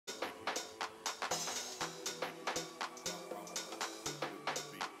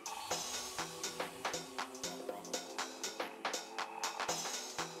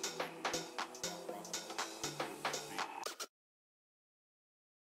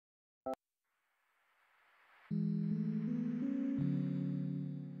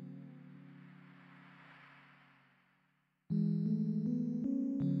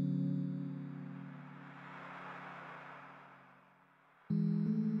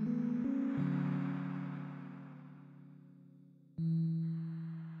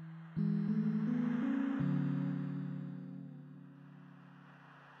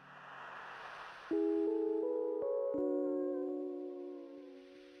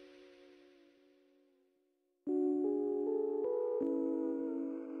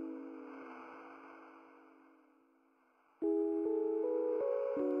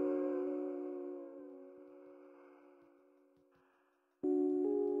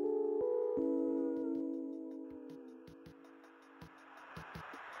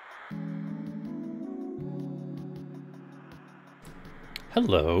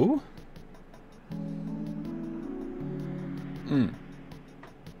Hello.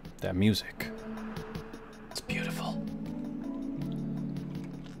 That music. It's beautiful.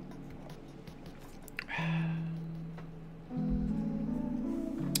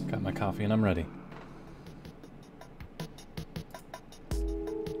 Got my coffee and I'm ready.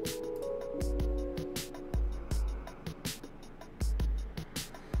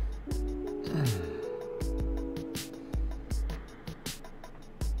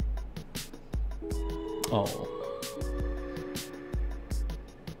 Oh.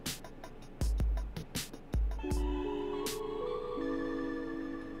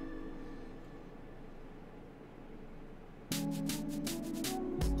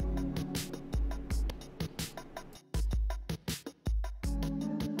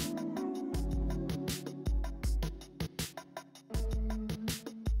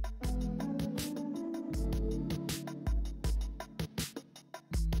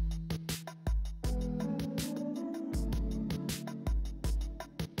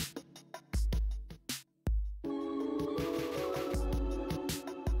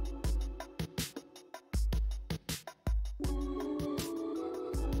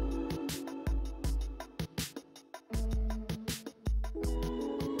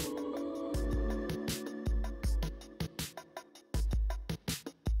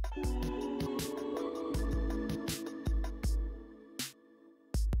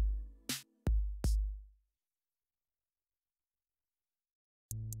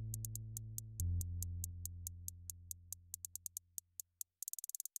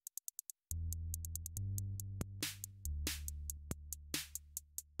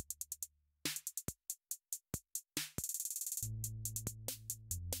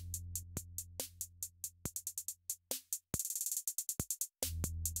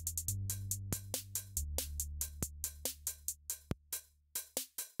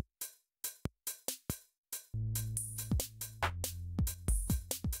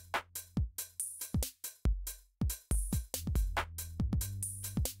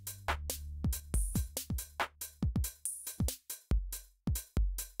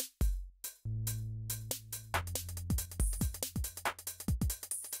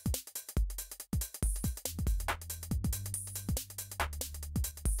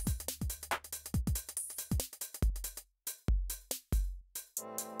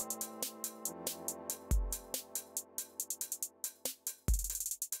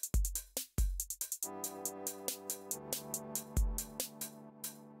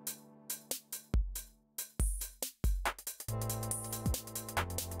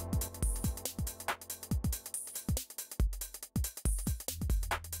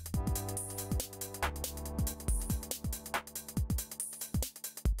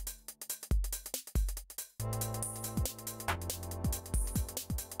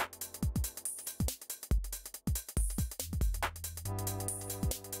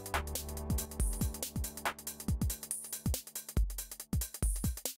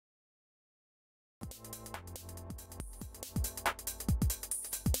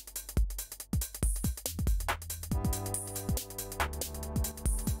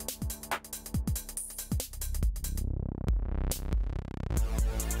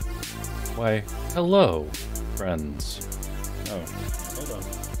 Why, hello, friends. Oh, hold on.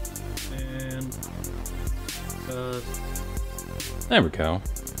 And... there we go.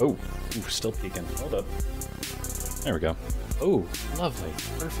 Oh, ooh, still peeking. Hold up. There we go. Oh, lovely.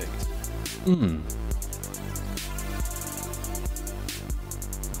 Perfect.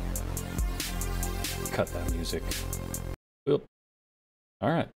 Cut that music. Oop.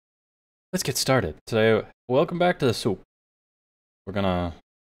 Alright. Let's get started. Today, welcome back to the soup. We're gonna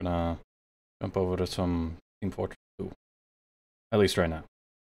jump over to some Team Fortress 2. At least right now.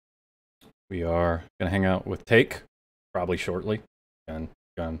 We are gonna hang out with Taik, probably shortly, and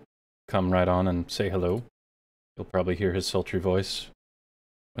gonna come right on and say hello. You'll probably hear his sultry voice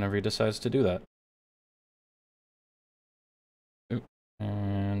whenever he decides to do that. Oop.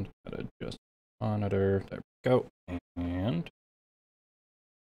 And gotta adjust monitor. There we go. And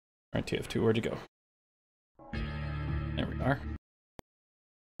alright, TF2, where'd you go? There we are.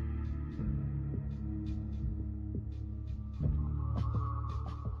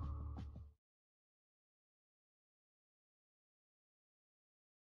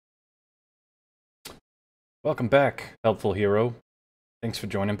 Welcome back, helpful hero. Thanks for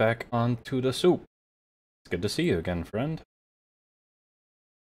joining back on To the Soup. It's good to see you again, friend.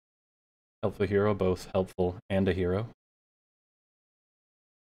 Helpful hero, both helpful and a hero.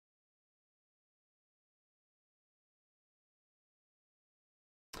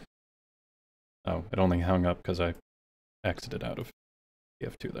 Oh, it only hung up because I exited out of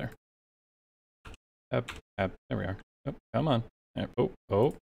TF2 there. Up, up. There we are. Oh, come on. Oh,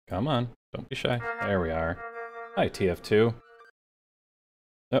 oh, come on. Don't be shy. There we are. Hi, TF2.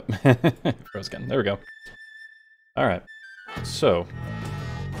 Oh, froze again. There we go. Alright. So.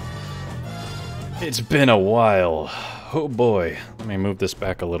 It's been a while. Oh boy. Let me move this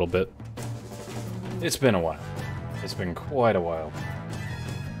back a little bit. It's been a while. It's been quite a while.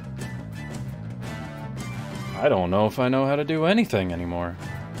 I don't know if I know how to do anything anymore.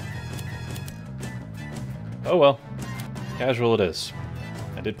 Oh well. Casual it is.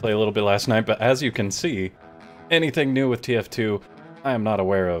 I did play a little bit last night, but as you can see, anything new with TF2, I am not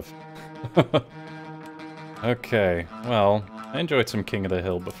aware of. Okay, well, I enjoyed some King of the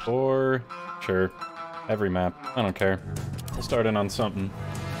Hill before. Sure. Every map. I don't care. We'll start in on something.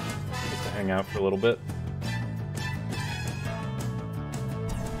 Just to hang out for a little bit.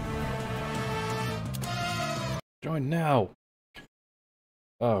 Join now!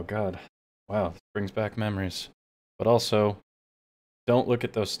 Oh god. Wow, this brings back memories. But also, don't look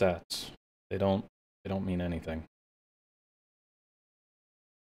at those stats. They don't mean anything.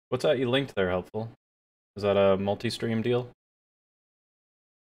 What's that you linked there, Helpful? Is that a multi-stream deal?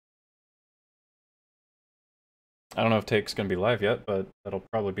 I don't know if Take's gonna be live yet, but that'll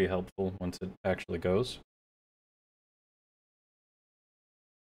probably be helpful once it actually goes.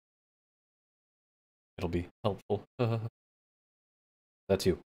 It'll be helpful. That's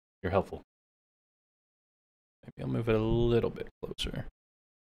you. You're helpful. Maybe I'll move it a little bit closer.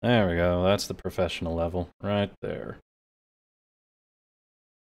 There we go. That's the professional level. Right there.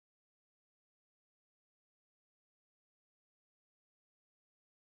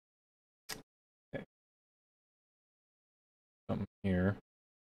 Okay. Come here.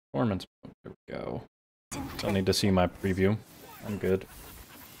 Performance mode. There we go. Don't need to see my preview. I'm good.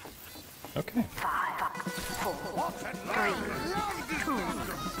 Okay.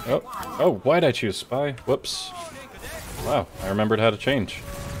 Oh, why'd I choose Spy? Whoops. Wow, I remembered how to change.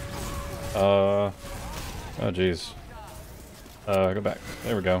 Oh jeez. Go back.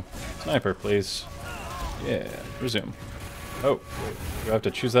 There we go. Sniper, please. Yeah, resume. Oh, wait. Do I have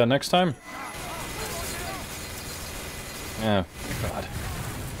to choose that next time? Yeah, god.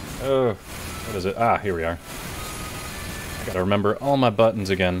 Oh, what is it? Ah, here we are. I gotta remember all my buttons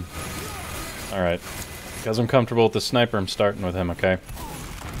again. Alright. Because I'm comfortable with the sniper, I'm starting with him, okay?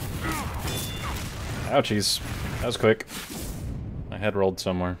 Ouchies. That was quick. My head rolled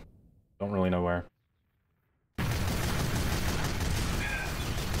somewhere. Don't really know where.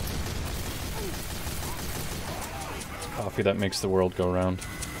 It's coffee that makes the world go round.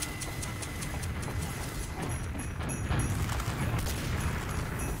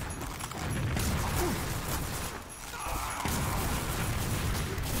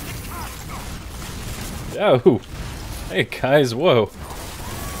 Oh! Hey guys, whoa!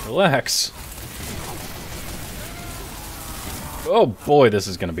 Relax! Oh boy, this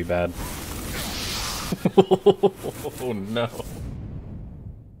is gonna be bad. Oh no.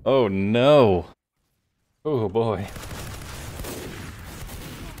 Oh no. Oh boy.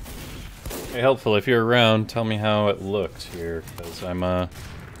 Hey, Helpful, if you're around, tell me how it looked here, because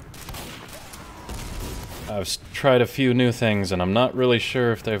I've tried a few new things, and I'm not really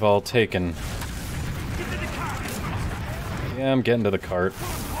sure if they've all taken. Yeah, I'm getting to the cart.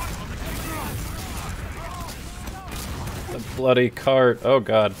 The bloody cart. Oh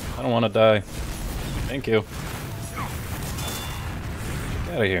god, I don't want to die. Thank you.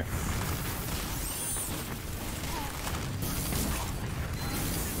 Get out of here.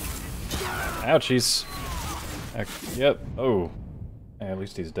 Ouchies. Yep. Oh. Hey, at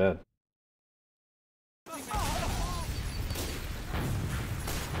least he's dead.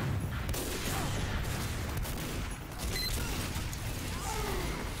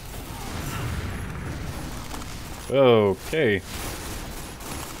 Okay.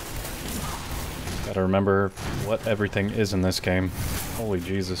 Gotta remember what everything is in this game. Holy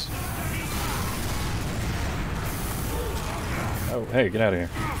Jesus. Oh, hey, get out of here.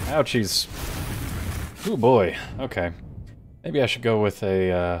 Ouchies. Ooh, boy. Okay. Maybe I should go with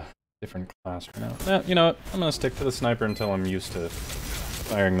a, different class for now. Eh, you know what? I'm gonna stick to the sniper until I'm used to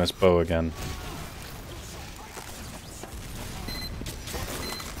firing this bow again.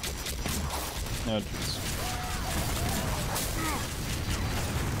 Oh, jeez.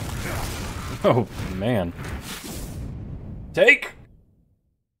 Oh, man. Take!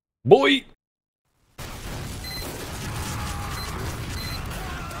 Boy!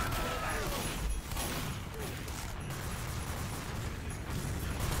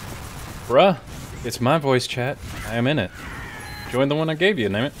 Bruh, it's my voice chat. I am in it. Join the one I gave you,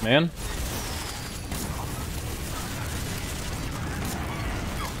 name it, man.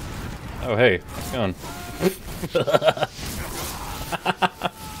 Oh, hey, it's going.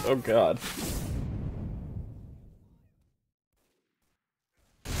 Oh, God.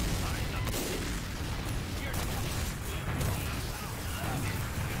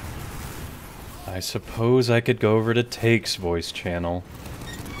 I suppose I could go over to Taik's voice channel.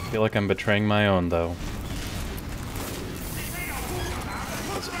 I feel like I'm betraying my own, though.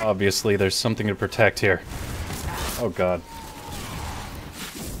 Because obviously there's something to protect here. Oh, God.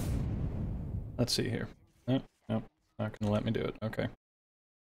 Let's see here. Nope, nope, not gonna let me do it. Okay.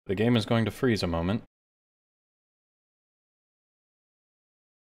 The game is going to freeze a moment.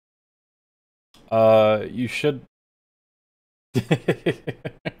 You should...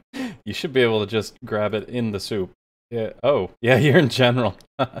 You should be able to just grab it in the soup. Yeah. Oh, yeah, you're in general.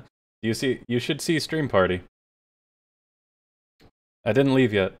 You should see Stream Party. I didn't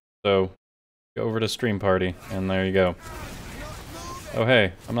leave yet, so go over to Stream Party, and there you go. Oh,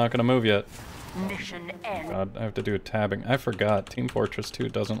 hey, I'm not gonna move yet. Mission end. God, I have to do tabbing. I forgot. Team Fortress 2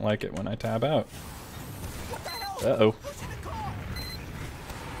 doesn't like it when I tab out. Uh-oh.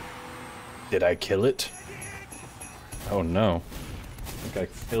 Did I kill it? Oh no. I think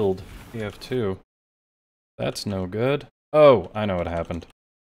I killed TF2. That's no good. Oh, I know what happened.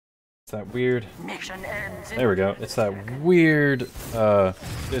 It's that weird... Mission ends. There we go. It's that weird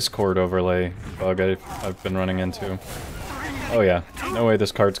Discord overlay bug I've been running into. Oh yeah. No way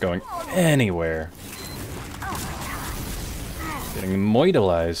this card's going anywhere. Getting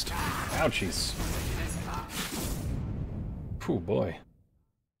moidalized. Ouchies. Phew, boy.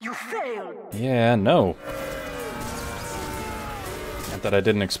 You failed. Yeah, no. Not that I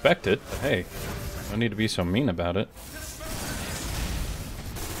didn't expect it, but hey, no need to be so mean about it.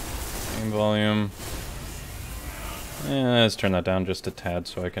 Game volume. Let's turn that down just a tad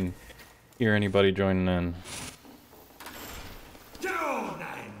so I can hear anybody joining in.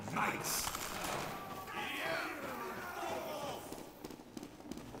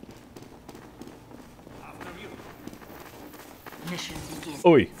 Mission begins.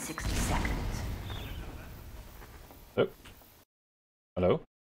 Oi. 60 seconds. Oh. Hello?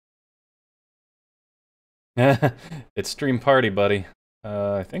 It's Stream Party, buddy.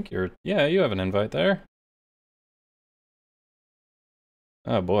 I think you're... Yeah, you have an invite there.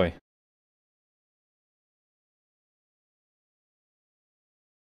 Oh, boy.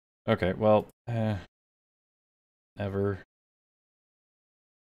 Okay, well... Never.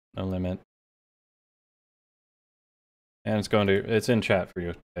 No limit. And it's going to... It's in chat for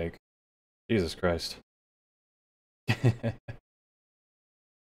you, Taik. Jesus Christ.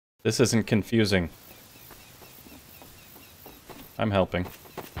 This isn't confusing. I'm helping.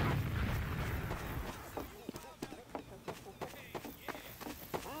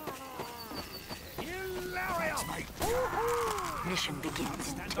 Mission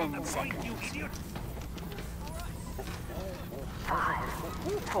begins in 10 seconds.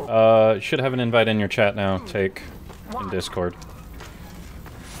 Should have an invite in your chat now, Taik, in Discord.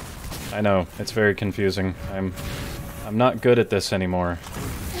 I know, it's very confusing. I'm not good at this anymore.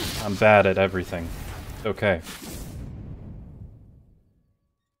 I'm bad at everything. It's okay.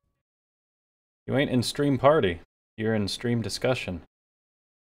 You ain't in Stream Party. You're in Stream Discussion.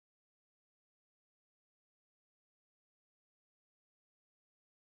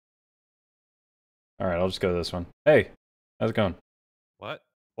 Alright, I'll just go to this one. Hey! How's it going? What?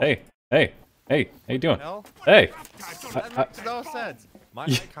 Hey! Hey! Hey! How you doing? Hell? Hey! That makes no sense. My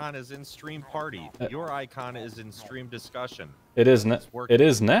icon is in Stream Party. Your icon is in Stream Discussion. It is now. It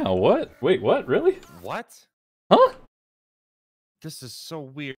is now. What? Wait, what? Really? What? Huh? This is so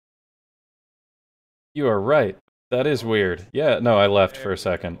weird. You are right. That is weird. Yeah, no, I left for a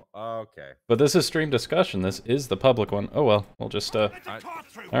second. Okay. But this is Stream Discussion. This is the public one. Oh well, we'll just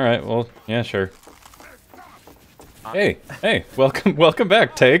Alright, well, yeah, sure. Hey, hey, welcome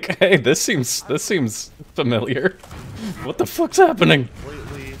back, Taik. Hey, this seems familiar. What the fuck's happening?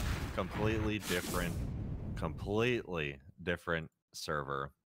 Completely different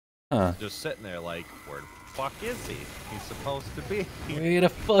server. Huh. Just sitting there like, where the fuck is he? He's supposed to be here. Where the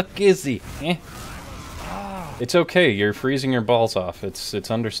fuck is he? Eh? It's okay, you're freezing your balls off.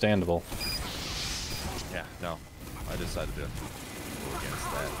 It's understandable. Yeah, no. I decided to go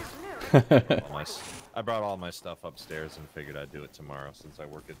against that. I brought all my stuff upstairs and figured I'd do it tomorrow since I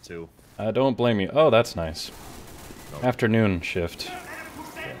work at 2. I don't blame you. Oh, that's nice. Nope. Afternoon shift.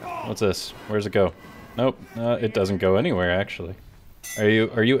 Yeah. What's this? Where's it go? Nope, it doesn't go anywhere actually. Are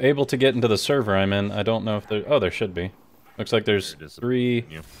you able to get into the server I'm in? I don't know if there... Oh, there should be. Looks like there's 3...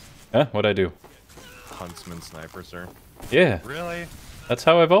 Huh? What'd I do? Huntsman sniper, sir. Yeah. Really? That's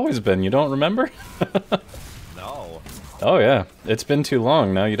how I've always been. You don't remember? No. Oh yeah, it's been too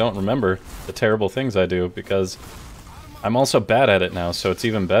long. Now you don't remember the terrible things I do because I'm also bad at it now, so it's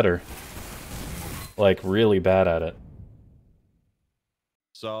even better. Like, really bad at it.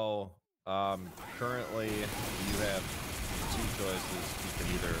 So, currently you have two choices. You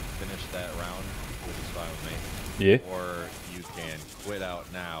can either finish that round, which is fine with me, Yeah. or you can quit out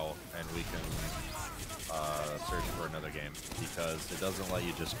now and we can search for another game because it doesn't let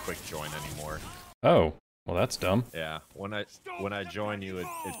you just quick join anymore. Oh, well that's dumb. Yeah, when I join you, it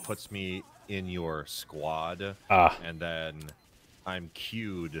puts me in your squad, and then I'm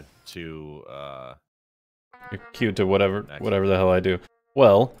queued to You're cute to whatever the hell I do.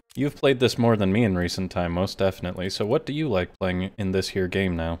 Well, you've played this more than me in recent time, most definitely. So what do you like playing in this here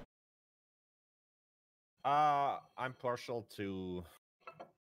game now? I'm partial to.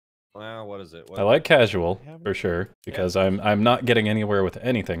 Well, what is it? I like casual for sure because I'm not getting anywhere with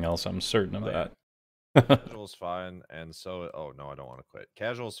anything else. I'm certain of that. Casual's fine, and so oh no, I don't want to quit.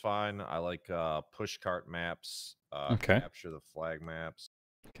 Casual's fine. I like push cart maps, Okay. capture the flag maps.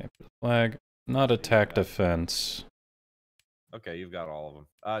 Capture the flag, not attack defense. Okay, you've got all of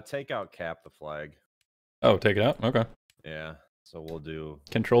them. Take out cap the flag. Oh, take it out. Okay. Yeah. So we'll do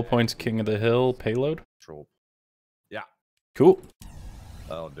control points, king of the hill, payload. Control. Yeah. Cool.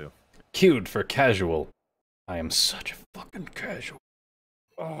 That'll do. Queued for casual. I am such a fucking casual.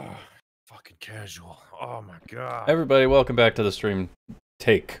 Oh, fucking casual. Oh my god. Everybody, welcome back to the stream.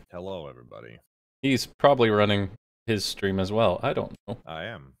 Taik. Hello, everybody. He's probably running his stream as well. I don't know. I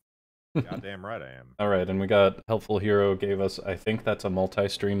am. Goddamn right I am. Alright, and we got Helpful Hero gave us, I think that's a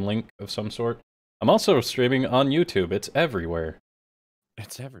multi-stream link of some sort. I'm also streaming on YouTube. It's everywhere.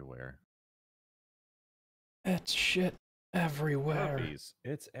 It's everywhere. It's shit everywhere. Herpes.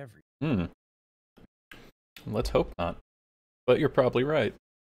 It's everywhere. Hmm. Let's hope not. But you're probably right.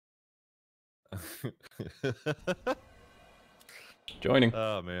 Joining.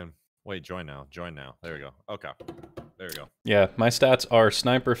 Oh, man. Wait, join now. Join now. There we go. Okay. There we go. Yeah, my stats are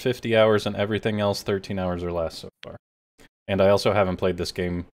Sniper 50 hours and everything else 13 hours or less so far. And I also haven't played this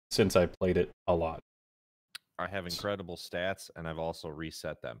game since I played it a lot. I have incredible stats, and I've also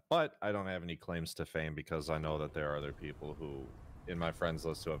reset them. But I don't have any claims to fame because I know that there are other people who, in my friends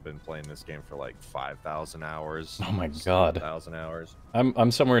list, who have been playing this game for like 5,000 hours. Oh my god. 1,000 hours.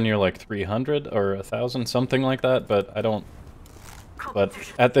 I'm somewhere near like 300 or 1,000, something like that, but I don't... But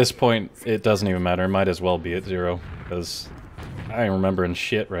at this point, it doesn't even matter. It might as well be at 0, because I ain't remembering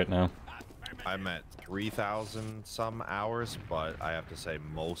shit right now. I'm at 3,000 some hours, but I have to say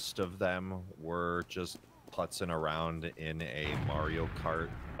most of them were just putzing around in a Mario Kart.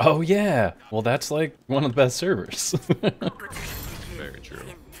 Oh yeah! Well, that's like one of the best servers. Very true.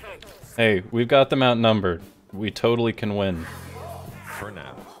 Hey, we've got them outnumbered. We totally can win. For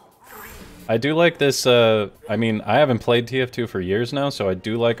now. I do like this, I mean, I haven't played TF2 for years now, so I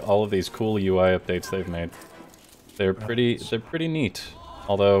do like all of these cool UI updates they've made. They're pretty neat.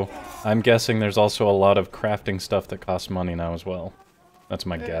 Although, I'm guessing there's also a lot of crafting stuff that costs money now as well. That's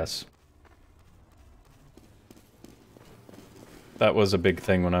my guess. That was a big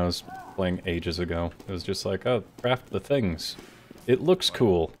thing when I was playing ages ago. It was just like, oh, craft the things. It looks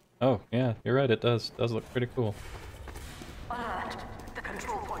cool. Oh, yeah, you're right, it does. It does look pretty cool. Alert! The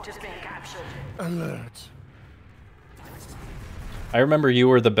control point is being captured. Alert. I remember you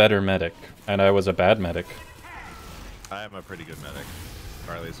were the better medic, and I was a bad medic. I am a pretty good medic.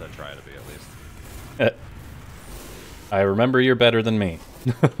 Or at least I try to be, at least. I remember you're better than me.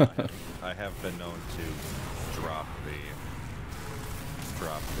 I have been known to drop the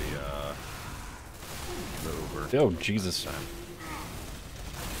Uber. Oh, Jesus.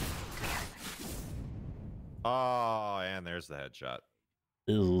 Oh, and there's the headshot.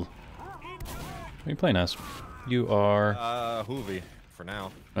 Ew. What are you playing as? You are... Hoovy, for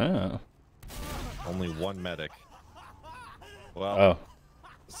now. Oh. Only one medic. Well, Oh.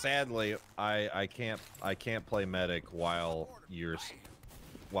 sadly, I can't play medic while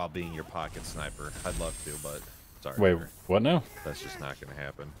being your pocket sniper. I'd love to, but sorry. Wait, what now? That's just not gonna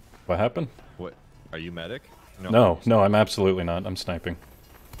happen. What happened? What? Are you medic? No, I'm absolutely not. I'm sniping.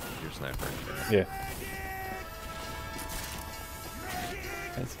 You're sniper. Yeah.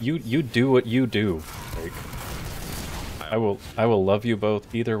 You do what you do, Taik. I will love you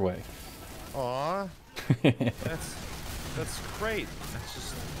both either way. Aw. That's great. That's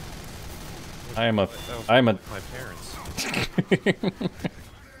just. I'm a my parents.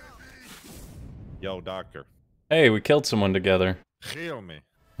 Yo, doctor. Hey, we killed someone together. Heal me.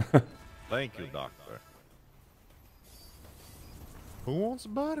 Thank you, doctor. Who wants a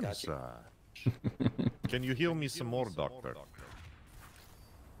body massage? Can you heal me some more, doctor?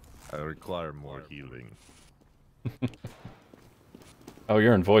 I require more healing. Oh,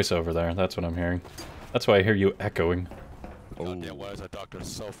 you're in voiceover there. That's what I'm hearing. That's why I hear you echoing. God damn, why is that doctor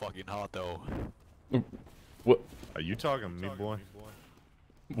so fucking hot though? What? Are you talking to me, boy?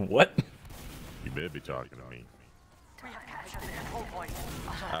 What? You better be talking to me. We have captured the control point.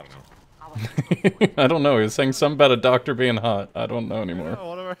 I don't know. I don't know. He was saying something about a doctor being hot. I don't know anymore. Oh,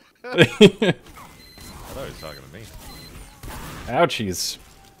 whatever. I thought he was talking to me. Ouchies.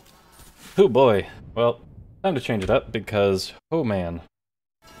 Oh boy. Well, time to change it up because, oh man.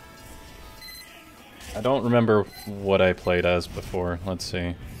 I don't remember what I played as before. Let's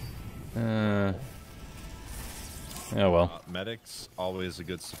see. Oh well. Medic's always a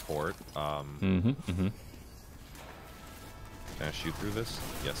good support. Can Can I shoot through this?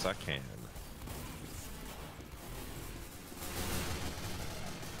 Yes, I can.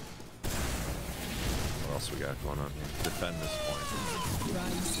 What else we got going on here? Defend this point.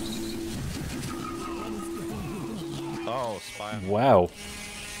 Oh, spy on me. Wow.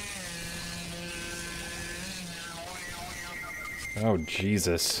 Oh,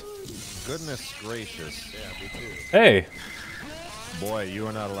 Jesus. Goodness gracious. Yeah, me too. Hey! Boy, you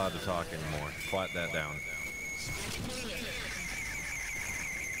are not allowed to talk anymore. Quiet that down.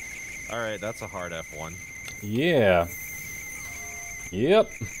 Alright, that's a hard F1. Yeah. Yep.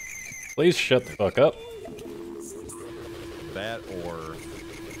 Please shut the fuck up. That or...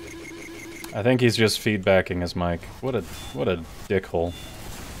 I think he's just feedbacking his mic. What a dickhole.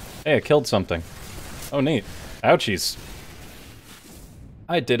 Hey, I killed something. Oh, neat. Ouchies.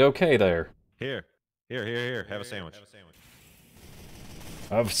 I did okay there. Here. Here. Have a sandwich.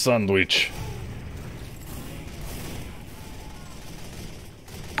 Have sandwich.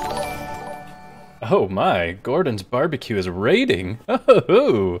 Oh my, Gordon's barbecue is raiding.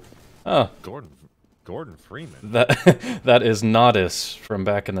 Oh, Gordon Freeman. that is Nodis from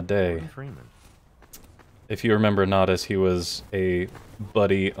back in the day. Gordon Freeman. If you remember Nodis, he was a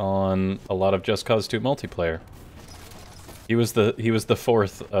buddy on a lot of Just Cause 2 multiplayer. He was the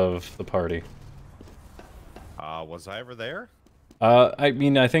fourth of the party. Was I ever there? I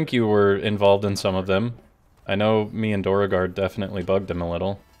mean, I think you were involved in some of them. I know me and Doragard definitely bugged him a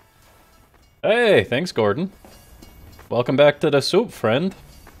little. Hey, thanks, Gordon. Welcome back to the soup, friend.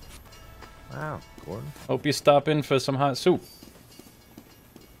 Wow, Gordon. Hope you stop in for some hot soup.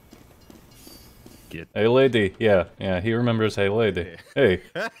 Get Hey, lady. Yeah, he remembers Hey, lady. Hey,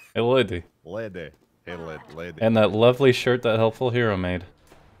 hey, lady. lady. Hey, lady. And that lovely shirt that Helpful Hero made.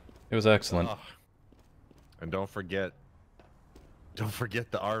 It was excellent. Oh. And don't forget the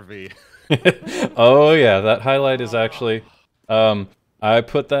RV. Oh, yeah, that highlight is actually... I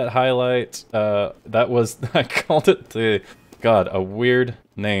put that highlight, that was... I called it the... God, a weird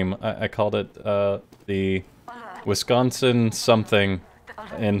name. I called it, the Wisconsin something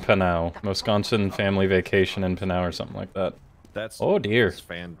in Pinau. Wisconsin Family Vacation in Pinau or something like that. That's Oh, dear.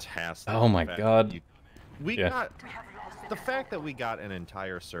 fantastic. Oh, my The fact God. that we Yeah. got... The fact that we got an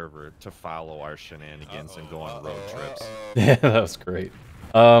entire server to follow our shenanigans and go on road trips. Yeah, that was great.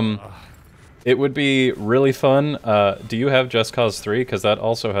 It would be really fun. Do you have Just Cause 3? Because that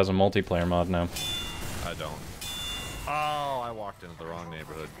also has a multiplayer mod now. I don't. Oh, I walked into the wrong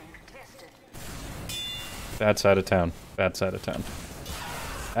neighborhood. Bad side of town. Bad side of town.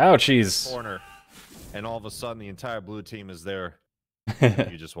 Ouchies! Corner. And all of a sudden the entire blue team is there.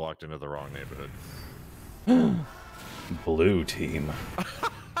 You just walked into the wrong neighborhood. Blue team.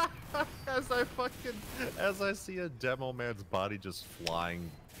 As I see a demo man's body just flying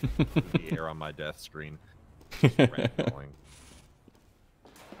through the air on my death screen. Just ragdolling.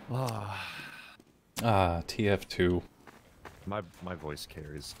 TF2. My voice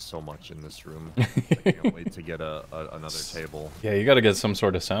carries so much in this room. I can't wait to get another table. Yeah, you gotta get some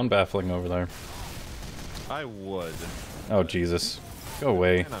sort of sound baffling over there. I would. Oh, Jesus. Go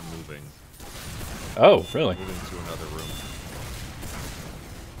away. And I'm moving. Oh, really? Moving to another room.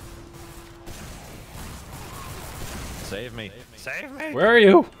 Save me. Save me! Where are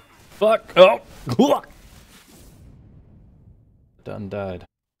you? Fuck! Oh! Done died.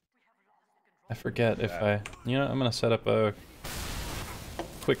 I forget if I... You know, I'm gonna set up a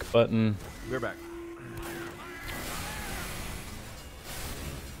quick button. We're back.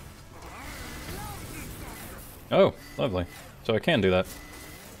 Oh, lovely. So I can do that.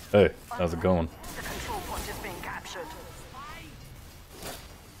 Hey, how's it going? The control point is being captured.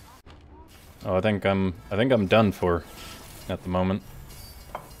 Oh, I think I'm done for at the moment.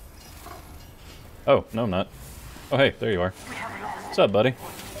 Oh, no, I'm not. Oh, hey, there you are. What's up, buddy?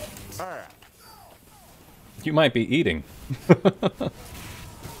 You might be eating.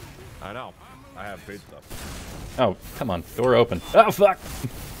 I know. I have pizza. Oh, come on. Door open. Oh, fuck!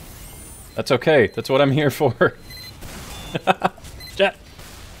 That's okay. That's what I'm here for. Jet!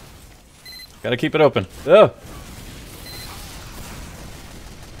 Gotta keep it open. Oh!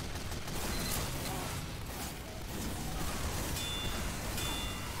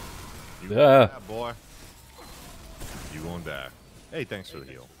 You won't die, boy. You won't die. Hey, thanks for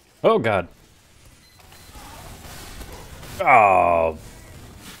the heal. Oh, God. Oh.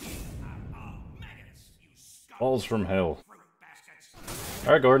 Balls from hell.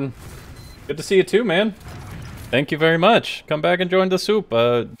 Alright, Gordon. Good to see you too, man. Thank you very much. Come back and join the soup.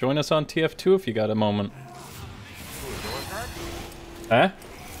 Join us on TF2 if you got a moment. Huh?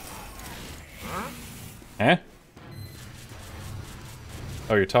 Huh?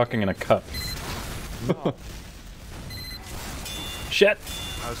 Oh, you're talking in a cup. Shit!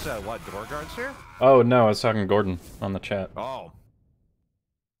 I said, what, door guards here? Oh, no, I was talking to Gordon on the chat. Oh.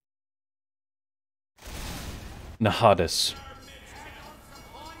 Nahadis.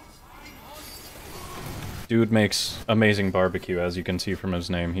 Dude makes amazing barbecue, as you can see from his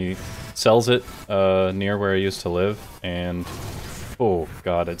name. He sells it near where I used to live, and oh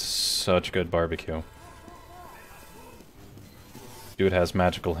god, it's such good barbecue. Dude has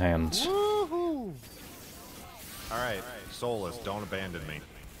magical hands. Woohoo! Alright, Soulless, don't abandon me.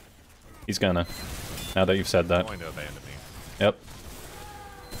 He's gonna. Now that you've said that. Going to abandon me. Yep.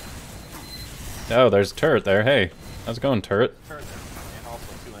 Oh, there's a turret there. Hey, how's it going, turret? And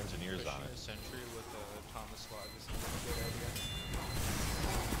also 2 engineers on it. Sentry with a Thomas slug is a good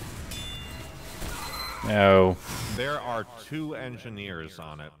idea. No. There are 2 engineers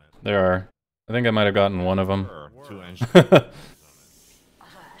on it. There are. I think I might have gotten one of them. 2 engineers.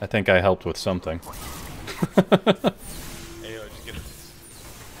 I think I helped with something. Hey, yo, just get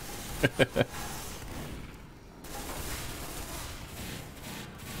it.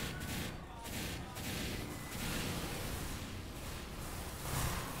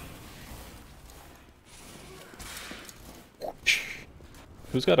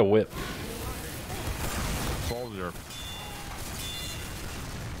 Who's got a whip? Soldier.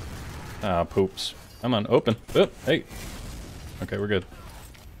 Ah, poops. Come on, open. Oh, hey. Okay, we're good.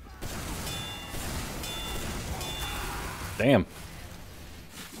 Damn.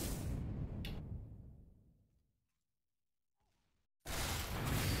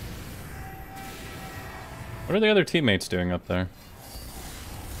 What are the other teammates doing up there?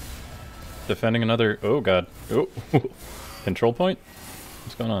 Defending another... Oh, God. Oh. Control point?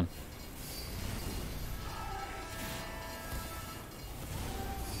 What's going on?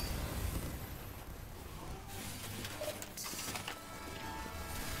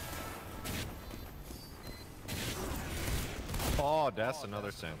 Oh, that's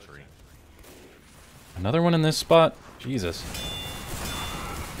another sentry. Another one in this spot? Jesus.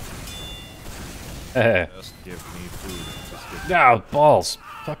 Eh. Just give me food. Just give me Ah, balls.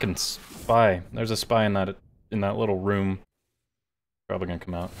 Fucking spy. There's a spy in that little room. Probably gonna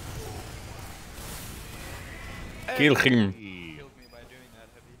come out. Kill him. Killed me by doing that,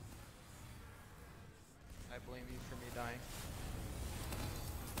 Heavy. I blame you for me dying.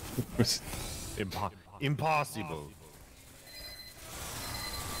 Impossible.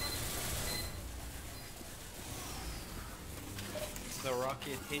 The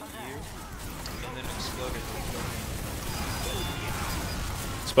rocket hit you, and then exploded.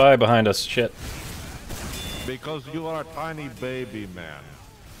 Spy behind us. Shit. Because you are a tiny baby man.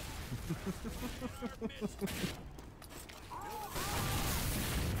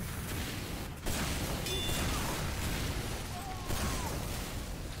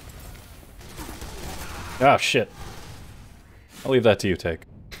 Ah, shit. I'll leave that to you, Taik.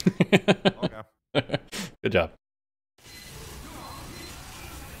 Okay. Good job.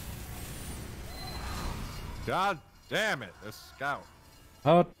 God damn it, this scout.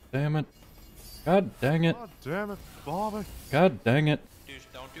 Oh, damn it. God dang it. God damn it, Bobby. God dang it. Dude,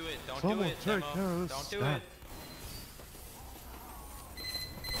 don't do it. Don't Someone do it, take Demo. care of this Don't do scout.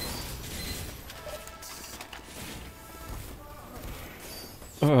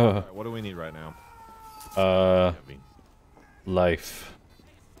 it. Alright, what do we need right now? Heavy. Life.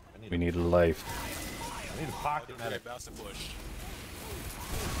 We need life. I need a pocket Okay, medic. bounce the bush.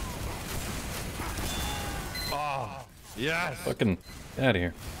 Oh, yes. Fucking get out of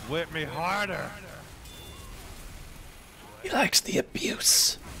here. Whip me harder. He likes the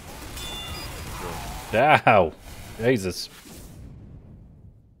abuse. Ow. Jesus.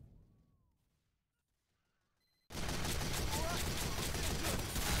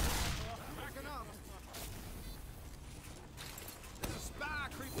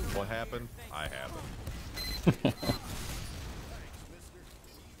 What happened? I happened.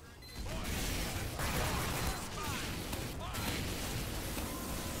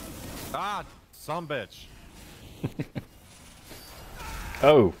 Ah, some bitch.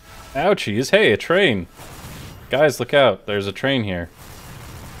 Oh, ouchies. Hey, a train. Guys, look out. There's a train here.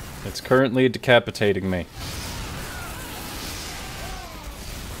 It's currently decapitating me.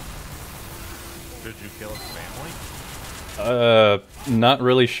 Did you kill his family? Not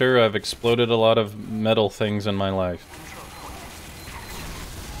really sure. I've exploded a lot of metal things in my life.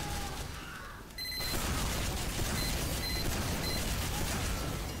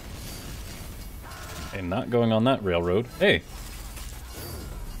 Okay, not going on that railroad. Hey!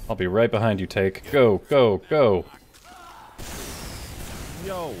 I'll be right behind you, Taik. Go, go, go!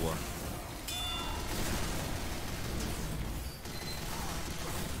 Yo.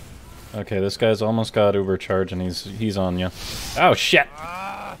 Okay, this guy's almost got overcharge and he's on ya. Oh shit!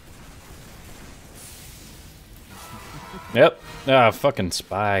 Yep. Ah, fucking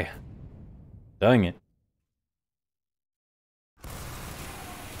spy. Dang it.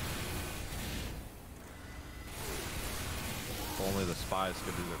 If only the spies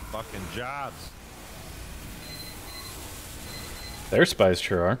could do their fucking jobs. Their spies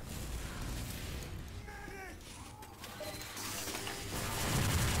sure are.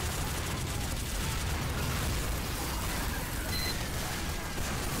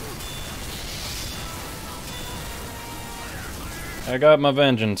 I got my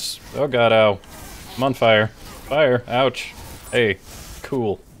vengeance. Oh god, ow. I'm on fire. Fire. Ouch. Hey.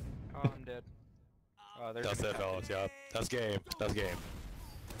 Cool. Oh, I'm dead. Oh, there's That's it, fellas. Yeah, that's game. That's game.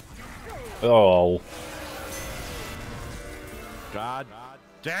 Oh. God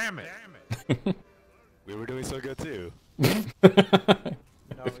damn it. We were doing so good too. No,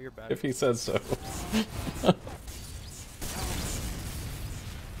 you're bad. If he says so.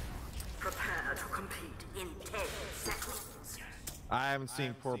 Prepare to compete in 10 seconds. I haven't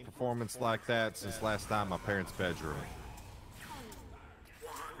seen poor performance like that since last time my parents' bedroom.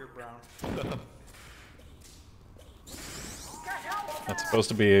 You're brown. That's supposed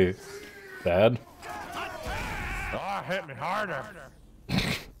to be bad. Oh, hit me harder.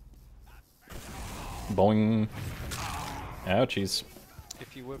 Boing. Ouchies.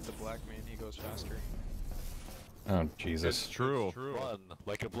 If you whip the black man, he goes faster. Oh, Jesus. It's true. Run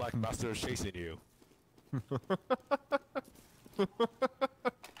like a black master is chasing you. Alert.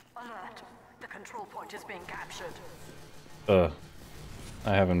 The control point is being captured. I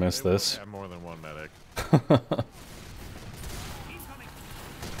haven't missed this. Have more than one medic.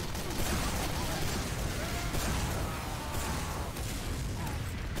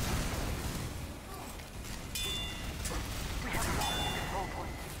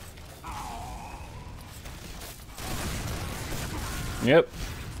 Yep.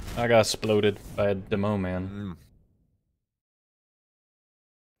 I got exploded by a demo man.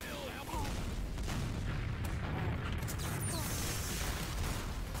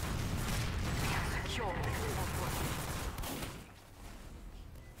 Secure the control point.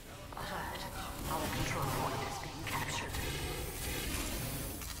 Alert. Our control point is being captured.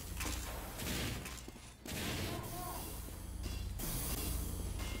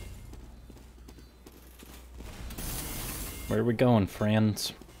 Where are we going,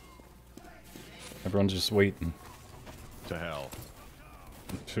 friends? Everyone's just waiting. To hell.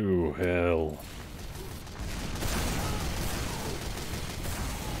 To hell.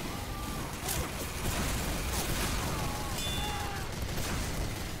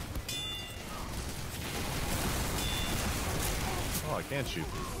 Oh, I can't shoot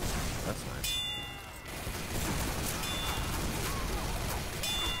people. That's nice.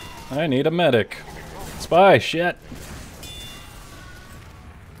 I need a medic. Spy, shit.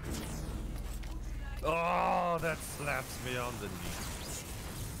 Oh, that slaps me on the knee.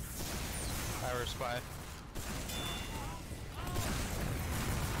 Irish spy.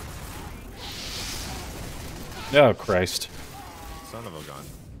 Oh, Christ. Son of a gun.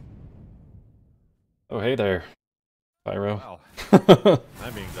 Oh, hey there, Pyro. Wow.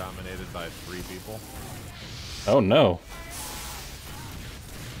 I'm being dominated by 3 people. Oh, no.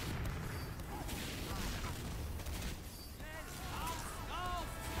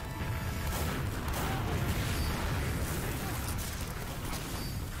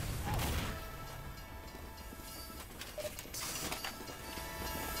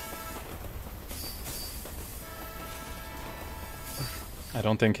 I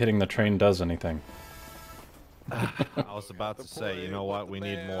don't think hitting the train does anything. I was about to say, you know what? We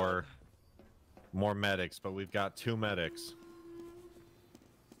need more medics, but we've got 2 medics.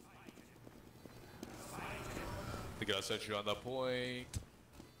 We gotta set you on the point.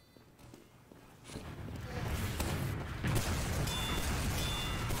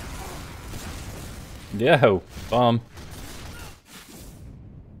 Yeah, bomb.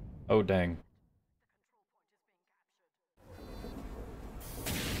 Oh, dang.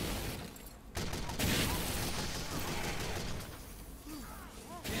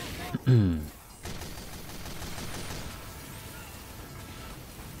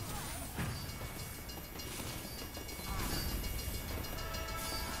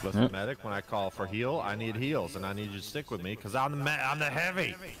 Listen, medic, when I call for heal, I need heals, and I need you to stick with me, because I'm the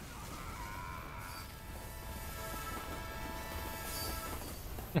heavy.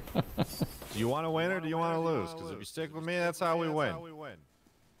 Do you want to win or do you want to lose? Because if you stick with me, that's how we win.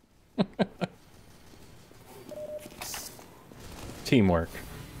 Teamwork.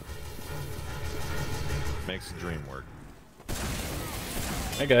 Makes the dream work.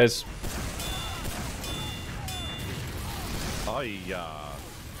 Hey guys. Oh yeah.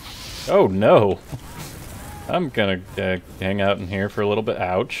 Oh no. I'm gonna hang out in here for a little bit.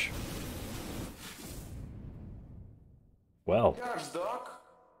 Ouch. Well.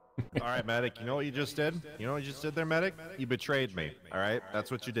 All right, medic. You know what you just did? You know what you just did there, medic? You betrayed me. All right,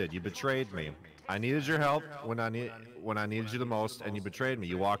 that's what you did. You betrayed me. I needed your help when I needed you the most, and you betrayed me.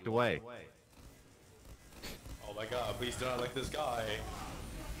 You walked away. Oh my god, please don't like this guy.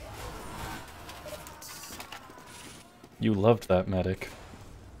 You loved that medic.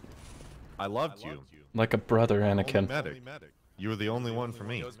 I loved you. Like a brother, Anakin. Medic. You were the only one for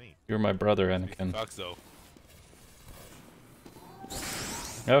me. You're my brother, Anakin. Fuck so.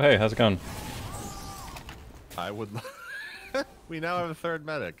 Oh hey, how's it going? I would. We now have a third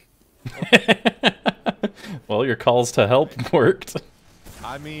medic. Well, your calls to help worked.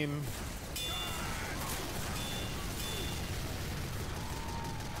 I mean.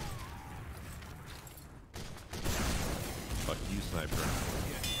 Fuck you, sniper.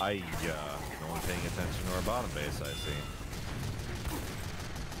 No one paying attention to our bottom base, I see.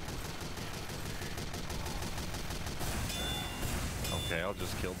 Okay, I'll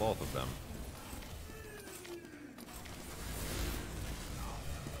just kill both of them.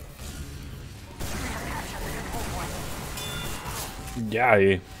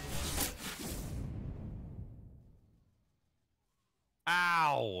 Yeah.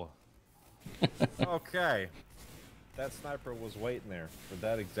 Ow! Okay. That sniper was waiting there for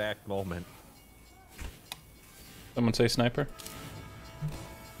that exact moment. Someone say sniper?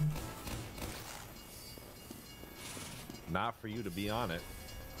 Not for you to be on it.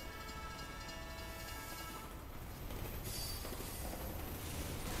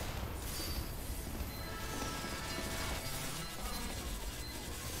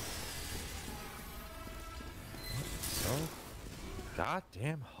 So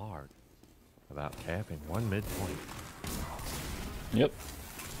goddamn hard about tapping one midpoint. Yep.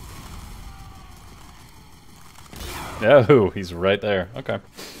 Oh, he's right there. Okay.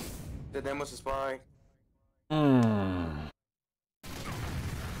 The demo's spying.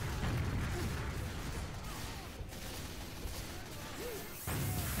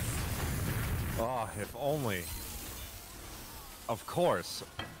 Oh, if only. Of course.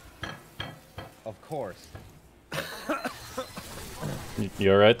 Of course.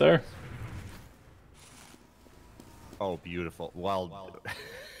 You alright there? Oh, beautiful. Well,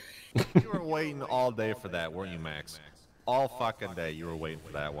 you were waiting all day for that, weren't you, Max? All fucking day you were waiting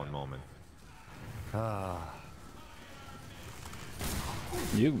for that one moment.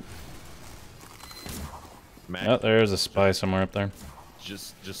 You. Max, Oh, there's a spy somewhere up there.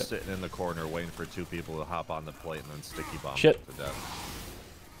 just sitting in the corner waiting for two people to hop on the plate and then sticky bomb Shit. to death.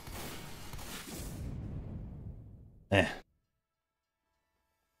 Eh.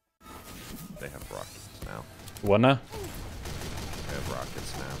 They have rockets now. What now? They have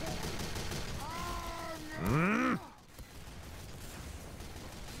rockets now.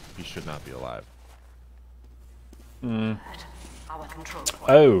 He should not be alive. Our control point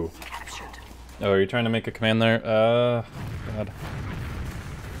Oh. captured. Oh, are you trying to make a command there? God.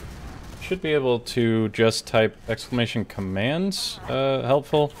 Should be able to just type exclamation commands,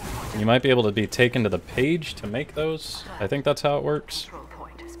 helpful. You might be able to be taken to the page to make those. I think that's how it works. Control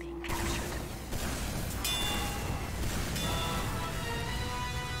point is being captured.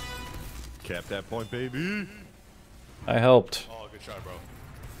 Cap that point, baby. I helped. Oh, good try, bro.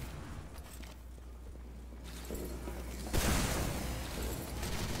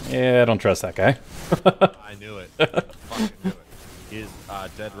 Yeah, I don't trust that guy. I knew it. Fucking knew it. He's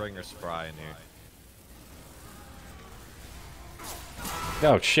dead ringer spry in here.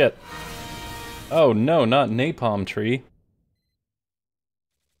 Oh, shit. Oh, no, not napalm tree.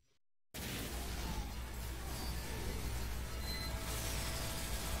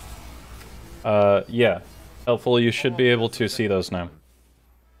 Yeah. Helpful, you should be able to see those now.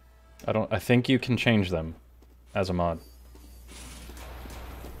 I think you can change them as a mod.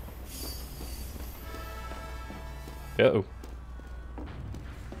 Uh-oh.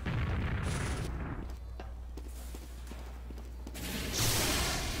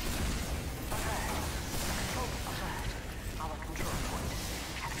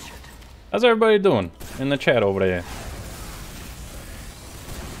 How's everybody doing in the chat over there?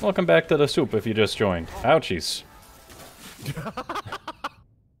 Welcome back to the soup if you just joined. Ouchies.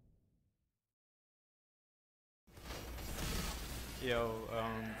 Yo,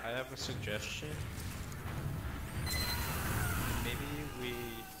 I have a suggestion. Maybe we,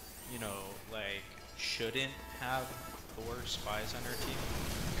 you know, like, shouldn't have Thor spies on our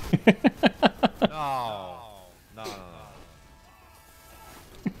team. No. No.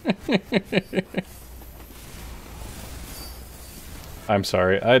 I'm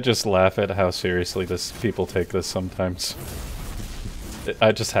sorry, I just laugh at how seriously people take this sometimes.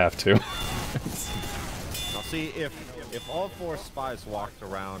 I just have to. Now see, if all 4 spies walked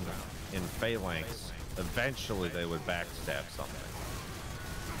around in phalanx, eventually they would backstab something.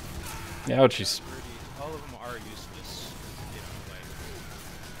 Ouchies. All of them are useless. You know,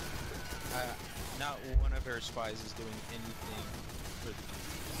 like, not one of our spies is doing anything for the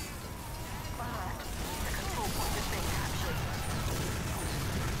Alert. The control point is being captured.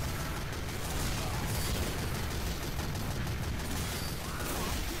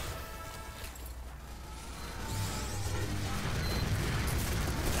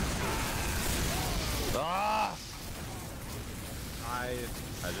 Ah! I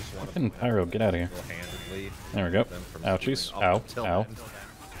just want Fucking Pyro, get out of here. single-handedly There we go. them from Ouchies. screwing up Ow. until Ow. then.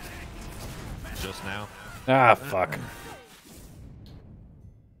 Just now. Ah, fuck.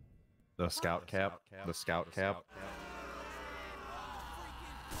 The scout cap. The scout cap.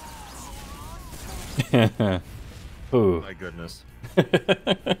 Ooh. My goodness. You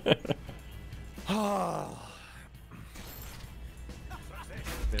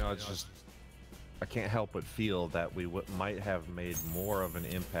know, it's just, I can't help but feel that we might have made more of an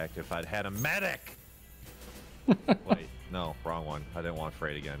impact if I'd had a medic. Wait, no, wrong one. I didn't want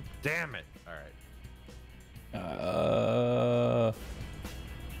Freight again. Damn it! All right.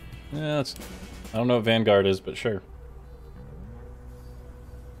 Yeah, it's, I don't know what Vanguard is, but sure.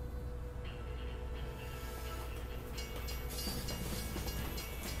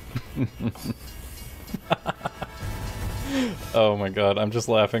 Oh my god, I'm just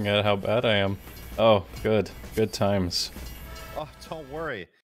laughing at how bad I am. Oh, good. Good times. Oh, don't worry.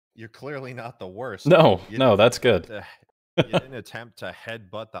 You're clearly not the worst. No, You no, that's good. You didn't attempt to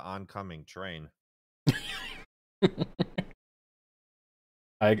headbutt the oncoming train.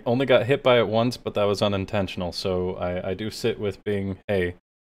 I only got hit by it once, but that was unintentional, so I do sit with being, hey,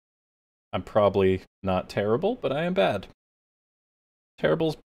 I'm probably not terrible, but I am bad.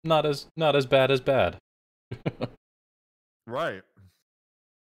 Terrible's not as bad as bad. Right.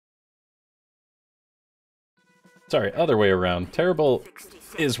 Sorry, other way around. Terrible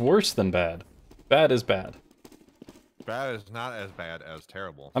is worse than bad. Bad is bad. Bad is not as bad as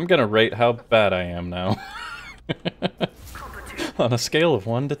terrible. I'm gonna rate how bad I am now. On a scale of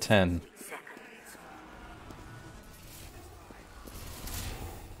 1 to 10.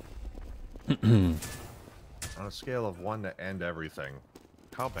 On a scale of 1 to end everything,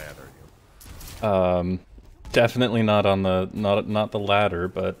 how bad are you? Definitely not on the not the latter,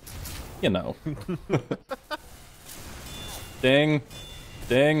 but you know. Ding,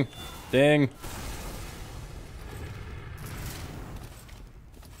 ding, ding.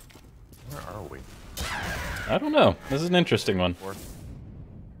 Where are we? I don't know. This is an interesting one.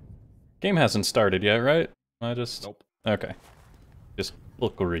 Game hasn't started yet, right? I just Nope. Okay. Just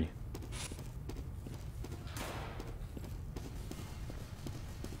lookery.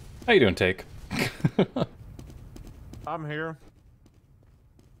 How you doing, Taik? I'm here.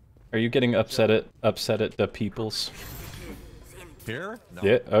 Are you getting upset at the peoples? Here? No.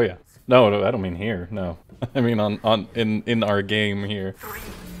 Yeah. Oh yeah. No, I don't mean here. No, I mean in our game here.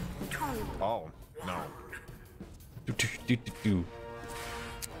 Oh, no.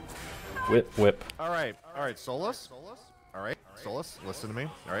 Whip, whip. All right, Solus. All right, Solus, listen to me.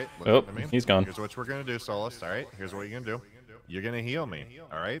 All right, Oh, listen to me. he's gone. Here's what we're gonna do, Solus. All right, here's what you're gonna do. You're gonna heal me.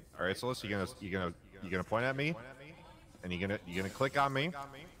 All right, Solus. You're gonna point at me, and you're gonna click on me, and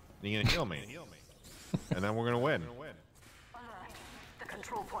you're gonna heal me, and then we're gonna win. Alert. The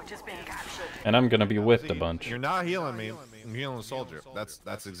control point is being captured. And I'm gonna be whipped a bunch. You're not healing me. I'm healing the soldier.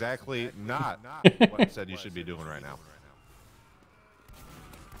 That's exactly not what I said you should be doing right now.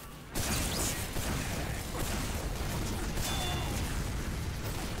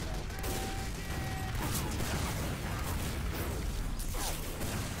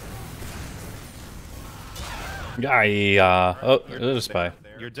 Yeah. Oh, there's a spy.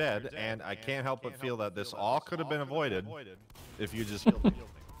 You're dead, and I can't help but feel that this all could have been avoided if you just healed me.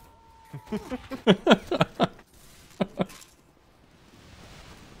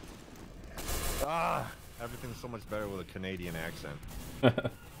 Everything's so much better with a Canadian accent.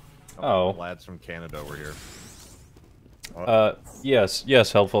 Oh. Lads from Canada were here.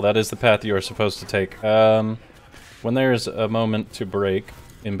 Yes, helpful. That is the path you are supposed to take. When there's a moment to break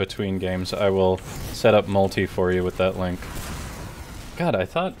in between games, I will set up multi for you with that link. God, I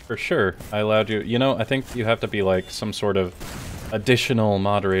thought for sure I allowed you... You know, I think you have to be like some sort of additional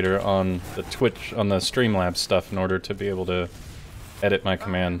moderator on the Twitch, on the Streamlabs stuff in order to be able to edit my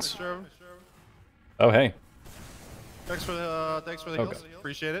commands. Oh, hey. Thanks for the heals.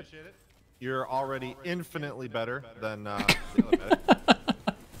 Appreciate it. You're already infinitely better than the other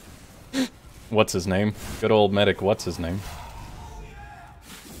medic. What's his name? Good old medic, what's his name?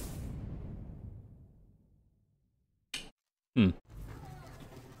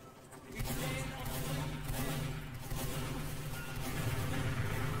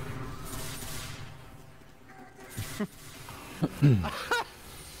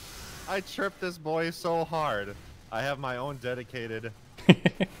 I tripped this boy so hard. I have my own dedicated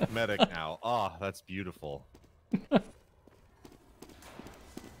medic now. Oh, that's beautiful.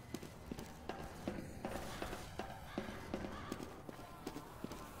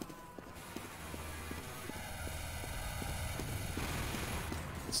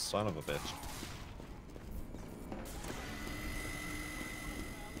 Son of a bitch.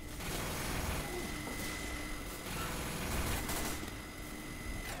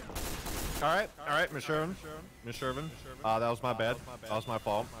 All right, Miss Shervin. That was my bad. That was my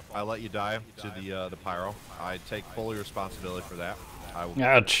fault. I let you die to the pyro. I take full responsibility for that. I will.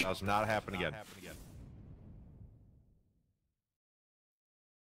 Ouch. That does not happen again.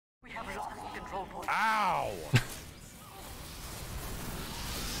 We have lost the control point. Ow!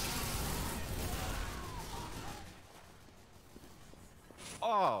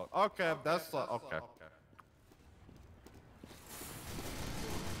 Oh, okay. That's okay.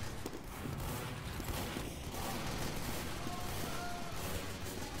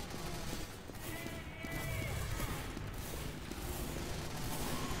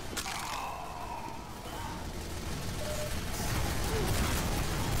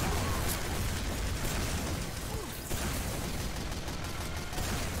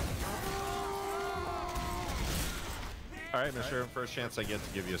 Alright, Mr. First chance I get to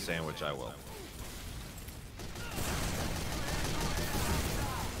give you a sandwich, I will.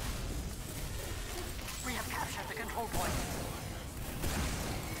 We have captured the control point.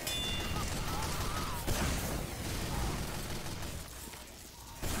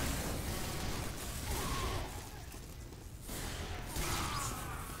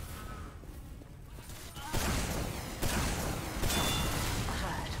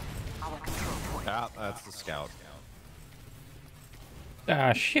 Alert. Our control point. Ah, that's the scout.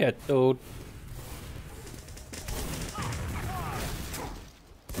 Ah, shit, dude.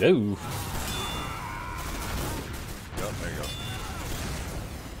 No. Yep, there you go.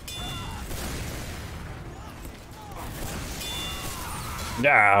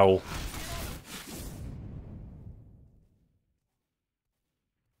 No.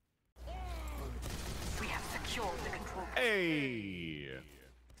 We have secured the control point. Hey!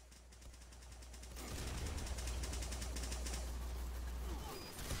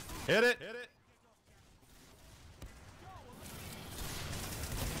 Hit it!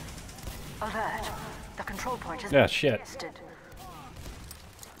 Alert. The control point is Yeah, shit. contested.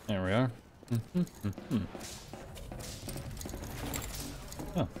 There we are.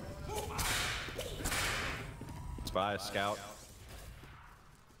 Oh. Spy, scout.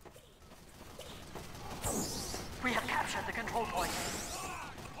 We have captured the control point.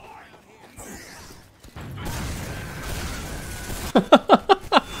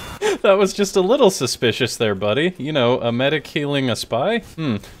 That was just a little suspicious there, buddy. You know, a medic healing a spy?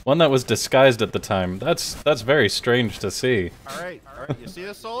 One that was disguised at the time. That's very strange to see. Alright. You see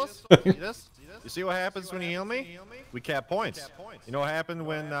this, Solus? See this? You see what happens when you heal me? We cap points. You know what happened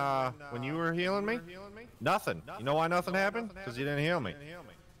when you were healing me? Nothing. You know why nothing happened? Because you didn't heal me.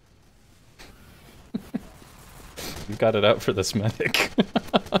 You got it out for this medic.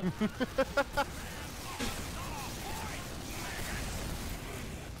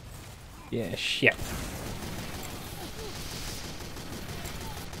 Yeah, shit.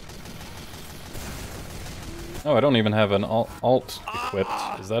 Oh, I don't even have an alt equipped.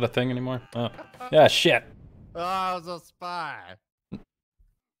 Is that a thing anymore? Oh. Yeah, shit. Oh, I was a spy.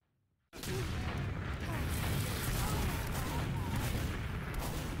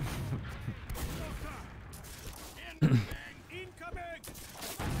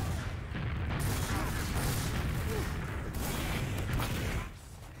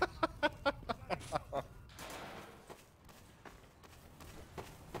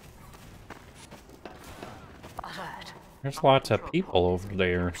 Alert. There's lots of people over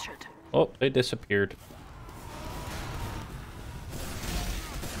there. Captured. Oh, they disappeared.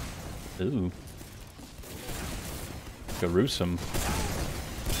 Ooh. Gruesome.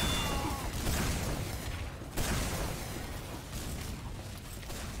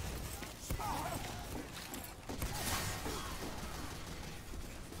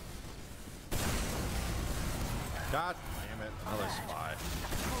 God damn it, another spy.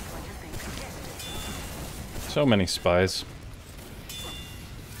 So many spies.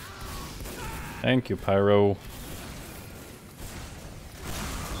 Thank you, Pyro.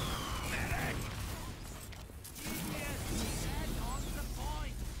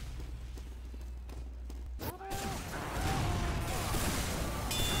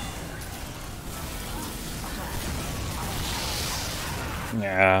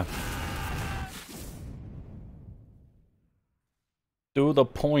 Yeah. Do the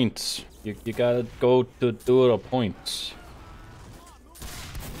points. You gotta go to do the points.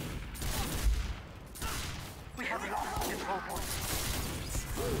 We have lost control point.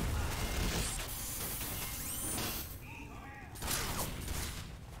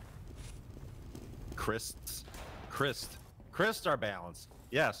 Christ our balance.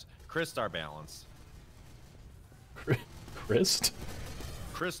 Yes, Christ our balance. Christ?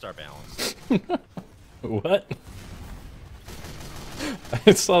 Christ our balance. What?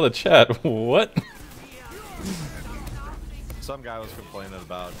 I saw the chat. What? Some guy was complaining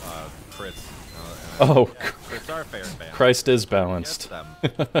about crits. Oh, Crits are fair and balanced. Christ is Gets balanced. them.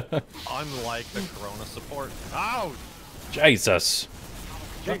 Unlike the Corona support. Ouch! Jesus.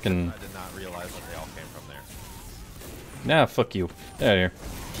 I Fucking. did not realize that they all came from there. Nah, fuck you. Get out of here.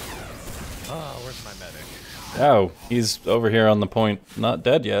 Oh, where's my medic? Oh, he's over here on the point. Not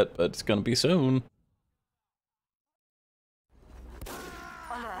dead yet, but it's gonna be soon.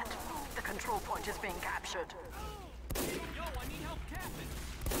 Alert. The control point is being captured.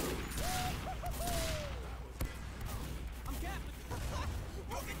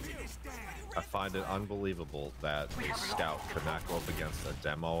 I find it unbelievable that a scout could not go up against a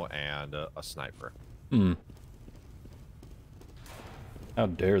demo and a sniper. Hmm. How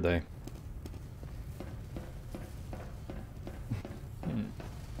dare they?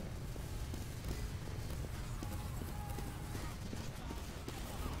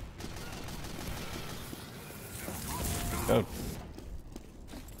 Go.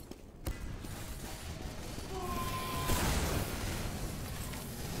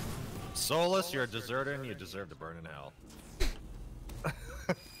 Solus, you're a deserter and you deserve to burn in hell.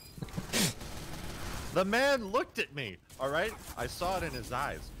 The man looked at me, alright? I saw it in his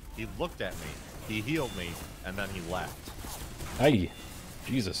eyes. He looked at me, he healed me, and then he left. Aye.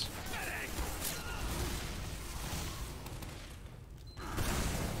 Jesus.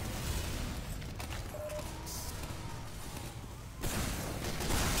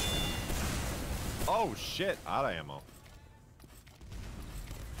 Oh shit, out of ammo.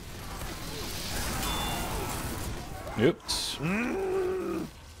 Oops. No!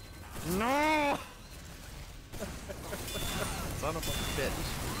 Son of a bitch.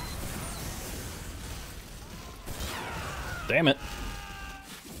 Damn it.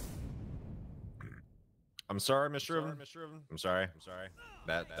 I'm sorry, Mr. Riven. I'm sorry.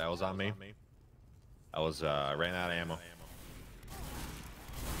 That was on me. I was I ran out of ammo.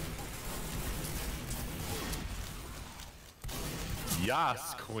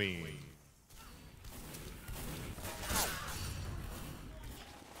 Yas, queen.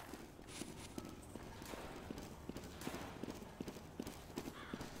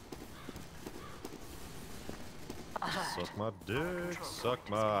 Suck my dick, suck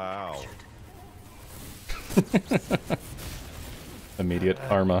my ow. Immediate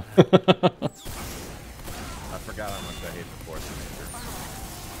karma. I forgot how much I hate the Force of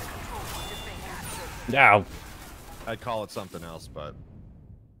Nature. Ow. I'd call it something else, but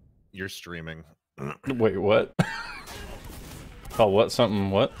you're streaming. Wait, what? Call what?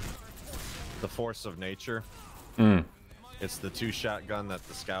 Something what? The Force of Nature. Hmm. It's the 2-shot gun that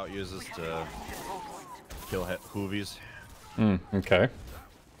the scout uses to kill hoovies. Hmm, okay.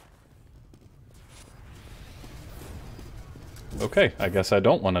 Okay, I guess I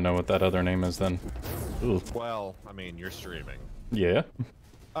don't want to know what that other name is then. Ooh. Well, I mean, you're streaming. Yeah.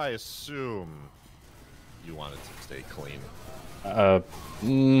 I assume you want it to stay clean. I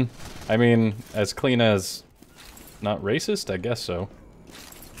mean, as clean as not racist, I guess so.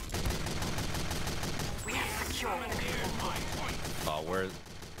 We have secured the control point. Oh, where? Our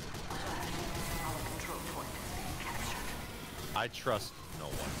control point is being captured. I trust no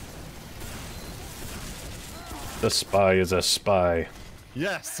one. The spy is a spy.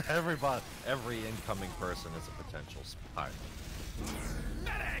 Yes, everybody, every incoming person is a potential spy.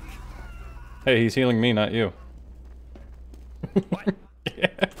 Hey, he's healing me, not you. What? Yeah.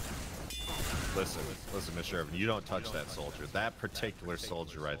 Listen, Mr. Irvin, you don't touch that soldier. That particular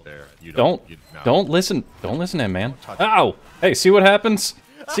soldier right there. You Don't no. don't listen to him, man. Touch Ow! Hey, see what happens?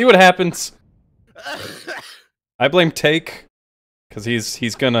 See what happens? I blame Taik, cause he's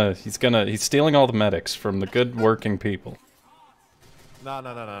stealing all the medics from the good working people.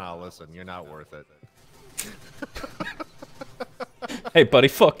 No. Listen, you're not worth it. Hey, buddy,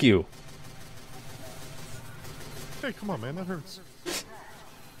 fuck you. Hey, come on, man, that hurts. The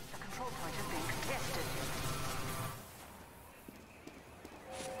control point is being contested.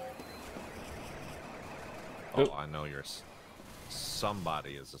 Oh, I know you're.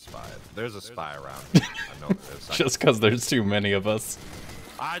 Somebody is a spy. There's a spy around. I know there is. Just cause there's too many of us.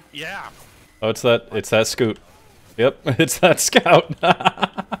 Yeah. Oh, it's that scoot. Yep, it's that scout.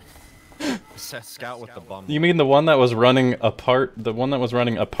 It's that scout with the bum. You mean the one that was running apart? The one that was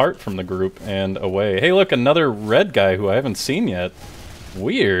running apart from the group and away. Hey, look, another red guy who I haven't seen yet.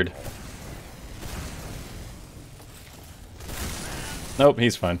 Weird. Nope,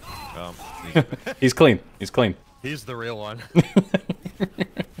 he's fine. He's clean. He's clean. He's the real one.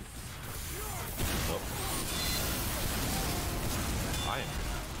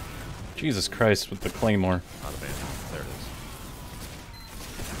 Jesus Christ with the claymore. Not a band. There it is.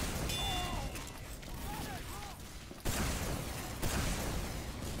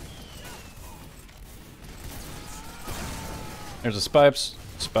 There's a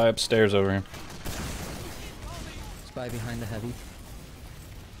spy upstairs over here. Spy behind the heavy.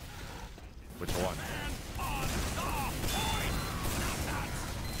 Which one?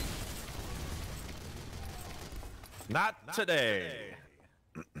 Not today.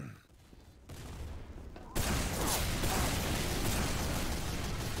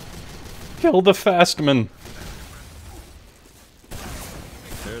 Kill the fastman.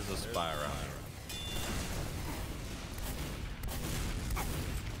 There's a spy around here.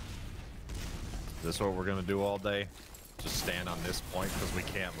 Is this what we're gonna do all day? Just stand on this point because we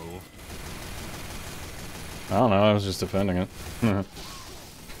can't move? I don't know, I was just defending it. Our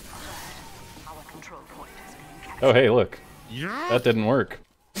control point is being captured. Oh, hey, look. Yeah. That didn't work.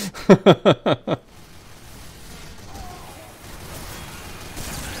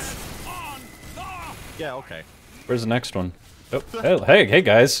 Yeah, okay. Where's the next one? Oh, hey,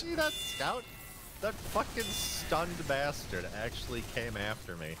 guys. See that scout? That fucking stunned bastard actually came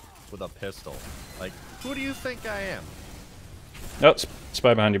after me with a pistol. Like, who do you think I am? Oh,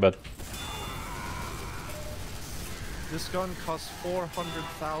 spy behind you, bud. This gun costs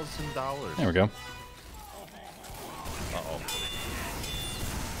 $400,000. There we go. Uh-oh.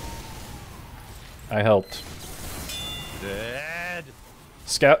 I helped. Dead.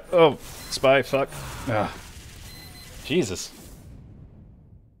 Scout. Oh, spy. Fuck. Ah. Jesus.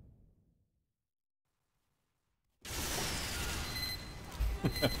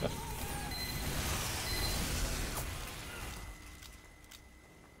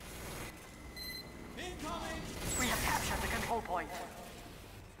 We have captured the control point.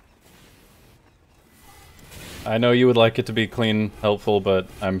 I know you would like it to be clean, helpful, but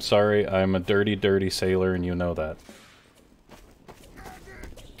I'm sorry. I'm a dirty, dirty sailor, and you know that.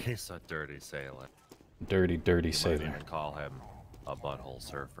 He's a dirty sailor. Dirty, dirty You might sailor. even call him a butthole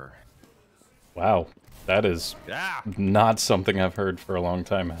surfer. Wow. That is Yeah. not something I've heard for a long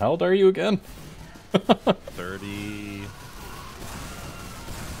time. How old are you again? 30.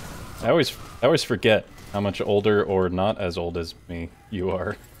 I always forget how much older or not as old as me you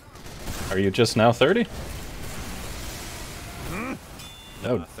are. Are you just now 30? No,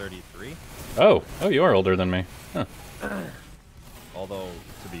 Oh. 33. Oh, you are older than me. Huh. Although,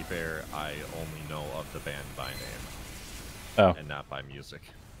 to be fair, I only know of the band by name Oh. and not by music.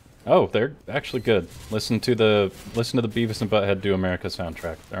 Oh, they're actually good. Listen to the Beavis and Butthead Do America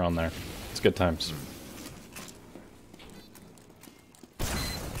soundtrack. They're on there. It's good times.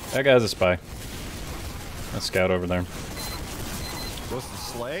 That guy's a spy. A scout over there. Supposed to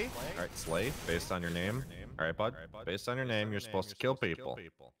slay? Alright, slay, based on your name. Alright, bud. Based on your name, you're supposed to kill people.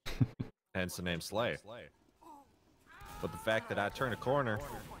 Hence the name Slay. But the fact that I turn a corner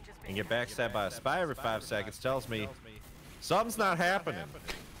and get backstabbed by a spy every 5 seconds tells me something's not happening.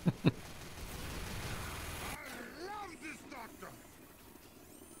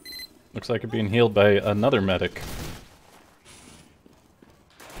 Looks like you're being healed by another medic.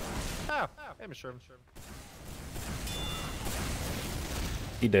 Oh, hey, Mr. Sherman.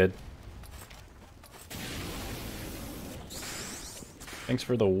 He did. Thanks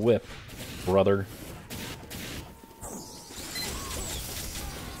for the whip, brother.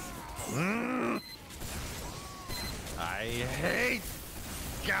 I hate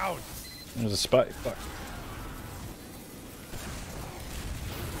scouts. There's a spy. Fuck.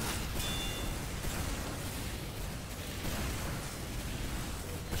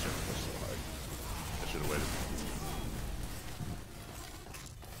 I shouldn't have pushed so hard. I should have waited.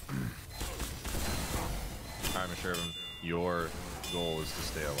 Alright, Mr. Sherman, your goal is to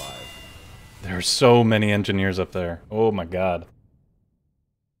stay alive. There are so many engineers up there. Oh my god.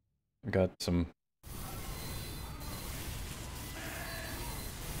 I got some...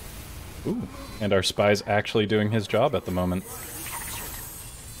 Ooh, and our spy's actually doing his job at the moment.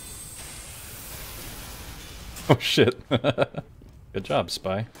 Oh shit. Good job,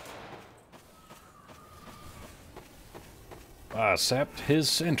 spy. Ah, sapped his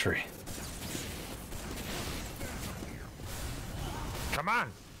sentry. Come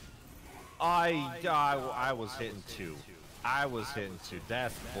on! I was hitting two. I was hitting two.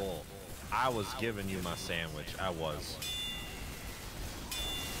 That's bull. I was giving you my sandwich. I was.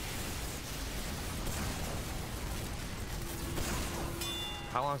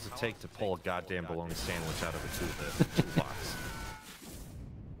 How long does it take to pull a goddamn bologna sandwich out of a toolbox?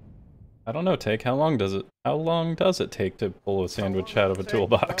 I don't know, Taik. How long does it take to pull a sandwich out of a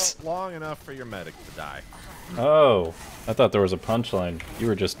toolbox? Well, long enough for your medic to die. Oh, I thought there was a punchline. You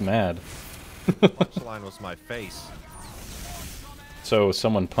were just mad. Punchline was my face. So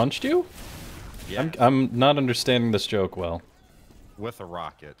someone punched you? Yeah. I'm not understanding this joke well. With a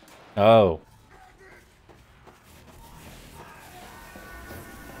rocket. Oh.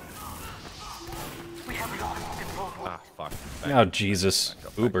 We have lost control point. Ah, fuck. Oh, Jesus.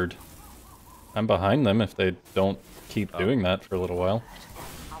 Ubered. I'm behind them if they don't keep doing that for a little while.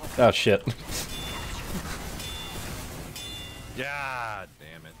 Oh, shit. God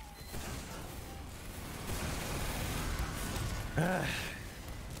damn it.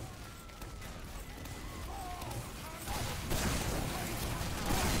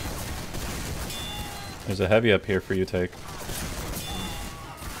 There's a heavy up here for you, Taik.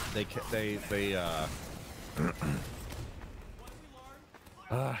 They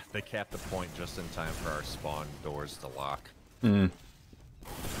capped the point just in time for our spawn doors to lock. Hmm.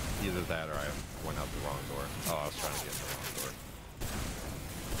 Either that or I went out the wrong door. Oh, I was trying to get in the wrong door.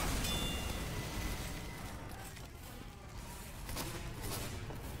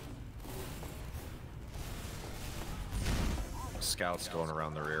 Scouts going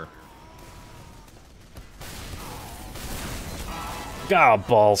around the rear. God,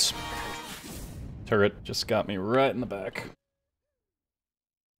 balls. Turret just got me right in the back.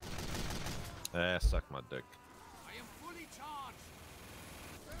 Suck my dick.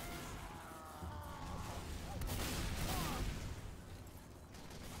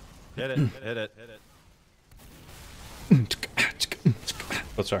 Hit it, hit it, hit it.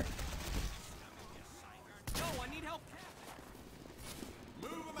 Oh, sorry.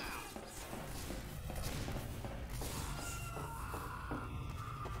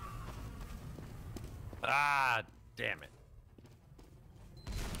 Ah, damn it.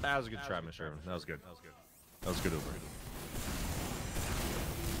 That was a good try, Mr. Sherman. That was good. That was good. That was good over.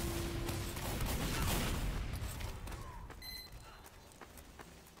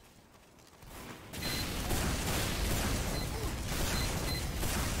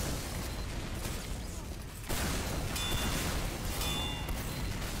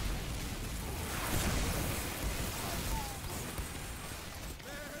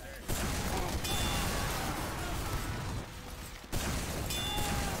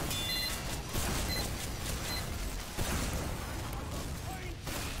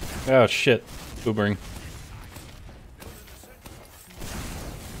 Oh, shit. Ubering.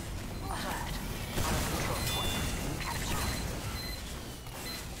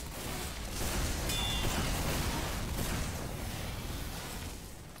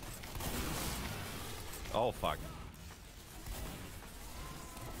 Oh, fuck.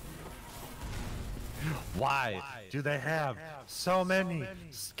 Why do they have so many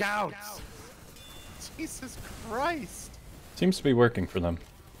scouts? Jesus Christ. Seems to be working for them.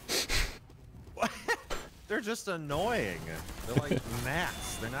 They're just annoying. They're like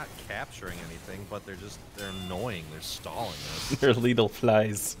gnats. They're not capturing anything, but they're annoying. They're stalling us. They're little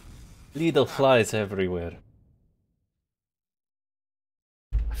flies. Little flies everywhere.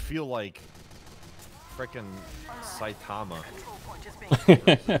 I feel like frickin' Saitama, Control point is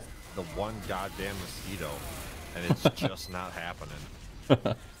being the one goddamn mosquito, and it's just not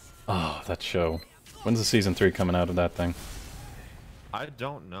happening. Oh, that show. When's the season 3 coming out of that thing? I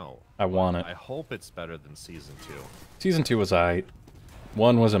don't know. I want it. I hope it's better than season 2. Season 2 was aight.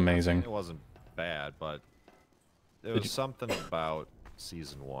 1 was amazing. It wasn't bad, but there was something about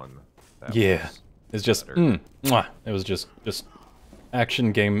season 1 that Yeah. was It's just, better. mwah. It was just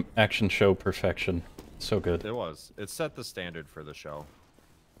action game, action show perfection. So good. It was. It set the standard for the show.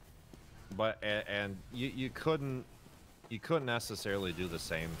 But and you couldn't necessarily do the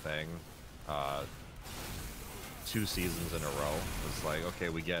same thing 2 seasons in a row. It's like, okay,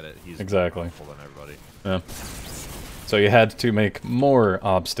 we get it. He's exactly more powerful than everybody. Yeah. So you had to make more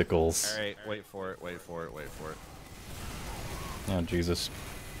obstacles. All right, wait for it. Wait for it. Wait for it. Oh Jesus.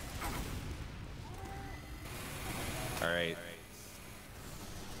 All right.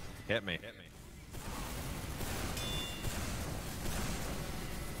 Hit me. Hit me.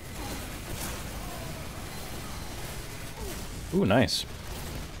 Ooh, nice.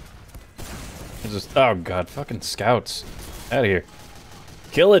 It's just, oh god, fucking scouts. Out of here.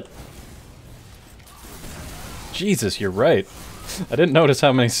 Kill it! Jesus, you're right. I didn't notice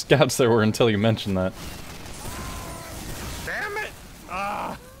how many scouts there were until you mentioned that. Damn it!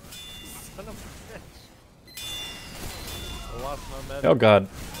 Ah! Son of a bitch. I lost my med. Oh god,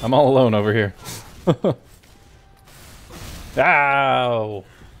 I'm all alone over here. Ow!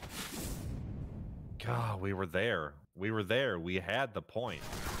 God, we were there. We were there. We had the point.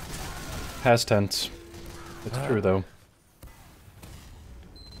 Past tense. It's true though.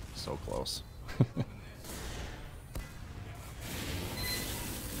 So close.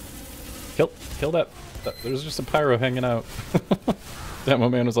 Kill that. There's just a pyro hanging out. That my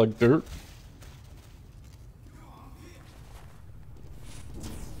man was like, dirt.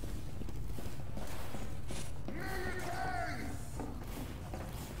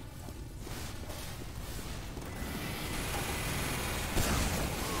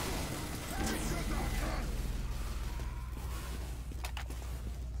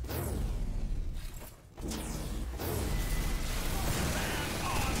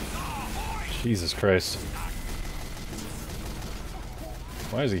 Jesus Christ.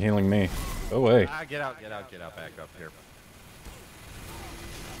 Why is he healing me? Go away. Ah, get out, get out, get out, back up here.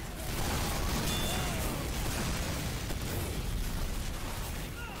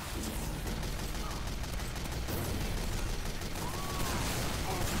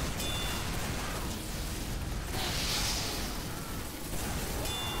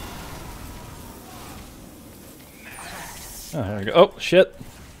 Oh, there we go. Oh, shit.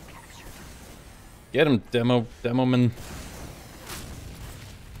 Get him, Demoman.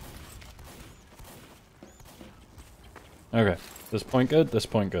 Okay. This point good? This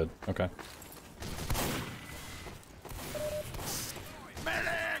point good. Okay.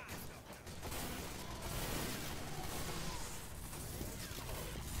 Medic!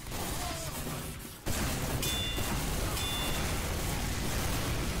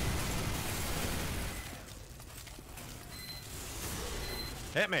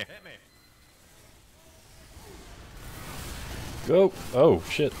 Hit me. Hit me. Go. Oh,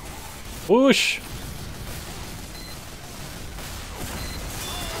 shit. Whoosh!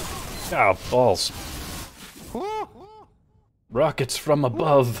 Ah, balls. Rockets from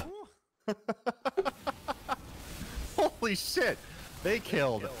above. Holy shit! They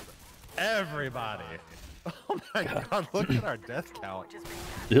killed everybody. Oh my god, look at our death count.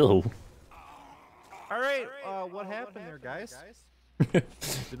 Ew. Alright, what happened there, guys?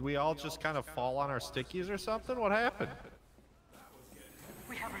 Did we all just kind of fall on our stickies or something? What happened?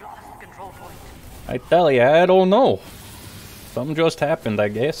 We have lost the control point. I tell ya, I don't know. Something just happened, I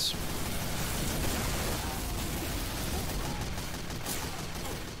guess.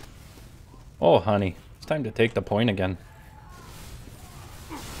 Oh, honey. It's time to take the point again.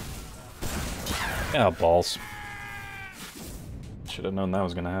 Yeah, balls. Should have known that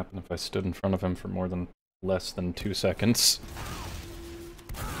was gonna happen if I stood in front of him for more than less than 2 seconds.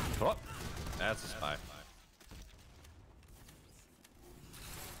 Oh, that's a spy.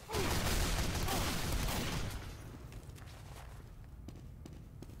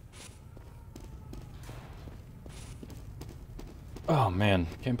 Oh man,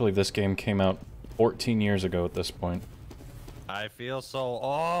 can't believe this game came out 14 years ago at this point. I feel so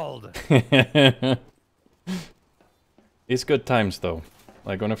old. It's good times though.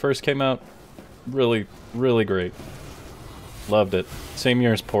 Like when it first came out, really, really great. Loved it. Same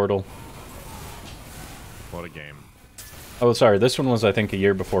year as Portal. What a game. Oh, sorry, this one was I think a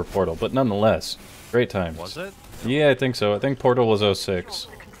year before Portal, but nonetheless, great times. Was it? Yeah, I think so. I think Portal was 06,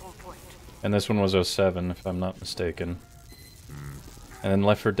 The control point. and this one was 07, if I'm not mistaken. And then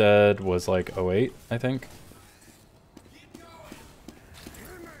Left 4 Dead was like 08, I think.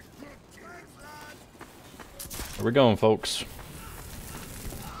 Where we going, folks?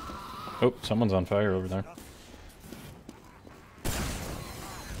 Oh, someone's on fire over there.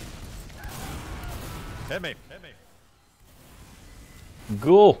 Hit me. Hit me.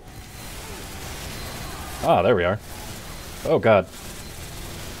 Ghoul! Ah, there we are. Oh god.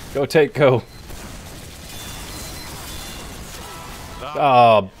 Go, Taik, go.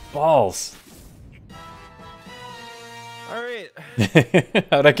 Oh, balls. Alright.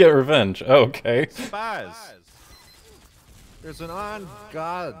 How'd I get revenge? Oh, okay. Spies. There's an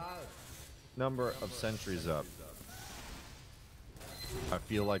on-god number of sentries up. I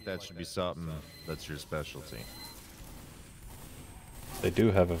feel like that should be something that's your specialty. They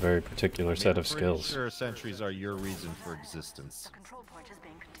do have a very particular set of I'm skills. sure sentries are your reason for existence. The control point is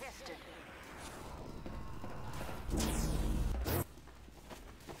being contested.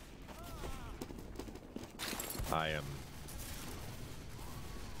 I am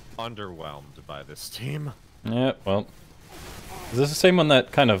underwhelmed by this team. Yeah, well. Is this the same one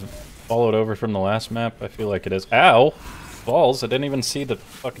that kind of followed over from the last map? I feel like it is. Ow! Balls, I didn't even see the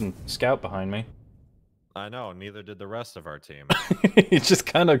fucking scout behind me. I know, neither did the rest of our team. He just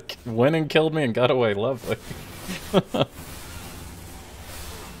kind of went and killed me and got away. Lovely.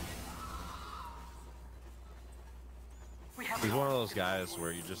 He's one of those guys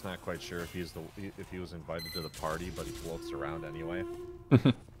where you're just not quite sure if he was invited to the party, but he floats around anyway.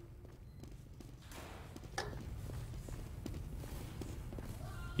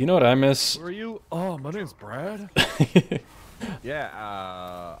 You know what I miss? Who are you? Oh, my name's Brad. Yeah,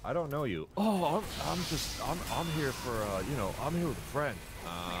 I don't know you. Oh, I'm here for you know, I'm here with a friend.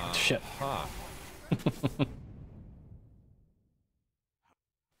 Shit. Huh.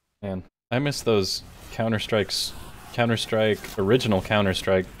 Man, I miss those Counter-Strike, original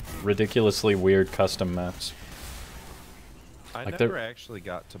Counter-Strike, ridiculously weird custom maps. I Like never actually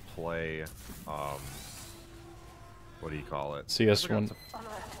got to play, what do you call it? CS1.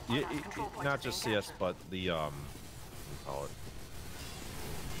 Not just CS, but the, what do you call it?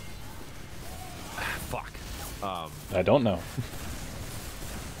 Fuck. I don't know.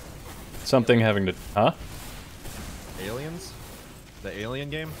 Something having to, huh? Aliens? The Alien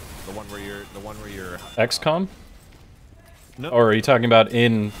game? The one where you're XCOM? No. Or are you talking about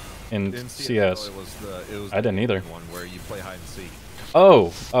in In CS? It was I didn't either. one where you play hide and seek.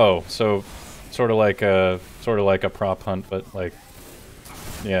 Oh, so sort of like a prop hunt, but like,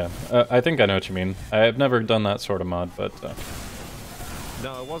 yeah. I think I know what you mean. I've never done that sort of mod, but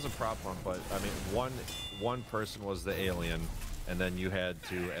No, it wasn't prop hunt, but I mean, one person was the alien, and then you had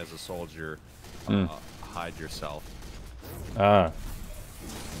to, as a soldier, hide yourself. ah,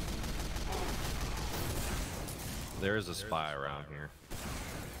 There is a spy around here.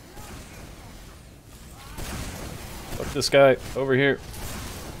 fuck this guy over here.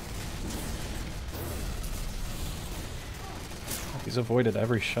 He's avoided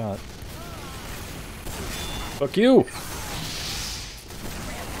every shot. Fuck you!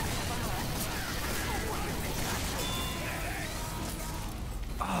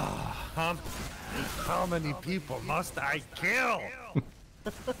 How many people must I kill?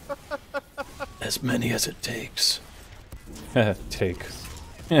 As many as it takes. Take.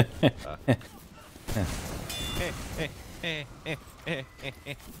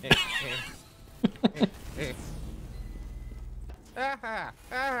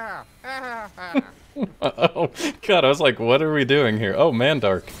 Oh, God, I was like, what are we doing here? Oh,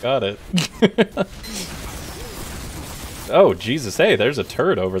 Mandark, got it. Oh, Jesus, hey, there's a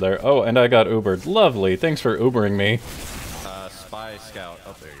turret over there. Oh, and I got Ubered. Lovely, thanks for Ubering me. Spy scout.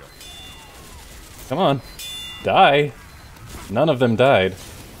 Oh, there you go. Come on, die. None of them died.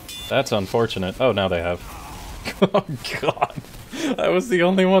 That's unfortunate. Oh, now they have. Oh, God. I was the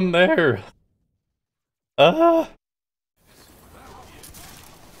only one there. Hit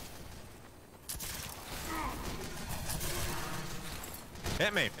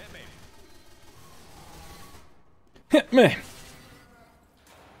me. Hit me.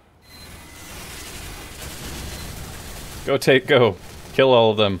 Go, Taik, go. Kill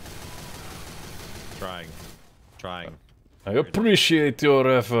all of them. Trying. I appreciate your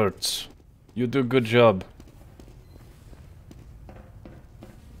efforts. You do a good job.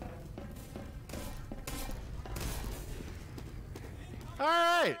 All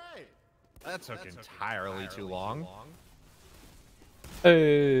right. That took entirely too long.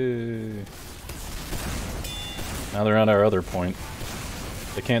 Hey. Now they're on our other point.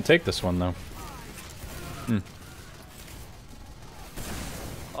 They can't take this one, though.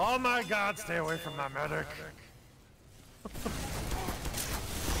 Oh my God! Stay away from my medic.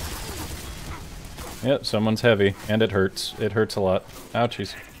 Yep, someone's heavy, and it hurts. It hurts a lot.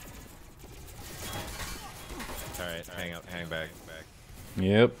 Ouchies. All right, hang back.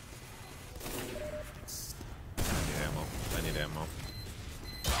 Yep. I need ammo.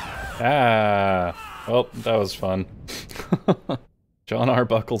 Ah. Well, that was fun. John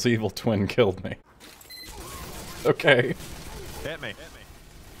Arbuckle's evil twin killed me. Okay. Hit me.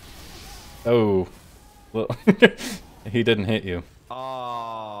 Oh. Well, he didn't hit you. Oh.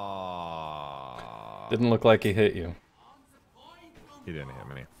 Didn't look like he hit you. He didn't hit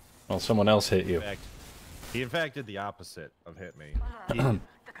me. Well, someone else hit you. He in fact did the opposite of hit me. He The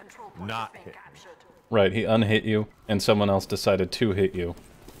control point not is hit being me. captured. Right, he unhit you, and someone else decided to hit you.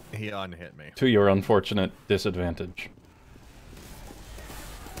 He unhit me. To your unfortunate disadvantage.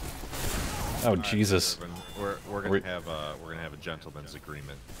 Oh, Jesus. We're gonna have a gentleman's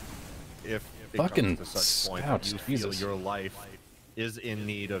agreement. If it Fucking comes to such point scouts, that you feel Jesus. your life is in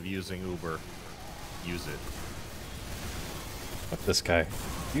need of using Uber, use it. Fuck this guy.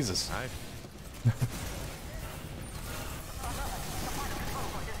 Jesus. I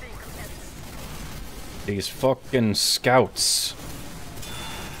These fucking scouts.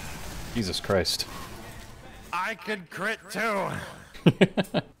 Jesus Christ. could crit too.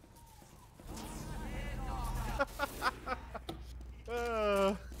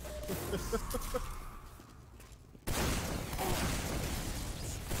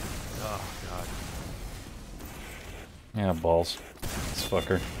 Oh god. Yeah, balls. This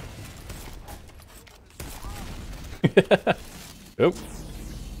fucker. Oop.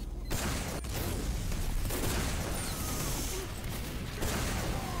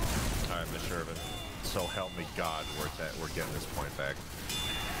 Alright, Miss Shervin. So help me God, we're getting this point back.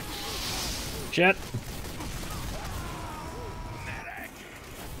 Shit.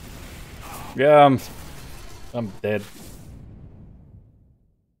 Yeah, I'm dead.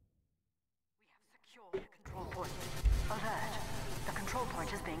 Secure the control point. Alert. The control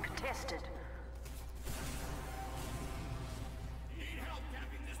point is being contested.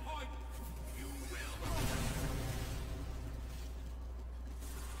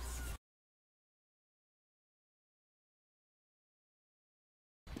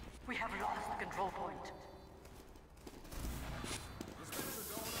 We have lost the control point.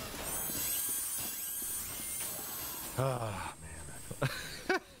 Ah,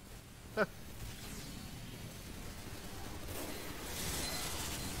 man.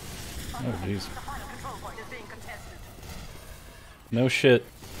 Oh, jeez. The final control point is being contested. No shit.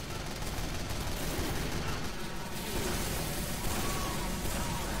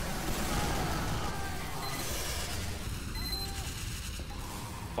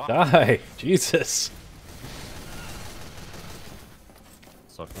 Die! Jesus!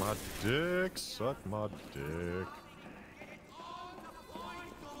 Suck my dick, suck my dick.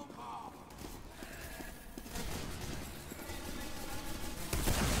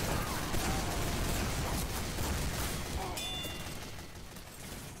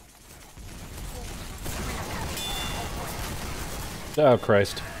 Oh,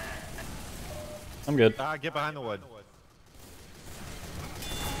 Christ. I'm good. Ah, get behind the wood.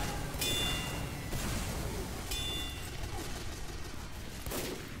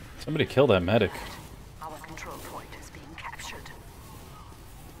 Somebody kill that medic. Our control point is being captured.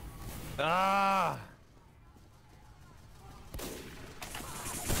 Ah!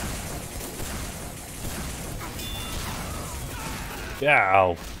 Yeah,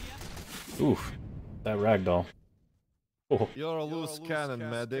 ow. Oof. That ragdoll. Oh. You're a loose cannon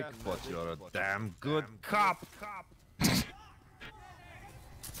medic, but you're a damn good cop.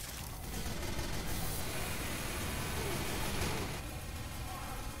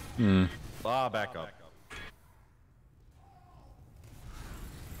 Hmm. Ah, back up.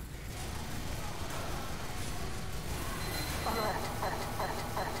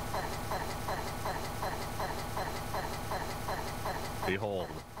 Behold,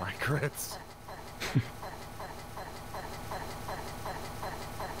 my crits.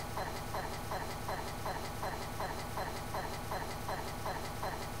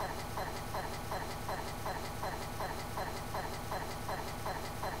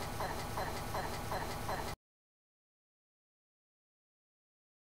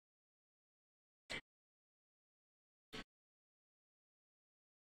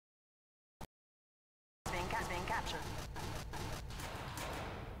 Being captured.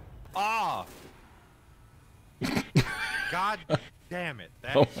 Ah! God damn it.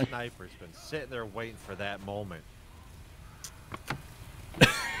 That Oh my- sniper's been sitting there waiting for that moment.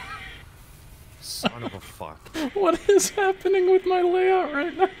 Son of a fuck. What is happening with my layout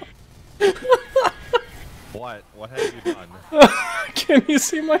right now? What? What have you done? Can you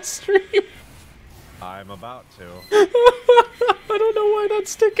see my stream? I'm about to. I don't know why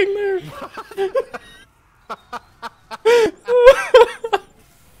that's sticking there.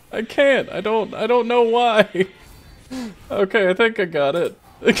 I can't. I don't know why. Okay, I think I got it.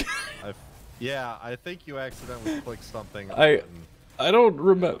 Yeah, I think you accidentally clicked something. I don't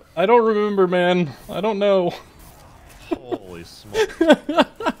remember, man. I don't know. Holy smoke.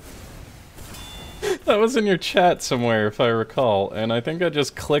 That was in your chat somewhere, if I recall, and I think I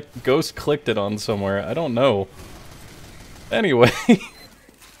just ghost clicked it on somewhere. I don't know. Anyway.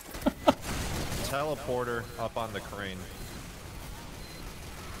 Teleporter up on the crane.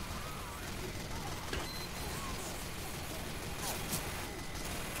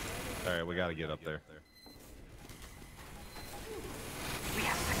 Alright, we gotta get up there. We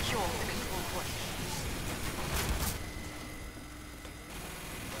have secured the control point.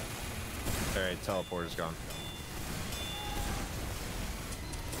 Alright, teleporter's gone.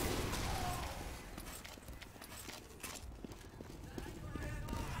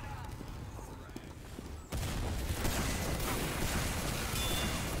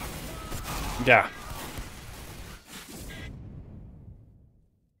 Yeah.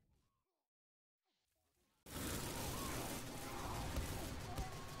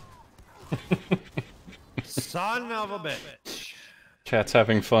 Son of a bitch. Chat's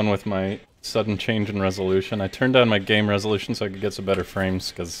having fun with my sudden change in resolution. I turned down my game resolution so I could get some better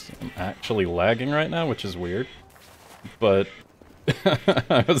frames because I'm actually lagging right now, which is weird. But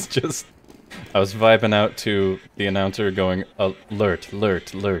I was vibing out to the announcer going, alert,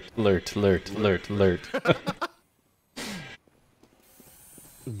 alert, alert, alert, alert, alert, alert.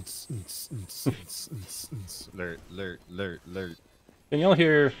 Alert, alert, alert, alert. Can y'all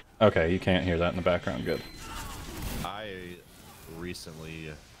hear? Okay, you can't hear that in the background. Good. I recently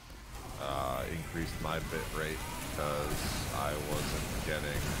increased my bit rate because I wasn't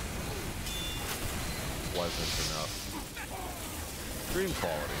getting pleasant enough stream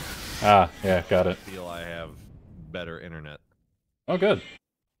quality. Ah, yeah, got it. I feel I have better internet. Oh, good.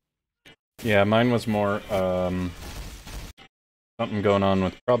 Yeah, mine was more, something going on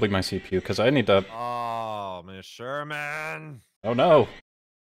with probably my CPU, because I need to... Oh, Miss Sherman! Oh no!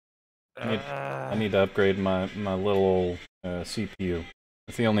 I need to upgrade my little CPU.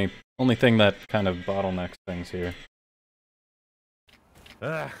 It's the only thing that kind of bottlenecks things here.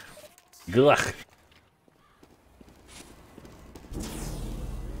 Ugh. Gluck.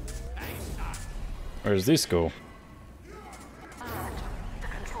 Where's this go? Alert. The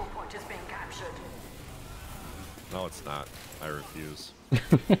control point is being captured. No, it's not. I refuse.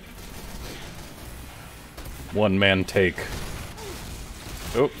 One man take.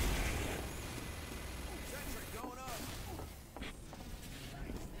 Oh.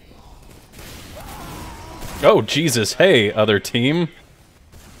 Oh, Jesus. Hey, other team.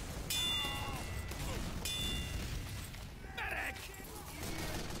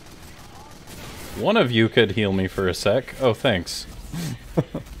 One of you could heal me for a sec. Oh, thanks.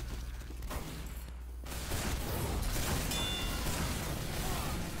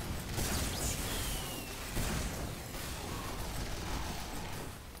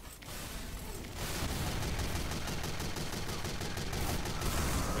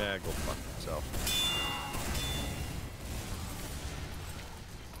 Yeah, go fuck yourself.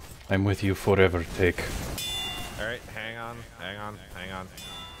 I'm with you forever, Taik. Alright, hang on, hang on, hang on.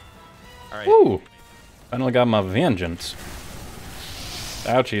 Alright. Woo! Finally got my vengeance.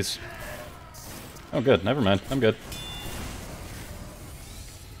 Ouchies. Oh, good. Never mind. I'm good.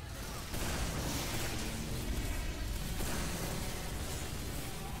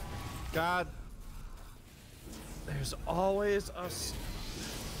 God. There's always a...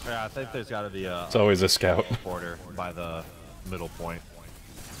 Yeah, I think there's gotta be a... It's always a scout. Border by the middle point.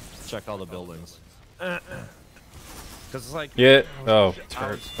 Check all the buildings. Because it's like... Yeah. Oh, it's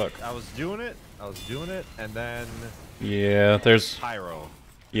hard. Fuck. I was doing it, and then... Yeah, there's... Pyro.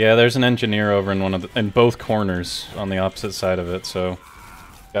 Yeah, there's an engineer over in in both corners on the opposite side of it, so...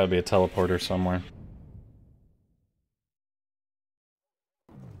 Gotta be a teleporter somewhere.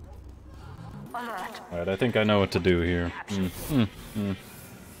 Alert. Alright, I think I know what to do here.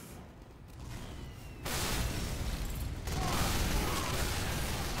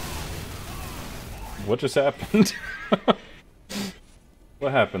 What just happened?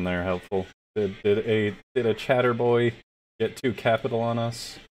 What happened there, Helpful? Did a chatterboy get too capital on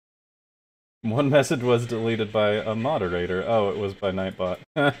us? One message was deleted by a moderator. Oh, it was by Nightbot.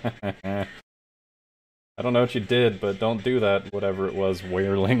 I don't know what you did, but don't do that, whatever it was,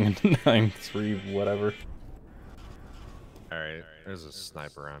 Weirling 93 whatever. Alright, there's a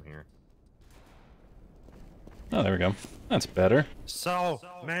sniper around here. Oh, there we go. That's better. So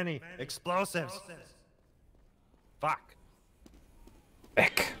many explosives! Fuck.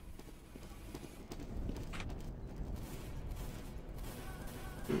 Eck.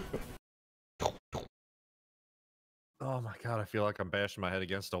 Oh my god, I feel like I'm bashing my head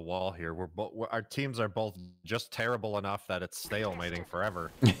against a wall here. Our teams are both just terrible enough that it's stalemating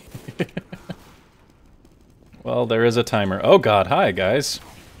forever. Well, there is a timer. Oh god, hi guys.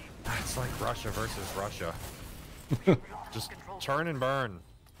 It's like Russia versus Russia. Just turn and burn.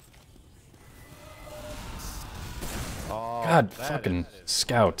 Oh, God, that fucking is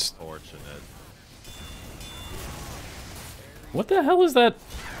scouts. Unfortunate. What the hell is that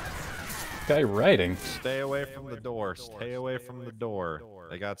guy writing? Stay away from the door. Stay away from the door.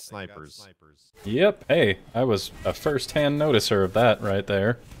 They got snipers. Yep, hey, I was a first-hand noticer of that right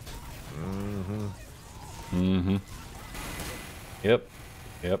there. Mm-hmm. Mm-hmm. Yep.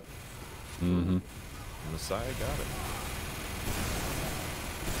 Yep. Mm-hmm. Messiah got it.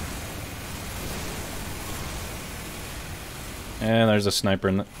 And there's a sniper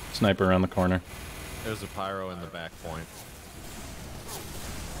around the corner. There's a pyro in the back point.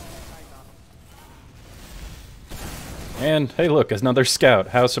 And hey, look, another scout.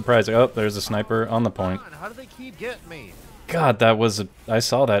 How surprising! Oh, there's a sniper on the point. How do they keep getting me? God, that was I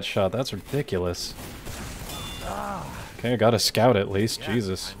saw that shot. That's ridiculous. Okay, I got a scout at least. Yeah,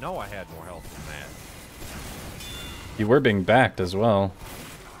 Jesus. I know I had more health than that. You were being backed as well.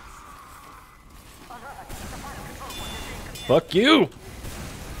 Fuck you!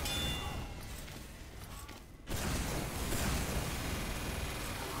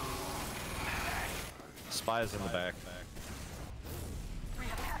 Spies in the back. We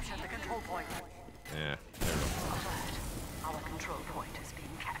have captured the control point. Yeah, there we go. Alert. Our control point is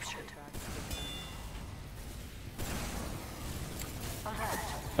being captured. Alert.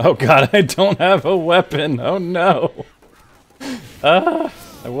 Oh god, I don't have a weapon. Oh no. Ah,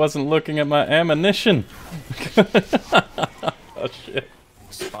 I wasn't looking at my ammunition. Oh shit.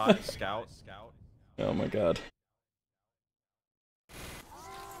 Spy, scout. Oh my god.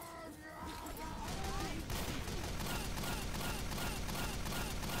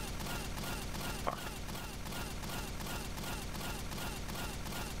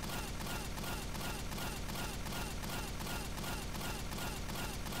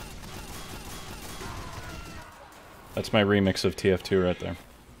 That's my remix of TF2 right there.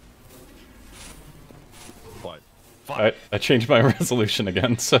 What? I changed my resolution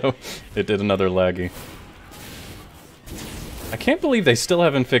again, so it did another laggy. I can't believe they still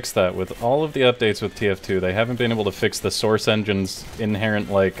haven't fixed that. With all of the updates with TF2, they haven't been able to fix the Source Engine's inherent,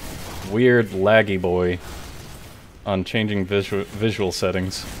 like, weird laggy boy on changing visual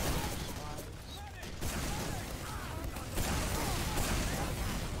settings.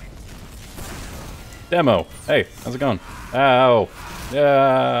 Demo! Hey, how's it going? Ow!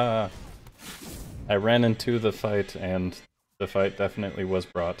 Yeah! I ran into the fight, and the fight definitely was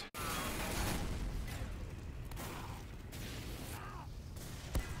brought.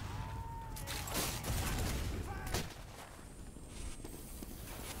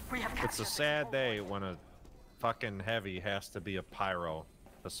 We have It's captured a sad day when a fucking heavy has to be a pyro,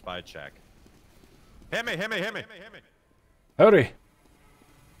 a spy check. Hit me, hit me, hit me! Howdy!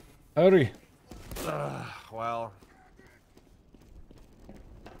 Howdy! Well,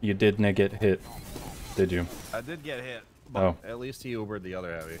 You didn't get hit, did you? I did get hit, but Oh. at least he Ubered the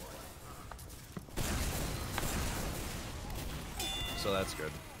other heavy. So that's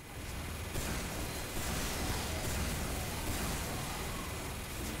good.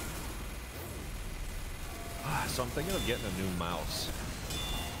 So I'm thinking of getting a new mouse.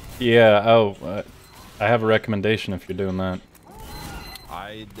 Yeah, oh, I have a recommendation if you're doing that.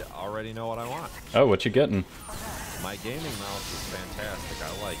 I already know what I want. Oh, what you getting? My gaming mouse is fantastic.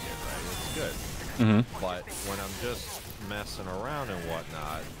 I like it, right? It's good. Mm-hmm. But when I'm just messing around and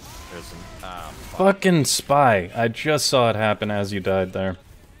whatnot, there's an Fucking spy! I just saw it happen as you died there.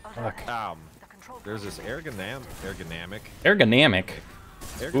 Fuck. the control there's point this ergonomic Ergonomic.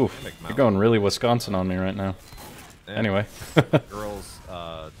 Oof, mouse. you're going really Wisconsin on me right now. Yeah. Anyway. Girl's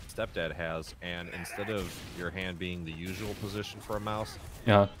stepdad has, and instead of your hand being the usual position for a mouse,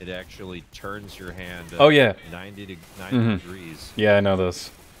 Yeah. it actually turns your hand. Oh, yeah. 90 Mhm. degrees. Yeah, I know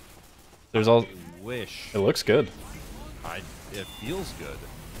this. There's all. I wish. It looks good. It feels good.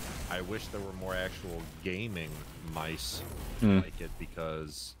 I wish there were more actual gaming mice Mm. like it,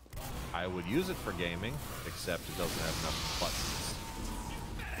 because I would use it for gaming, except it doesn't have enough buttons.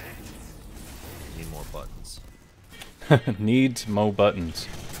 Need more buttons. Needs mo buttons.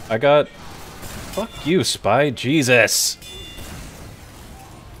 I got. Fuck you, spy. Jesus.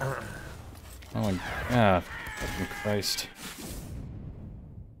 Oh my. Ah, fucking Christ.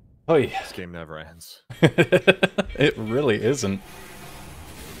 Oh yeah. This game never ends. It really isn't.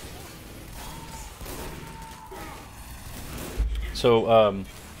 So, I'm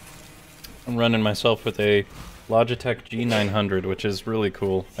running myself with a Logitech G900, which is really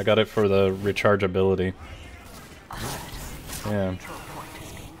cool. I got it for the rechargeability. Yeah. control point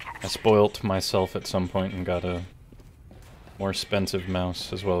is being I captured. spoilt myself at some point and got a more expensive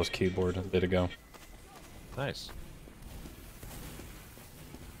mouse as well as keyboard a bit ago. Nice.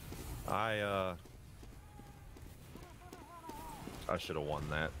 I should have won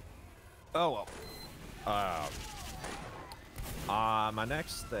that. Oh well. My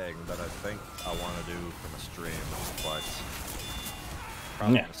next thing that I think I want to do from a stream, but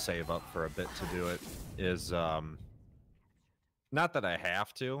probably gonna save up for a bit to do it, is not that I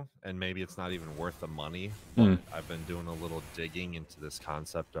have to, and maybe it's not even worth the money, but I've been doing a little digging into this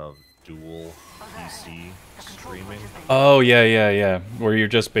concept of dual PC streaming. Oh yeah. Where you're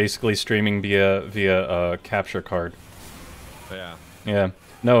just basically streaming via a capture card. Yeah. Yeah.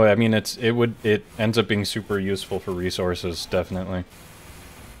 No, I mean it ends up being super useful for resources, definitely.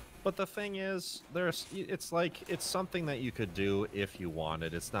 But the thing is, it's something that you could do if you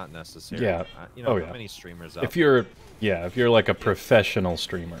wanted. It's not necessary. Yeah. You know, yeah. many streamers out If you're like a professional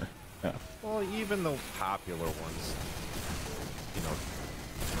streamer. Yeah. Well, even the popular ones, you know,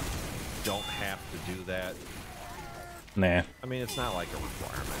 don't have to do that. Nah. I mean, it's not like a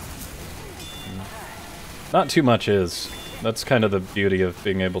requirement. Not too much is. That's kind of the beauty of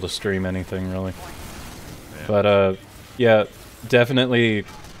being able to stream anything, really. Yeah. But, yeah, definitely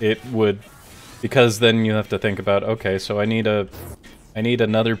it would, because then you have to think about, okay, so I need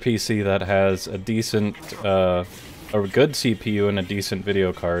another PC that has a decent, a good CPU and a decent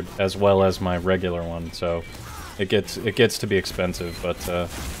video card, as well as my regular one, so it gets to be expensive, but,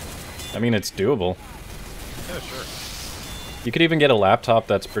 I mean, it's doable. Yeah, sure. You could even get a laptop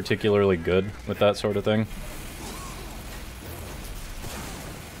that's particularly good with that sort of thing.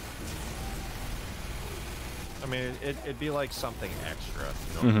 I mean, it'd be like something extra,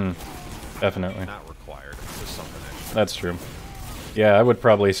 you know? Definitely. Not required. It's just something extra. That's true. Yeah, I would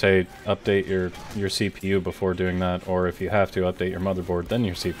probably say update your CPU before doing that, or if you have to, update your motherboard, then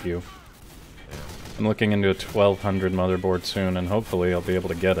your CPU. Yeah. I'm looking into a 1200 motherboard soon, and hopefully I'll be able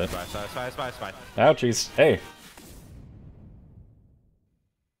to get it. Spy. Ouchies. Hey.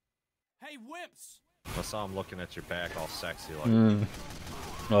 Hey, whips! I saw him looking at your back all sexy like.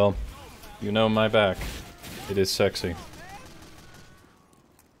 Well, you know my back. It is sexy.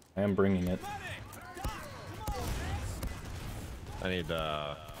 I am bringing it. I need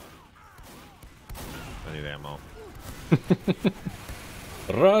ammo.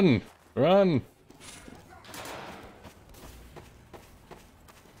 Run! Run!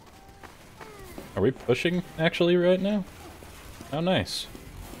 Are we pushing, actually, right now? How nice.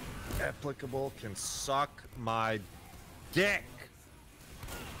 Applicable can suck my dick.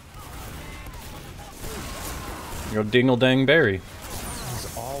 Yo, dingle dang berry.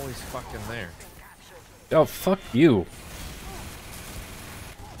 He's always fucking there. Oh, fuck you.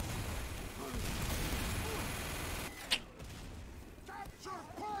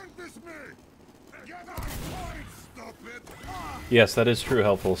 Yes, that is true,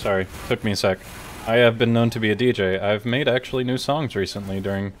 helpful. Sorry. Took me a sec. I have been known to be a DJ. I've made actually new songs recently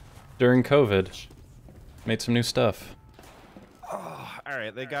during COVID. Made some new stuff.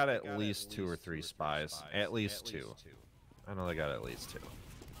 Alright, they got at least 2 or 3 spies. At least 2. I know they got at least 2.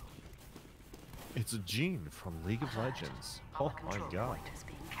 It's a Gene from League of Legends. Oh my god.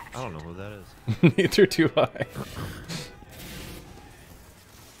 I don't know who that is. Neither do I.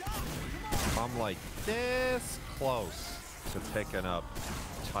 I'm like this close to picking up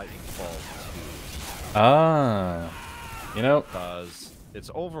Titanfall 2. Ah. You know, Because it's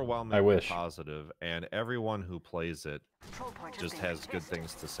overwhelmingly I wish. positive, and everyone who plays it just has good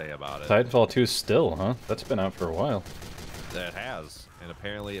things to say about it. Titanfall 2 still, huh? That's been out for a while. It has, and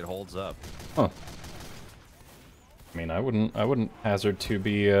apparently it holds up. Huh. I mean, I wouldn't hazard to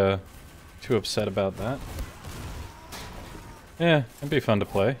be too upset about that. Yeah, it'd be fun to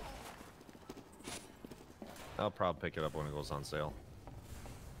play. I'll probably pick it up when it goes on sale.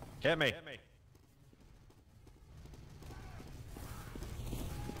 Hit me.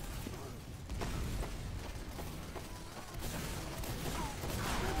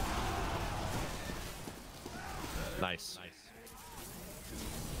 Nice.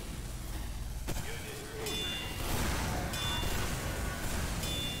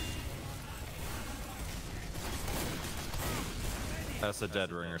 That's a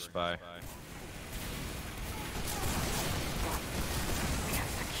dead ringer spy. We have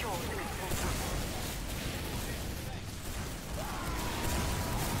secured the control point.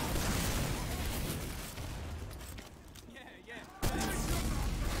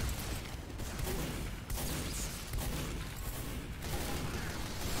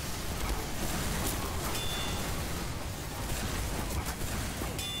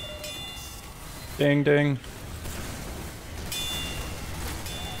 Ding ding.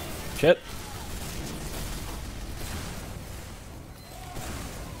 Shit.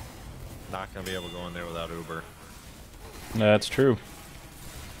 Not gonna be able to go in there without Uber. That's true.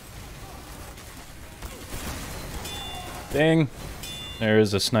 Dang. There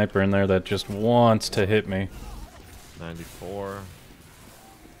is a sniper in there that just wants to hit me. 94.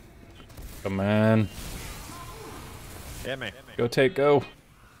 Come on. Hit me. Go, Taik, go.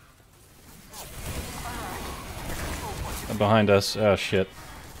 Behind us. Oh, shit.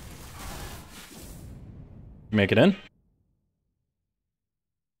 Make it in?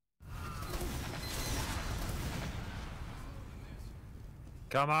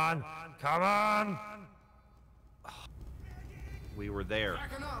 Come on! Come on! We were there.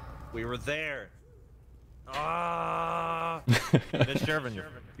 We were there. Ah! Miss Shervin,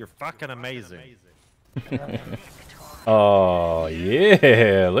 you're fucking amazing. Oh,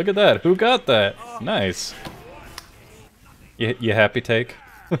 yeah. Look at that. Who got that? Nice. You happy, Taik?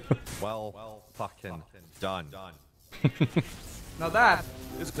 Well, fucking done. Now that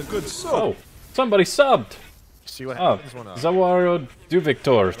is the good soap. Oh, somebody subbed. See what Oh, happens when Zawaro Du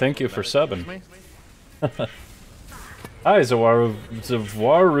Victor, thank you for subbing. me? Hi, Zawaru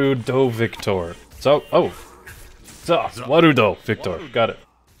Do Victor. Zawaru Do Victor. Got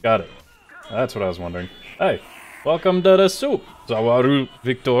it. That's what I was wondering. Hey, welcome to the soup, Zawaru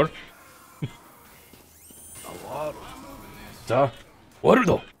Victor. Zawaru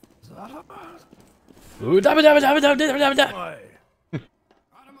Do.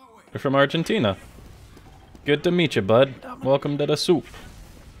 You're from Argentina. Good to meet you, bud. Welcome to the soup.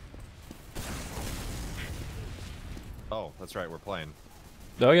 Oh, that's right, we're playing.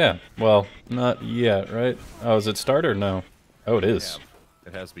 Oh yeah. Well, not yet, right? Oh, is it start or no? Oh, it is.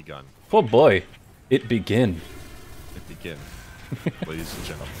 It has begun. Oh boy. It begin. It begin. Ladies and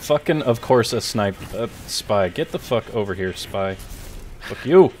gentlemen. Fucking, of course, a spy. Get the fuck over here, spy. Fuck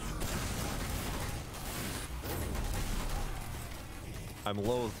you. I'm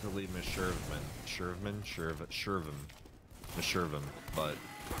loath to leave Miss Shervin, but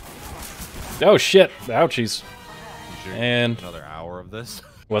Oh shit. Ouchies. you sure And- another hour of this?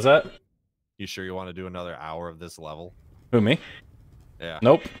 Was that? You sure you want to do another hour of this level? Who, me? Yeah.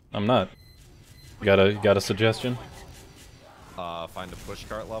 Nope. I'm not. Got a suggestion? Find a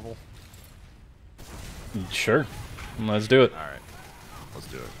pushcart level. Sure. Let's do it. All right, let's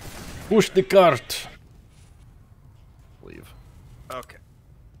do it. Push the cart. Leave. Okay.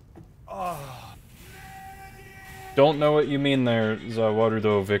 Don't know what you mean there,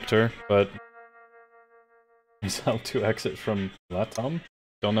 Zawarudo Victor, but he's how to exit from Latam?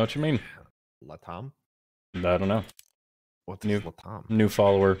 Don't know what you mean. Latam? I don't know. What's New- Latam? New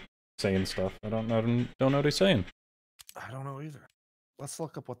follower saying stuff. I don't know what he's saying. I don't know either. Let's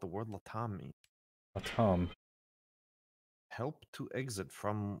look up what the word Latam means. Latam. Help to exit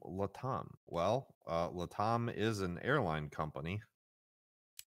from Latam. Well, Latam is an airline company.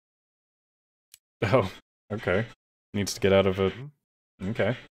 Oh, okay. Needs to get out of it.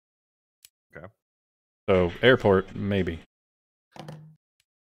 Okay. Okay. So, airport, maybe.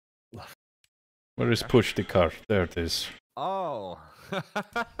 Where is push the cart? There it is. Oh.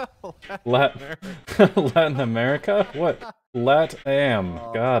 Latin America? What? Lat-am.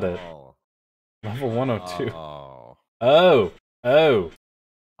 Got it. Level 102. Oh. Oh. Oh.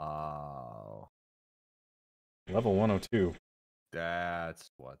 Oh. Level 102.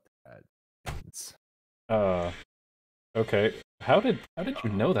 That's what that means. Okay. How did you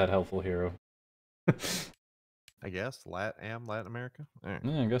know that, helpful hero? I guess Latin America. All right.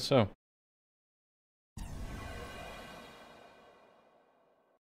 Yeah, I guess so.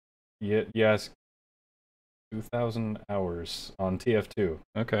 Yes. 2,000 hours on TF2.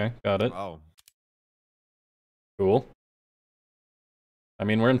 Okay, got it. Oh. Cool. I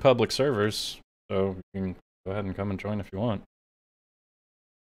mean, we're in public servers, so you can go ahead and come and join if you want.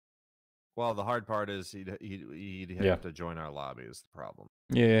 Well, the hard part is he'd have Yeah. to join our lobby is the problem.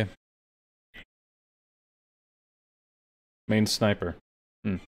 Yeah. Main sniper.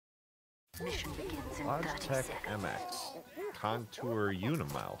 Mission begins in 30 Logitech seconds. MX Contour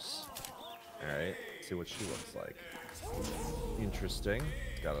Unimouse. All right, see what she looks like. Interesting.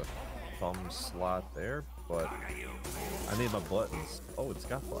 Got a thumb slot there, but I need my buttons. Oh, it's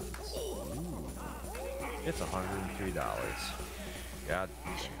got buttons. Ooh. It's $103. God.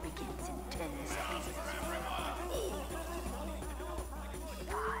 Mission begins in 10 seconds.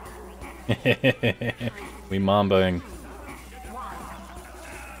 We mambaing.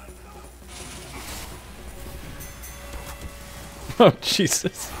 Oh,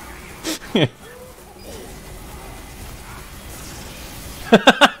 Jesus.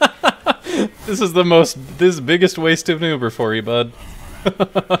 This is this biggest waste of an Uber for you, bud.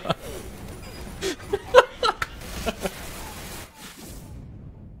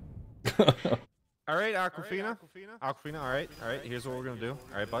 right, Aquafina. Aquafina, all right. Here's what we're gonna do.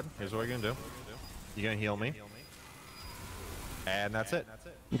 All right, bud. Here's what we're gonna do. You're gonna heal me. And that's it.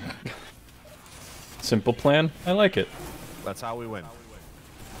 Simple plan. I like it. That's how we win.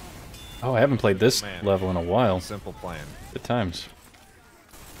 Oh, I haven't played this Man. level in a while. Simple plan. Good times.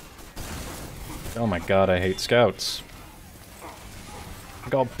 Oh my god, I hate scouts.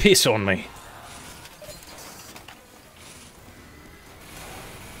 God, piss on me.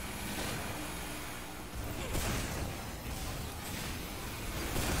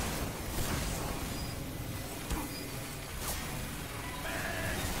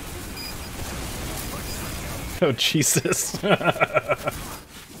 Oh, Jesus.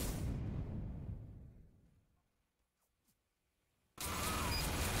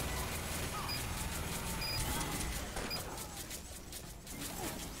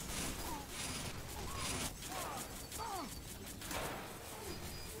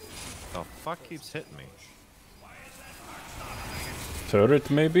 The fuck keeps hitting me? Turret,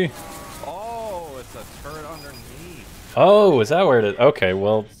 maybe? Oh, it's a turret underneath. Oh, is that where it is? Okay,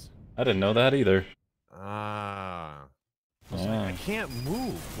 well, I didn't know that either. Ah. I was Yeah. like, I can't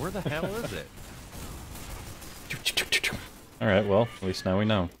move. Where the hell is it? Alright, well, at least now we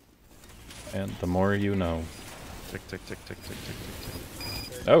know. And the more you know. Tick, tick, tick, tick, tick, tick,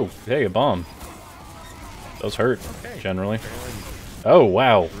 tick, tick. Oh, hey, a bomb. Those hurt, Okay. generally. Apparently Oh,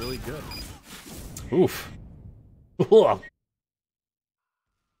 wow. really good. Oof.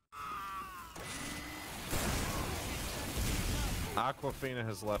 Aquafina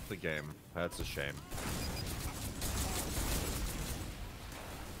has left the game. That's a shame.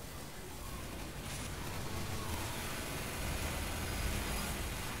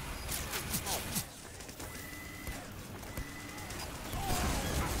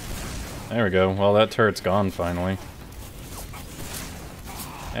 There we go. Well, that turret's gone, finally.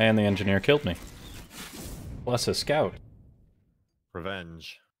 And the engineer killed me. Plus a scout.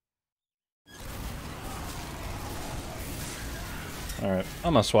 Revenge. Alright,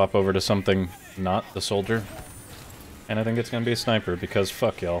 I'm gonna swap over to something not the soldier. And I think it's gonna be a sniper, because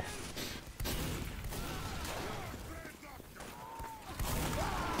fuck y'all.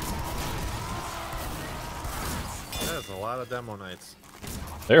 There's a lot of demo nights.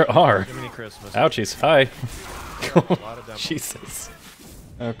 There are! Give me Christmas. Ouchies, hi! A lot of demo. Jesus.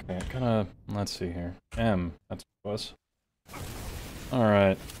 Okay, kinda... let's see here. M, that's what it was.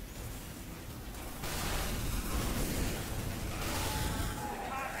 Alright.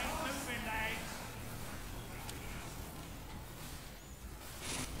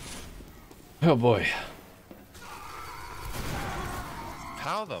 Oh boy.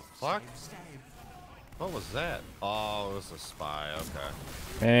 How the fuck? What was that? Oh, it was a spy.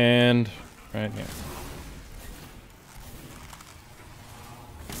 Okay. And... right here.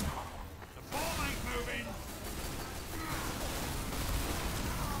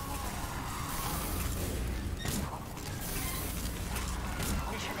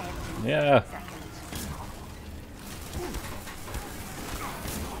 Yeah.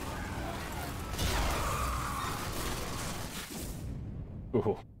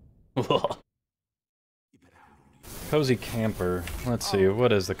 Ooh. Cozy camper. Let's see,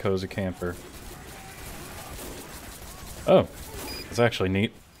 what is the cozy camper? Oh, it's actually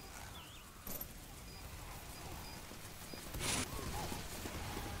neat.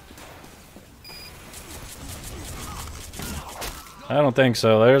 I don't think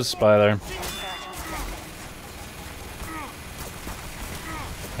so. There's a spy there.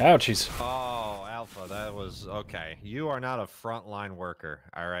 Ouchies. Oh, Alpha, that was okay. You are not a frontline worker,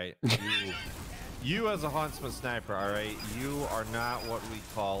 all right? You as a huntsman sniper, all right? You are not what we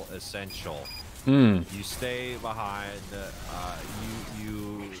call essential. You stay behind.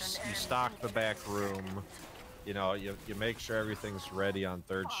 You stock the back room. You know, you make sure everything's ready on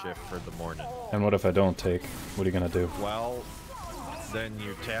third shift for the morning. And what if I don't take? What are you gonna do? Well, then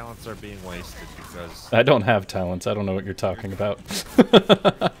your talents are being wasted because I don't have talents. I don't know what you're talking about.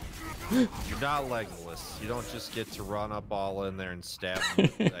 you're not Legolas. You don't just get to run up all in there and stab them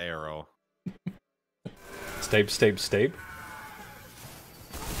with the arrow. Stape, stape, stape.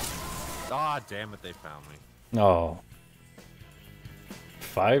 Ah, damn it, they found me. Oh.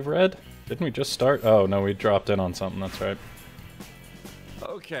 5 red? Didn't we just start? Oh, no, we dropped in on something. That's right.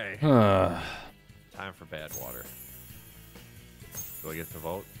 Okay. Uh, Time for bad water. Do I get to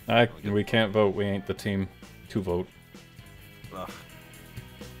vote? we can't vote. We ain't the team to vote. Ugh,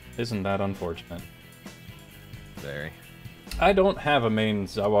 Isn't that unfortunate? very. I don't have a main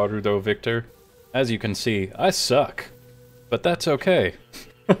Zawaru though, Victor. As you can see, I suck. But that's okay.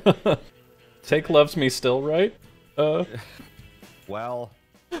 Take loves me still, right? Well,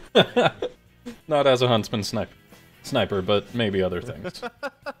 Not as a huntsman sniper, but maybe other things.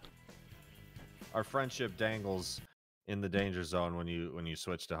 Our friendship dangles in the danger zone when you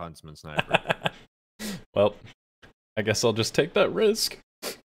switch to huntsman sniper. Well, I guess I'll just take that risk.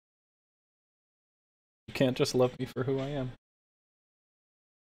 You can't just love me for who I am.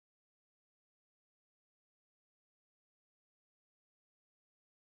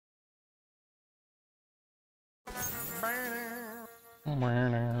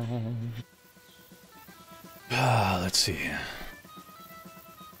 Let's see.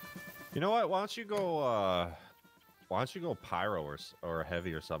 You know what? Why don't you go pyro or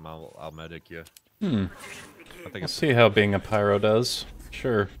heavy or something? I'll medic you. I think We'll see how being a pyro does.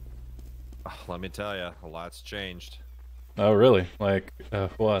 Sure. Let me tell you, a lot's changed. Oh, really? Like,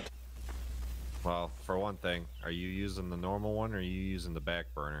 what? Well, for one thing, are you using the normal one or are you using the back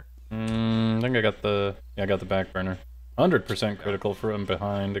burner? I think I got the back burner. 100% critical from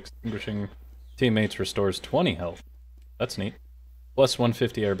behind. Extinguishing teammates restores 20 health. That's neat. Plus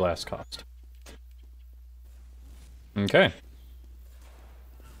 150 air blast cost. Okay.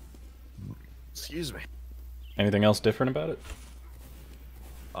 Excuse me. Anything else different about it?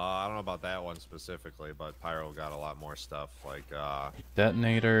 I don't know about that one specifically, but Pyro got a lot more stuff like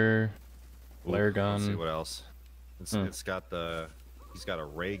Detonator, flare gun. Let's see what else. He's got a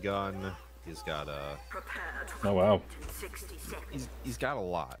ray gun. He's got a. Oh wow. He's got a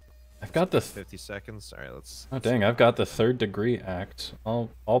lot. I've got the 50 seconds. All right, let's. Oh dang! I've got the 3rd degree axe.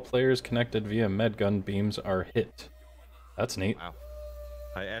 All players connected via medgun beams are hit. That's neat. Wow.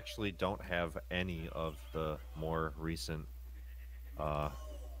 I actually don't have any of the more recent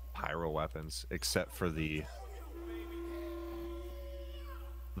pyro weapons except for the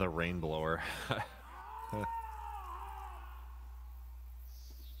rain blower.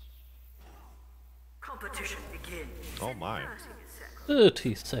 Competition begins. Oh my.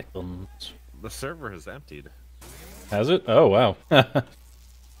 30 seconds. The server has emptied. Has it? Oh wow.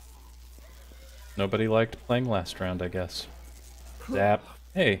 Nobody liked playing last round, I guess. Zap.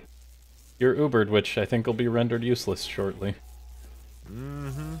 Hey, you're Ubered, which I think will be rendered useless shortly.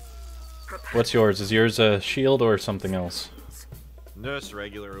 What's yours? Is yours a shield or something else? No, it's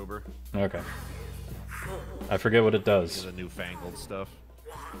regular Uber. Okay. I forget what it does. The newfangled stuff.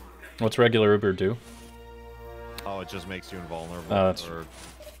 What's regular Uber do? Oh, it just makes you invulnerable for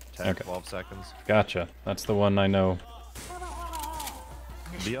 10, okay. 12 seconds. Gotcha. That's the one I know.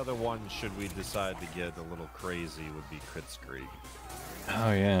 The other one, should we decide to get a little crazy, would be Crit Screed.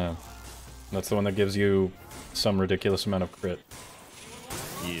 Oh yeah. That's the one that gives you some ridiculous amount of crit.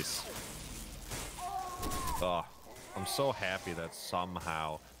 Yes. Oh, I'm so happy that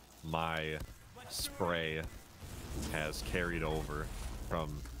somehow my spray has carried over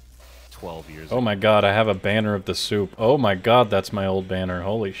from 12 years ago. Oh my god, I have a banner of the soup. Oh my god, that's my old banner.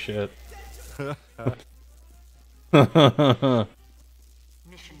 Holy shit.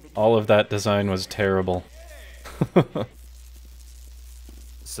 All of that design was terrible.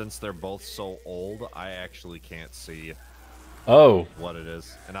 Since they're both so old, I actually can't see what it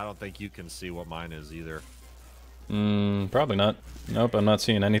is. And I don't think you can see what mine is either. Probably not. Nope, I'm not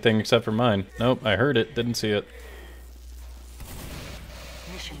seeing anything except for mine. Nope, I heard it, didn't see it.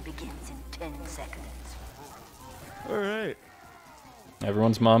 Mission begins in 10 seconds. Alright.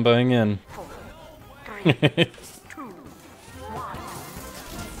 Everyone's mambaing in. 4, 3, 2,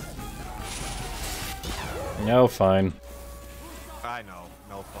 1. No, fine. I know.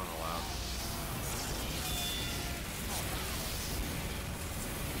 No fun allowed.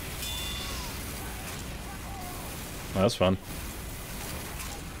 Well, that's fun.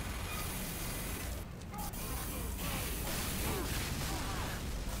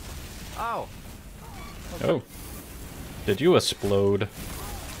 Oh! Oh. Did you explode?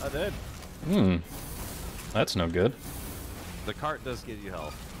 I did. That's no good. The cart does give you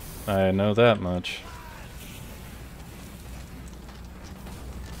health. I know that much.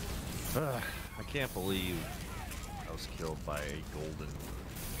 I can't believe I was killed by a golden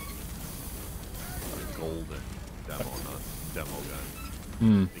demo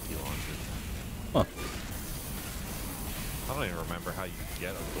gun. Sticky launcher. Huh. I don't even remember how you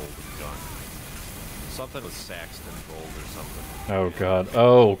get a golden gun. Something with Saxton gold or something. Oh god.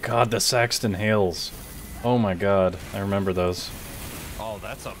 Oh god, the Saxton Hails. Oh my god, I remember those. Oh,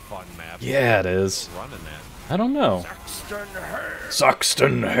 that's a fun map. Yeah, it is. Running that. I don't know. Saxton Hail.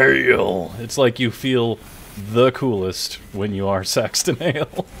 Saxton Hail! It's like you feel the coolest when you are Saxton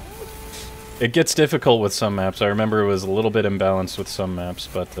Hail. It gets difficult with some maps. I remember it was a little bit imbalanced with some maps,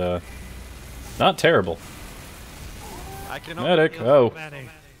 but not terrible. I can Medic. heal Oh. many.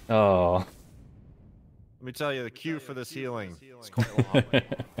 Oh. Let me tell you, the queue for this healing is quite long.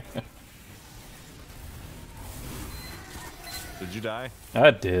 Did you die?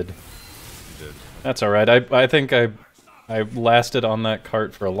 I did. You did. That's alright. I think I lasted on that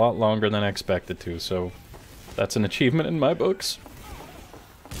cart for a lot longer than I expected to, so that's an achievement in my books.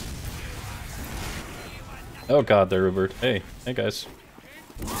 Oh god, they're Ubered. Hey guys.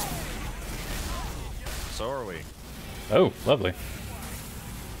 So are we. Oh, lovely.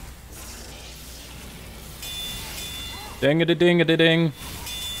 Ding-a-da-ding-a-da-ding.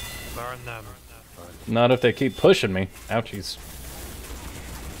 Burn them. Not if they keep pushing me. Ouchies.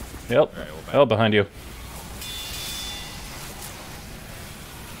 Yep. Alright, well, Oh, behind you.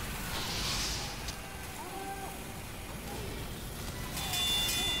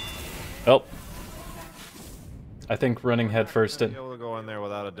 Oh. I think running headfirst in. Be able to go in there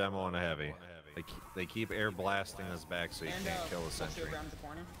without a demo and a heavy. They keep air blasting us back so you can't kill a sentry.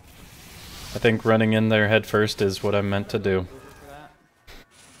 I think running in there headfirst is what I'm meant to do.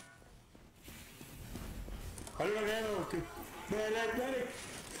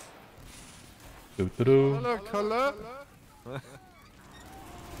 Doo-doo-doo. Color.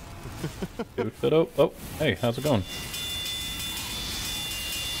 Doo-doo-doo. Oh, hey, how's it going?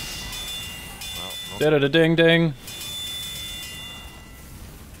 Da-da-da-ding-ding.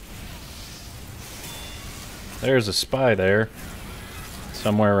 There's a spy there.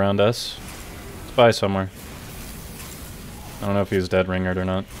 Somewhere around us. Spy somewhere. I don't know if he's dead ringered or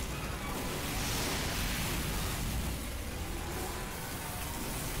not.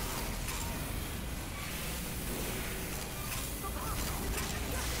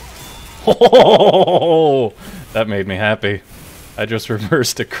 Oh, that made me happy. I just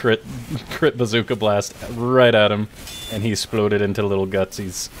reversed a crit bazooka blast right at him, and he exploded into little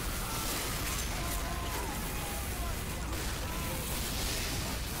gutsies.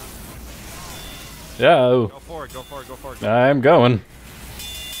 Yeah. Go for it, go for it, go for it. I'm going.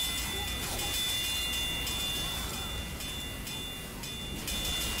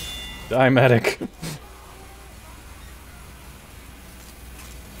 Die, medic.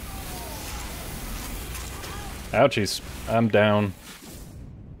 Ouchies. I'm down.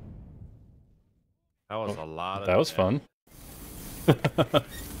 That was a lot of That was fun.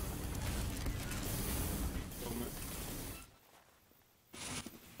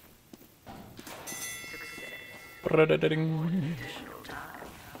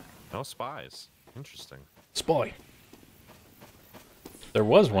 No spies. Interesting. Spy. There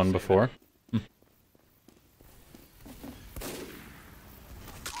was one before.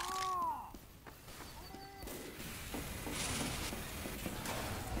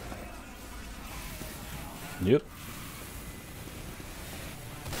 Yep.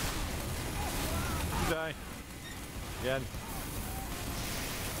 You die. Again.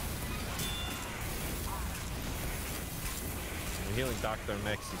 I'm healing Dr.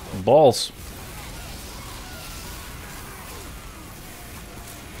 Mexico. Balls.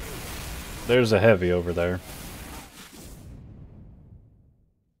 There's a heavy over there.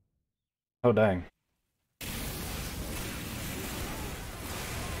 Oh, dang.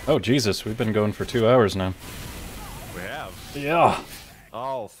 Oh, Jesus, we've been going for 2 hours now. We have. Yeah.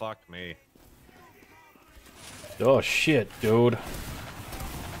 Oh, fuck me. Oh, shit, dude.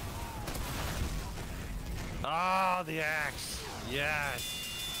 Ah, the axe. Yes.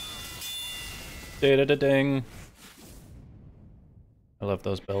 Da-da-da-ding. I love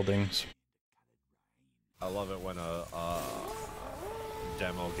those buildings. I love it when a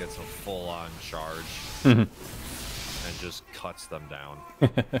demo gets a full-on charge Mhm. and just cuts them down.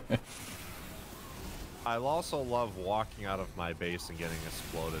 I also love walking out of my base and getting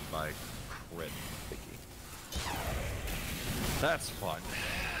exploded by crit picky. That's fun.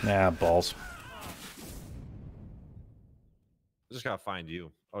 Nah, balls. I just gotta find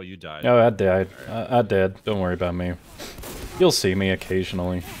you. Oh, you died. Oh, I died. I did. Don't worry about me. You'll see me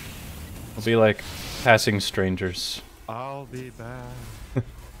occasionally. I'll be like passing strangers. I'll be back.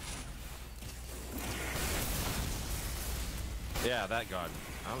 Yeah, that gun.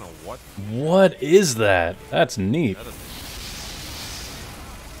 I don't know what. What is that? That's neat. That is.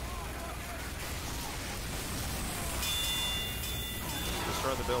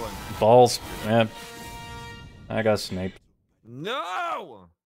 Destroy the building. Balls. Man. I got sniped. No!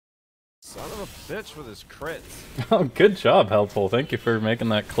 Son of a bitch with his crits. Oh, good job, Helpful. Thank you for making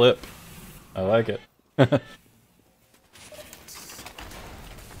that clip. I like it.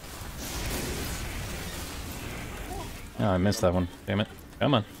 Oh, I missed that one. Damn it.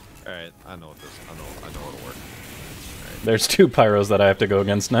 Come on. Alright, I know it'll work. There's 2 pyros that I have to go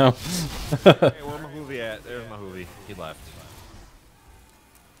against now. Hey, where Mahoovi at? There's Mahoovi. He left.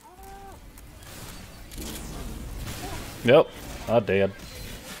 Yep. Oh, dead.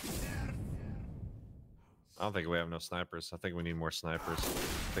 I don't think we have no snipers. I think we need more snipers.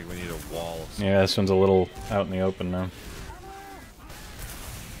 I think we need a wall. Yeah, this one's a little out in the open now.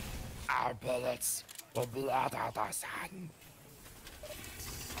 Our bullets will blot out the sun.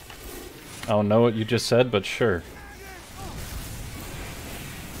 I don't know what you just said, but sure.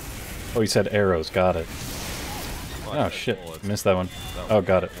 Oh, you said arrows. Got it. Oh, shit. Bullets. Missed that one. That Oh,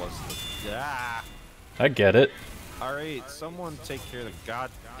 got it. was the... Yeah. I get it. Alright, someone take care of the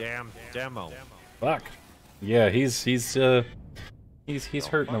goddamn demo. Fuck. Yeah, he's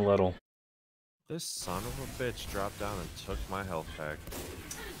hurting a little. This son of a bitch dropped down and took my health pack.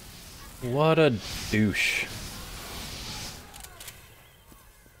 What a douche.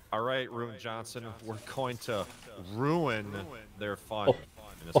 Alright, Ruin Johnson, we're going to ruin their fun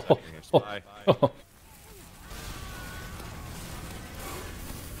in a second here. Spy.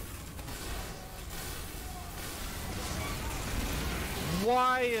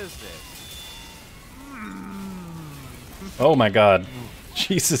 Why is it? Oh my god.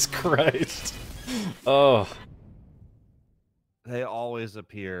 Jesus Christ. Oh. They always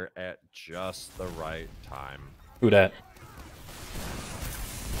appear at just the right time. Who dat?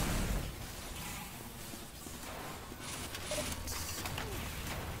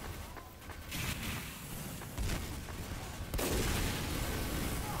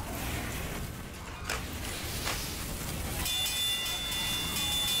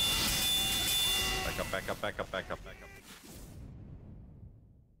 Back up, back up, back up, back up.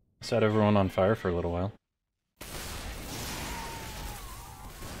 Set everyone on fire for a little while.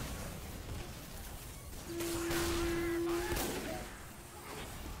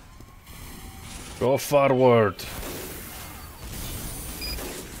 Go forward.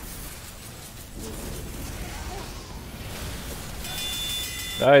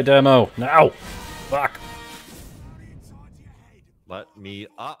 Die, demo. Now. Fuck. Let me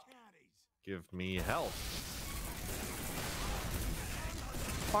up. Give me health.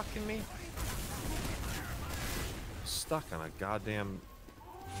 Fucking me. Stuck on a goddamn...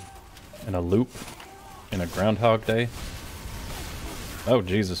 In a loop. In a Groundhog Day. Oh,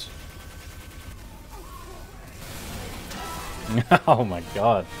 Jesus. Oh my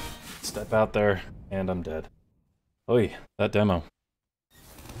god. Step out there, and I'm dead. Oy, that demo.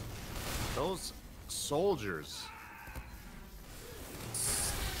 Those soldiers.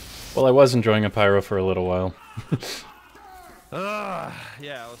 Well, I was enjoying a pyro for a little while.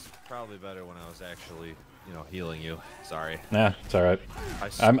 Yeah, it was probably better when I was actually, you know, healing you. Sorry. Nah, it's alright.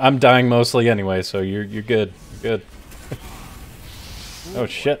 I'm dying mostly anyway, so you're good. You're good. Oh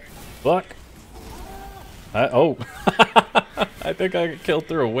shit. Fuck. Oh. I think I got killed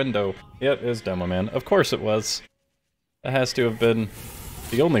through a window. Yep, it was Demo Man. Of course it was. That has to have been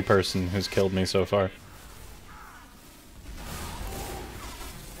the only person who's killed me so far.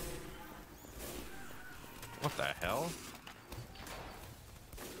 What the hell?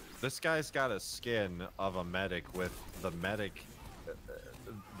 This guy's got a skin of a medic with the medic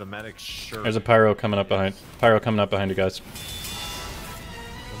shirt. There's a pyro coming up behind. Pyro coming up behind you guys.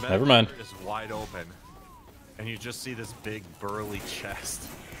 The medic Never mind. shirt is wide open, and you just see this big burly chest.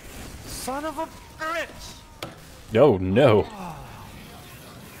 Son of a bitch! Oh no.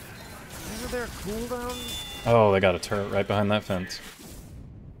 Isn't there a cooldown? Oh, they got a turret right behind that fence.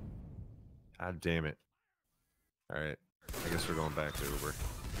 God damn it. Alright, I guess we're going back to Uber.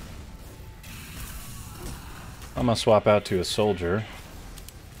 I'm gonna swap out to a soldier.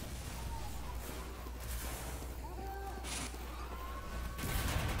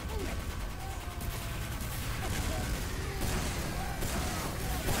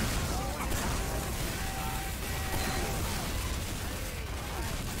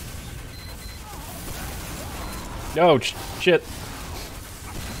 Oh, shit.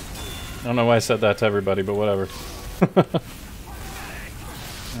 I don't know why I said that to everybody, but whatever.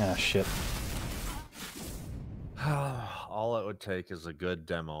 Ah, shit. All it would take is a good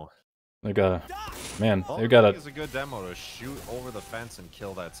demo. They got man, All they it got would take a is a good demo to shoot over the fence and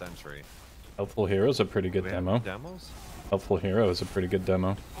kill that sentry. Helpful Hero's a pretty good Do we have demo. demos? Helpful Hero is a pretty good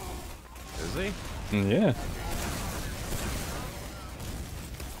demo. Is he? Yeah.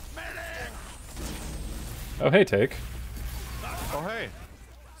 Oh, hey, Taik. Oh, hey.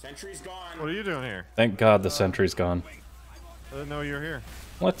 Sentry's gone. What are you doing here? Thank God the sentry's gone. I didn't know you were here.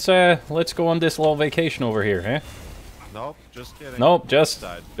 Let's go on this little vacation over here, huh? Nope, just kidding. Nope, just...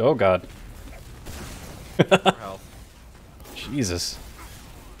 Died. Oh, God. For health. Jesus.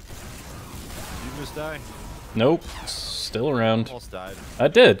 Did you just die? Nope. Still around. Almost died. I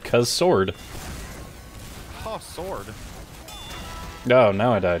did, 'cause sword. Oh, sword. Oh,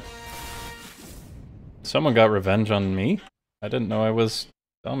 now I died. Someone got revenge on me? I didn't know I was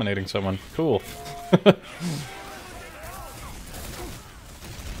dominating someone. Cool.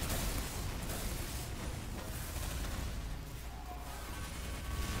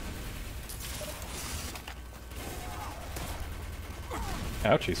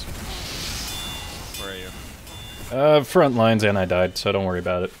 Ouchies. Where are you? Front lines, and I died, so don't worry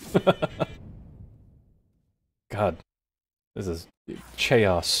about it. God. This is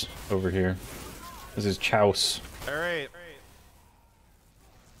chaos over here. This is chouse. Alright.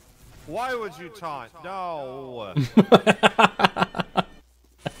 Why would you taunt? No! There's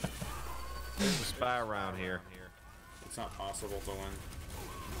a spy around here. It's not possible to win.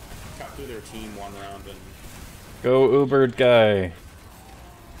 Cut through their team one round and Go Ubered guy.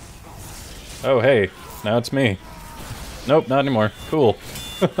 Oh, hey. Now it's me. Nope, not anymore. Cool.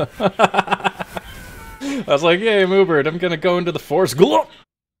 I was like, yay, I'm Ubered. I'm gonna go into the force. Glow!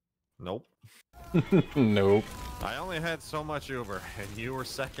 Nope. Nope. I only had so much Uber, and you were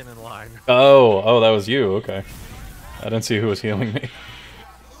second in line. Oh, that was you. Okay. I didn't see who was healing me.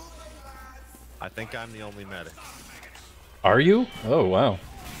 I think I'm the only medic. Are you? Oh, wow.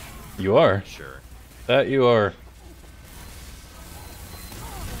 You are. Sure. That you are.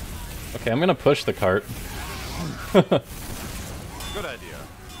 Okay, I'm gonna push the cart. Good idea.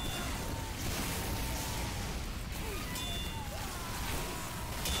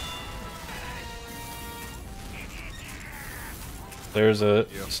 There's a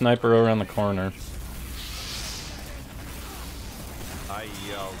sniper around the corner. Are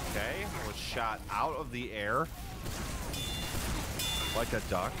you okay? I was shot out of the air. Like a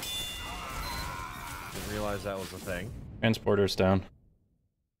duck. Didn't realize that was a thing. Transporter's down.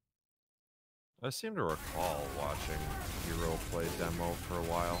 I seem to recall watching Hero play demo for a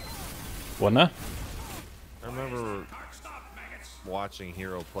while. What now? I remember watching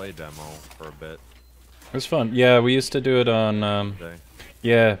Hero play demo for a bit. It was fun. Yeah, we used to do it on, Today.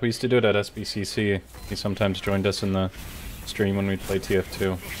 yeah, we used to do it at SBCC. He sometimes joined us in the stream when we'd play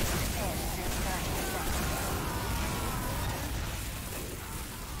TF2.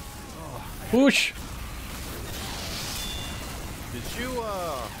 Whoosh! Did you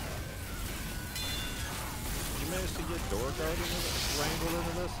manage to get door guarding wrangled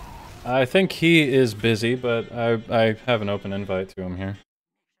into this? I think he is busy, but I have an open invite to him here.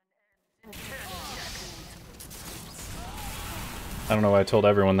 I don't know why I told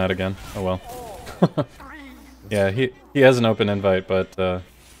everyone that again. Oh well. Yeah, he has an open invite, but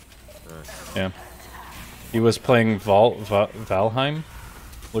yeah. He was playing Valheim.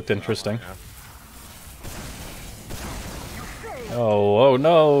 Looked interesting. Yeah. Oh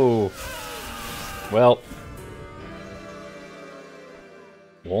no! Well.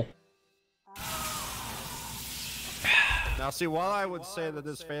 Well. Now, see, while I would say that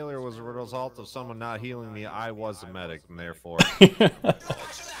this failure was a result of someone not healing me, I was a medic, and therefore...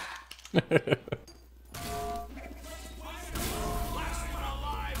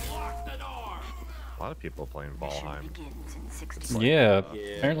 A lot of people playing Valheim. It's like, Yeah,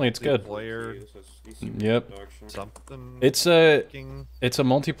 apparently it's good. Player, Yep. something. It's a Viking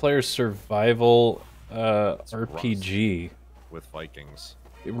multiplayer survival RPG. with Vikings.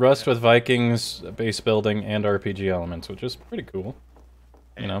 Rust with Vikings, base building, and RPG elements, which is pretty cool.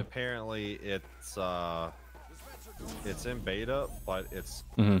 You And know. apparently it's in beta, but it's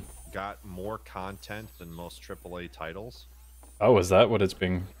got more content than most AAA titles. Oh, is that what it's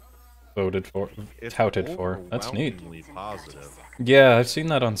being voted for? It's Touted for? That's neat. overwhelmingly positive. Yeah, I've seen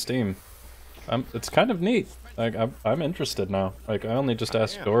that on Steam. It's kind of neat. Like, I'm interested now. Like, I only just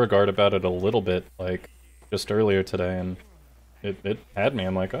asked Beauregard about it a little bit, like, just earlier today, and it had me.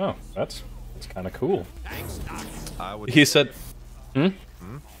 I'm like, oh, that's kind of cool. I would. He said,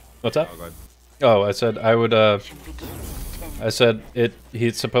 What's that? Oh, go ahead. Oh, I said I would, I said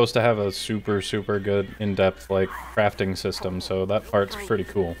he's supposed to have a super good in-depth, like, crafting system, so that part's pretty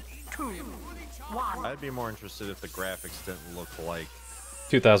cool. I'd be more interested if the graphics didn't look like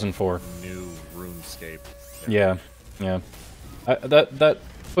 2004. new RuneScape. Yeah. That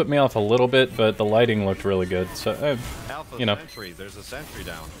put me off a little bit, but the lighting looked really good, so, Alpha you know. Sentry, there's a sentry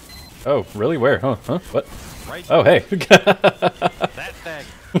down. Oh, really? Where? Huh? What? Right. Oh, hey. That thing.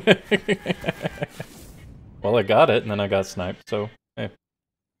 Well, I got it, and then I got sniped, so, hey.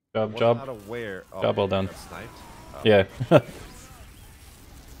 Was Job not aware. Oh, job well done. got sniped? Oh. Yeah.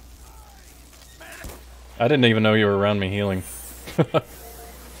 I didn't even know you were around me healing.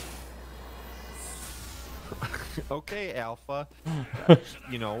 Okay, Alpha.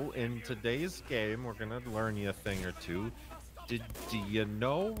 You know, in today's game, we're gonna learn you a thing or two. Do you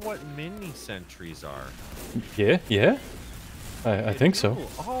know what mini sentries are? Yeah? I think so. Ooh,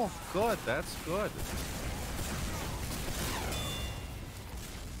 oh, good. That's good.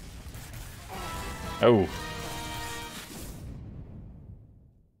 Oh.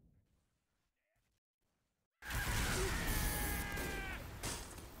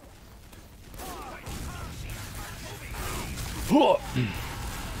 I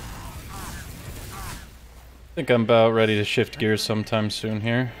think I'm about ready to shift gears sometime soon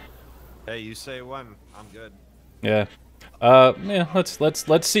here. Hey, you say when? I'm good. Yeah. Yeah,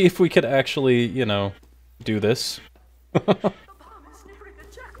 let's see if we could actually, you know, do this. The bomb is nearing a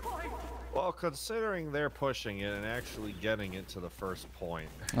checkpoint. Well, considering they're pushing it and actually getting it to the first point.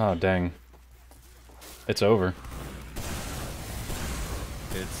 Oh, dang. It's over.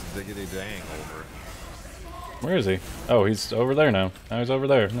 It's diggity dang over. Where is he? Oh, he's over there now. Now he's over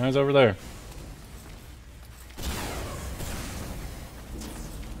there. Now he's over there.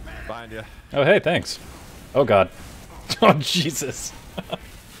 Find ya. Oh, hey, thanks. Oh, God. Oh, Jesus.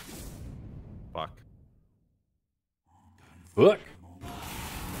 Fuck. Look.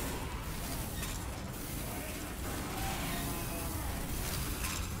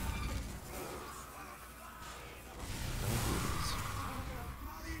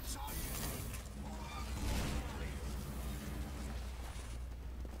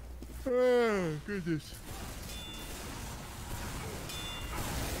 Oh, goodness.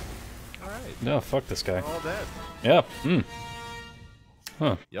 Alright. No, fuck this guy. We're all dead. Yeah. Hmm.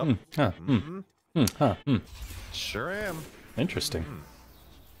 Huh. Yep. Hmm. Huh. Hmm. Hmm. Huh. Hmm. Sure am. Interesting.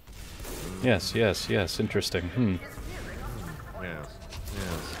 Yes, yes, yes. Interesting. Hmm. Yes.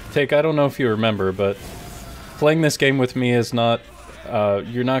 Yes. Take, I don't know if you remember, but playing this game with me is not,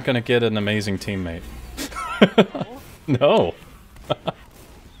 you're not gonna get an amazing teammate. No.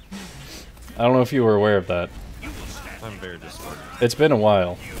 I don't know if you were aware of that. I'm very disappointed. It's been a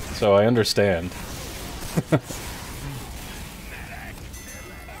while, so I understand.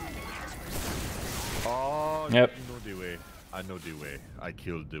 Oh, Yep. you know the way. I know the way. I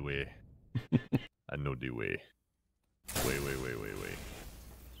killed the way. I know the way. Wait.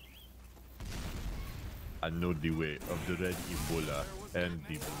 I know the way of the red Ebola and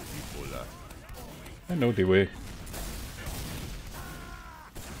the blue Ebola. I know the way.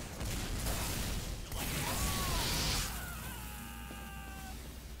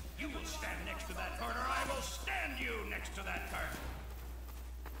 You will stand next to that cart, or I will stand you next to that cart.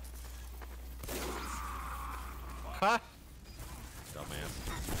 Ha! Dumbass.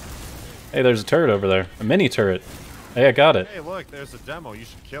 Hey, there's a turret over there. A mini turret. Hey, I got it. Hey, look, there's a demo. You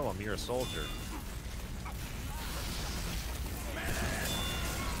should kill him. You're a soldier.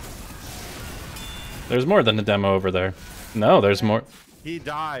 There's more than a demo over there. No, there's more. He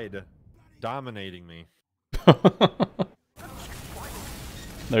died, dominating me.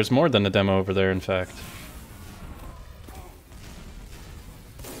 There's more than a demo over there, in fact.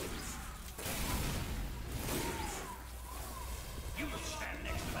 You will stand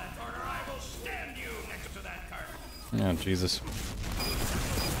next to that cart, or I will stand you next to that cart. Oh, Jesus.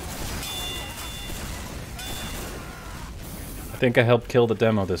 I think I helped kill the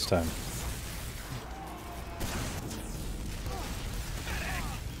demo this time.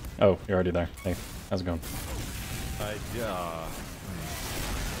 Oh, you're already there. Hey, how's it going?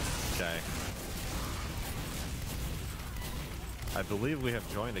 Okay. I believe we have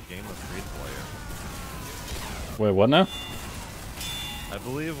joined a game of free player. Wait, what now? I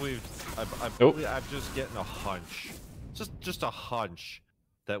believe we've. Oh. I'm just getting a hunch. Just a hunch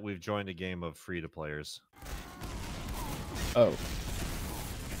that we've joined a game of free to players. Oh.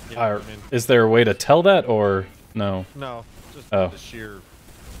 You know what I mean? Is there a way to tell that, or no? No, just Oh. the sheer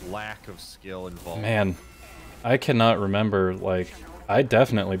lack of skill involved. Man, I cannot remember, like, I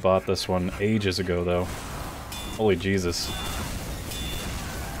definitely bought this one ages ago, though. Holy Jesus. Oh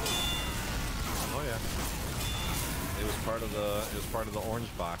yeah. It was part of the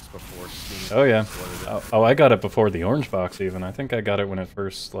orange box before Steam. Oh yeah. flooded it. Oh, I got it before the orange box even. I think I got it when it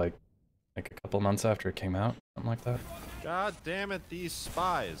first, like a couple months after it came out. Something like that. God damn it, these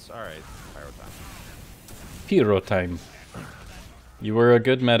spies. Alright, pyro time. Hero time. You were a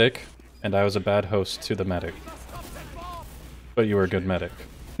good medic, and I was a bad host to the medic. But you were a good medic.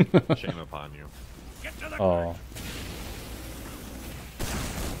 Shame upon you. Oh.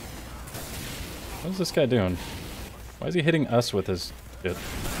 What is this guy doing? Why is he hitting us with his shit?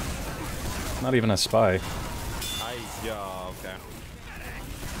 Not even a spy. Okay.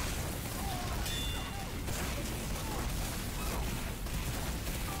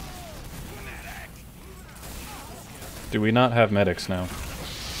 Do we not have medics now?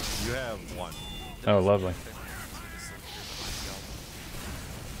 You have one. Oh, lovely.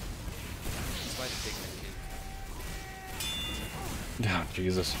 Oh,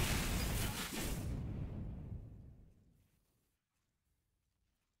 Jesus.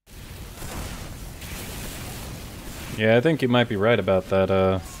 Yeah, I think you might be right about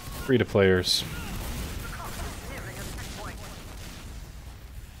that, free-to-players.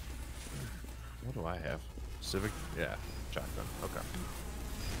 What do I have? Civic? Yeah, shotgun. Okay.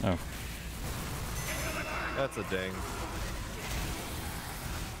 Oh. That's a ding.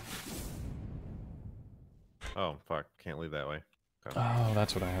 Oh, fuck. Can't leave that way. Okay. Oh,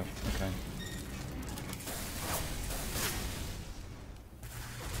 that's what I have. Okay.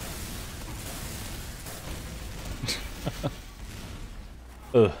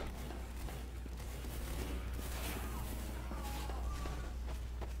 Ugh.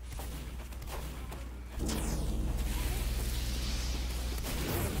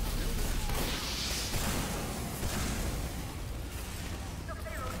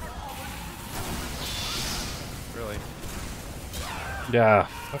 Really? Yeah,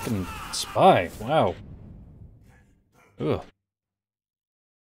 fucking spy. Wow. Ugh.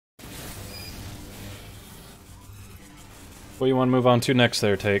 What do you want to move on to next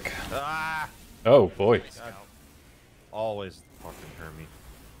there, Take? Ah! Oh, boy. God. Always fucking hurt me.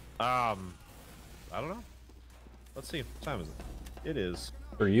 I don't know. Let's see. What time is it? It is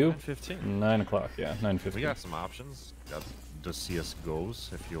For you? 9:15. 9 o'clock, yeah, 9:50. We got some options. Got the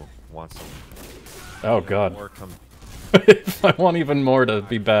CSGOs if you want some. Oh, God. More come. I want even more to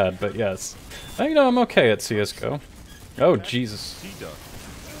be bad, but yes. You know, I'm okay at CSGO. Oh, Jesus. C-Duck.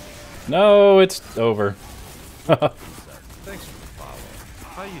 No, it's over. Thanks for the follow.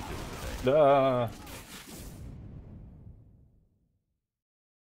 How you doing today?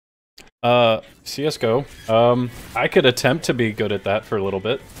 CSGO. I could attempt to be good at that for a little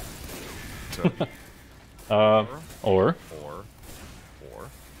bit. So, Or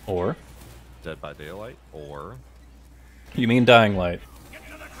or Dead by Daylight, or you mean Dying Light?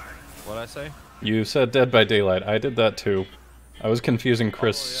 what'd I say? You said Dead by Daylight. I did that too. I was confusing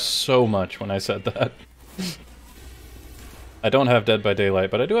Chris so much when I said that. I don't have Dead by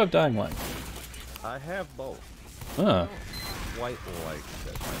Daylight, but I do have Dying Light. I have both. Huh. Quite like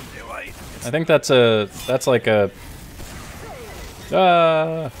Dead by Daylight. I think that's like a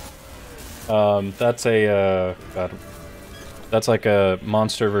God, that's like a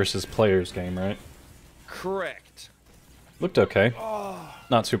monster versus players game, right? Correct. Looked okay.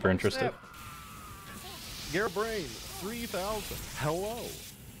 Not super interested. Garrett Brain 3000. Hello.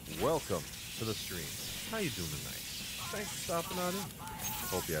 Welcome to the stream. How you doing tonight? Thanks for stopping on in.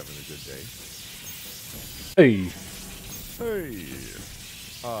 Hope you're having a good day. Hey. Hey.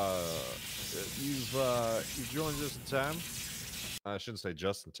 You've joined just in time. I shouldn't say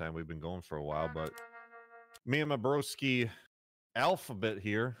just in time. We've been going for a while, but me and my broski Alphabet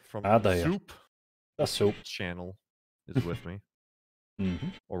here from There. Soup The Soup. channel is with me. Mm-hmm.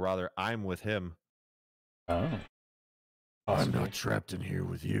 Or rather, I'm with him. Oh. I'm not trapped in here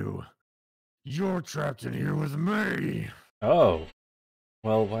with you. You're trapped in here with me. Oh.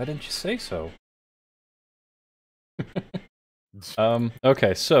 Well, why didn't you say so?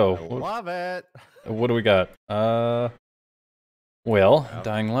 Okay, so I love it. what do we got? Well,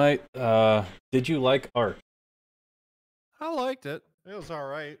 Dying Light. Did you like art? I liked it. It was all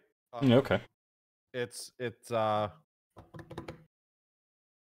right. Okay. It's how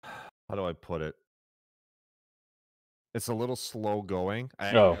do I put it? It's a little slow going,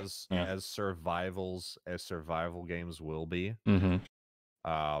 as survival games will be. Mm-hmm.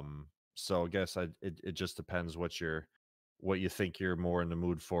 So I guess it just depends what you think you're more in the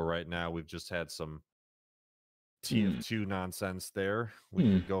mood for right now. We've just had some TF2 nonsense there. We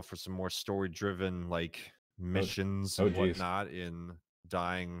could go for some more story-driven like missions and whatnot in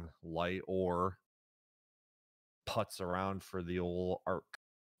Dying Light, or putz around for the old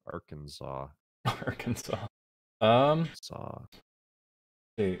Arkansas.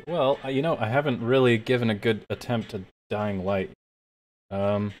 See, well, you know, I haven't really given a good attempt at Dying Light.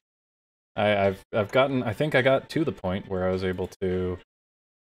 I've gotten. I think I got to the point where I was able to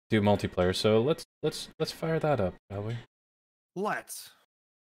do multiplayer. So let's fire that up, shall we? Let's.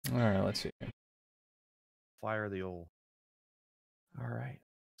 All right. Let's see. Fire the old. All right.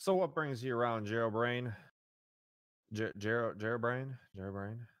 So what brings you around, Geraldbrain? Geraldbrain?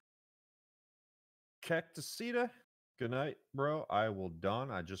 Cactusita? Good night, bro. I will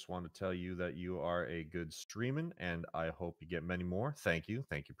done. I just want to tell you that you are a good streaming, and I hope you get many more. Thank you.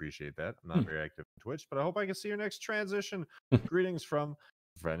 Appreciate that. I'm not very active on Twitch, but I hope I can see your next transition. Greetings from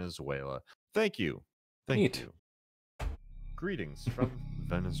Venezuela. Thank you. Thank you. Greetings from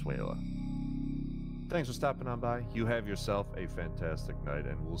Venezuela. Thanks for stopping on by. You have yourself a fantastic night,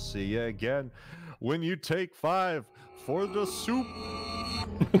 and we'll see you again when you take 5 for the soup.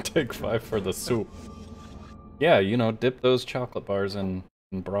 Take 5 for the soup. Yeah, you know, dip those chocolate bars in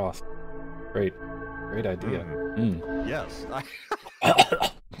broth. Great. Great idea. Mm. Yes.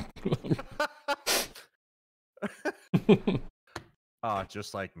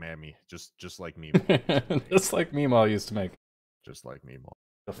 Just like Mammy. Just like me. Just like Meemaw used to make. Just like Meemaw.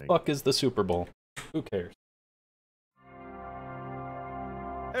 The fuck is the Super Bowl? Who cares?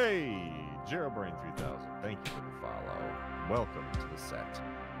 Hey, JeroBrain 3000. Thank you for the follow. Welcome to the set.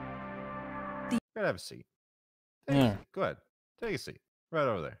 Go ahead, have a seat. Take a seat. Go ahead. Take a seat. Right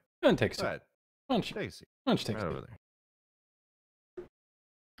over there. Go ahead and take a Go seat. ahead. Why don't you Take a seat. take Right a over seat?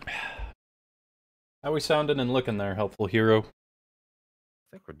 there. How we sounding and looking there, helpful hero? I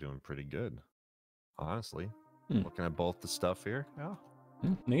think we're doing pretty good. Honestly. Hmm. Looking at both the stuff here. Yeah.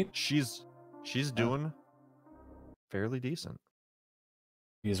 Neat. She's doing fairly decent.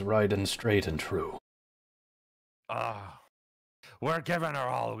 He's right and straight and true. We're giving her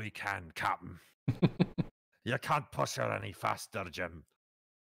all we can, Captain. You can't push her any faster, Jim.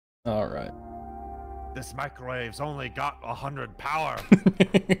 All right. This microwave's only got 100 power.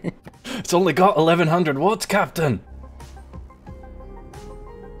 It's only got 1100 watts, Captain.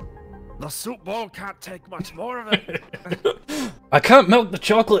 The soup bowl can't take much more of it. I can't melt the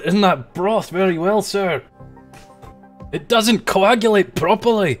chocolate in that broth very well, sir. It doesn't coagulate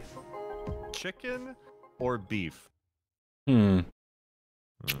properly. Chicken or beef? You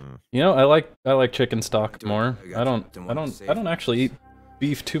know, I like chicken stock more. I don't actually eat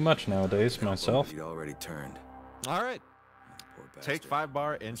beef too much nowadays myself. You'd already turned. All right. Poor Take bastard. 5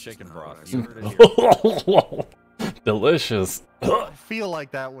 bar in chicken not broth. what I You heard it here. Delicious. I feel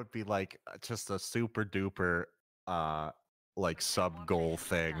like that would be like just a super duper like sub goal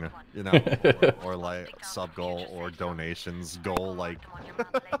thing, you know, or like sub goal or donations goal. Like,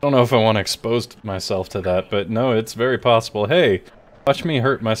 I don't know if I want to expose myself to that, but no, it's very possible. Hey, watch me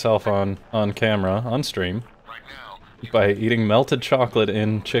hurt myself on camera, on stream, by eating melted chocolate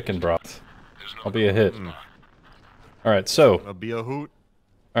in chicken broth. I'll be a hit. Alright, so... a be a hoot.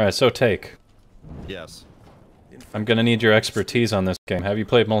 Alright, so Taik. Yes. I'm gonna need your expertise on this game. Have you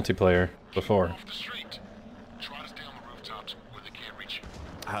played multiplayer before?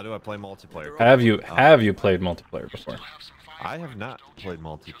 How do I play multiplayer? Have you played multiplayer before? I have not played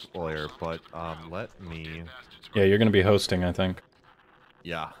multiplayer, but let me. Yeah, you're gonna be hosting, I think.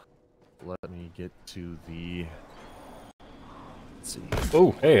 Yeah. Let me get to the. Let's see.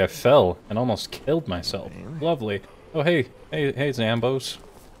 Oh, hey, I fell and almost killed myself. Lovely. Oh, hey, Zambos.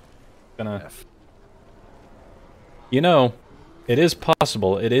 Gonna. You know, it is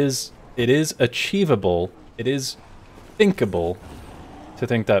possible. It is achievable. It is thinkable to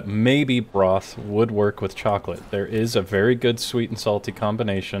think that maybe broth would work with chocolate. There is a very good sweet and salty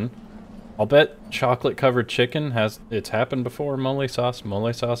combination. I'll bet chocolate-covered chicken it's happened before. Mole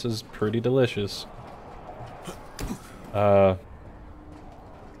sauce is pretty delicious. Yeah.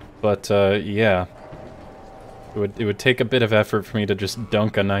 It would take a bit of effort for me to just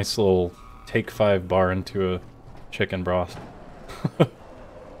dunk a nice little Take 5 bar into a chicken broth.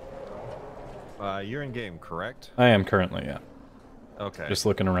 You're in game, correct? I am currently, yeah. Okay. Just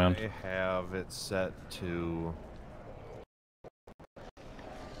looking around. I have it set to.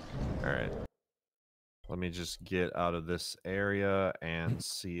 Alright. Let me just get out of this area and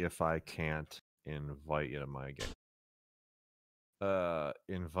see if I can't invite you to my game.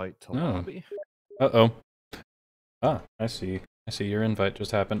 Invite to lobby? Uh-oh. Ah, I see. I see your invite just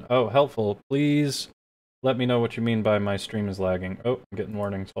happened. Oh, helpful. Please let me know what you mean by my stream is lagging. Oh, I'm getting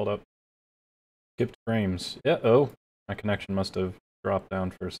warnings. Hold up. Skipped frames. Yeah, oh. My connection must have dropped down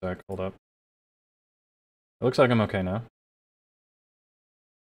for a sec. Hold up. It looks like I'm okay now.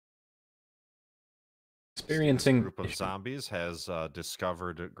 Experiencing... This group of zombies has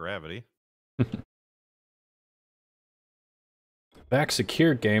discovered gravity. Back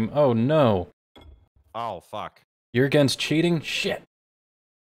secured game? Oh, no. Oh, fuck. You're against cheating? Shit.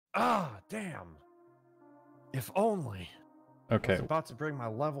 Ah, damn. If only. I Okay. was about to bring my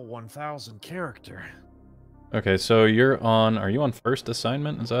level 1000 character. Okay, so you're on... Are you on first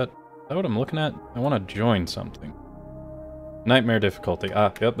assignment? Is that what I'm looking at? I want to join something. Nightmare difficulty.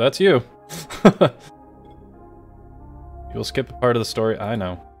 Ah, yep, that's you. You'll skip a part of the story. I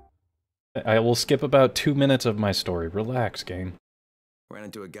know. I will skip about 2 minutes of my story. Relax, game. Ran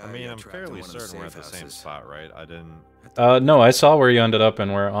into a guy. I mean, I'm trapped in fairly one of the certain we're at safe the same houses. spot, right? I didn't... No, I saw where you ended up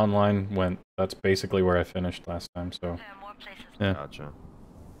and where online went. That's basically where I finished last time, so... There are more places. Yeah. Gotcha.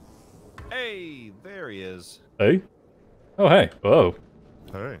 Hey, there he is. Hey? Oh, hey. Whoa.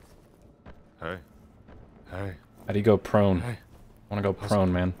 Hey. Hey. Hey. How do you go prone? Hey. I want to go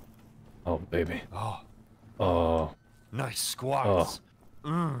prone, man. Oh, baby. Oh, Oh. Nice squats.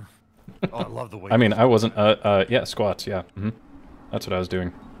 Oh, I love the way. I mean, I wasn't... yeah, squats, yeah. That's what I was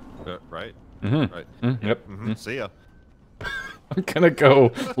doing. right? Mm-hmm. Right. Yep. Mm-hmm. See ya. I'm gonna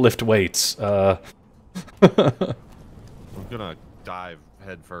go lift weights. I'm gonna dive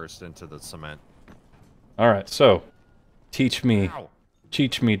headfirst into the cement. Alright, so teach me Ow.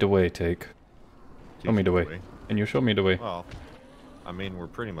 the way, Taik. Show me the way. way. Can you show me the way? Well, I mean, we're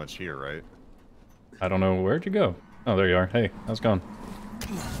pretty much here, right? I don't know, where'd you go? Oh, there you are. Hey, how's it going?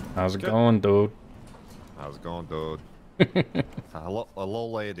 How's it Good. going, dude? How's it going, dude? Hello,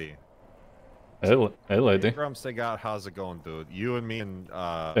 lady. Hey, lady. Grumps, they got how's it going, dude? You and me and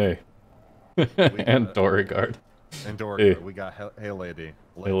Hey. we And got- Dorigard. and Dork. Hey. We got hey, lady.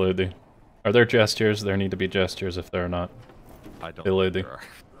 Hey, lady. Are there gestures? There need to be gestures if there are not. I don't. Hey, lady. think there are.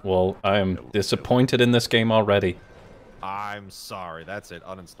 Well, I am disappointed in this game already. I'm sorry. That's it.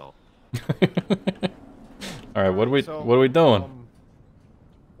 Uninstall. Alright, what So, are we doing?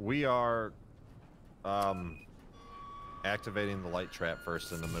 We are activating the light trap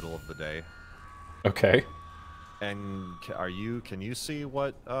first in the middle of the day. Okay. And can you see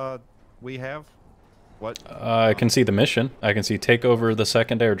what we have? What? I can see the mission. I can see take over the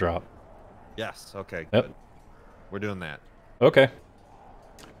second airdrop. Yes. Okay. Yep. Good. We're doing that. Okay.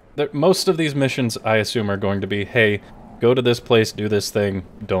 Most of these missions, I assume, are going to be, hey, go to this place, do this thing,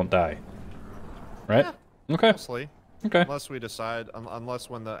 don't die. Right? Yeah, Okay. mostly. Okay. Unless we decide, unless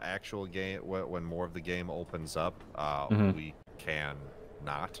when the actual game, when more of the game opens up, we can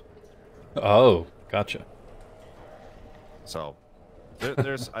not. Oh, gotcha. So,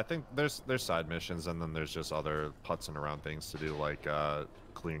 there's, I think there's side missions, and then there's just other putzing around things to do, like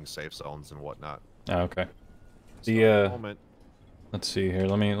clearing safe zones and whatnot. Oh, okay. So The at the moment, let's see here.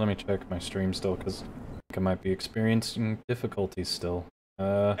 Let me check my stream still, because I might be experiencing difficulties still.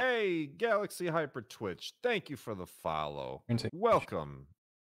 hey, Galaxy Hyper Twitch, thank you for the follow. Welcome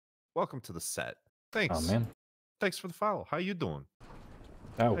to the set. Thanks. Oh man. Thanks for the follow. How you doing?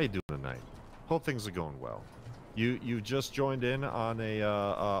 Ow. How you doing tonight? Hope things are going well. You just joined in on a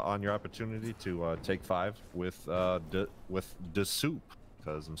on your opportunity to take 5 with the soup,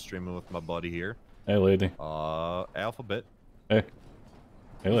 because I'm streaming with my buddy here. Hey, lady. Alphabet. Hey.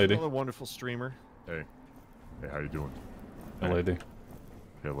 Hey, lady. Another wonderful streamer. Hey, how you doing? Hey, lady.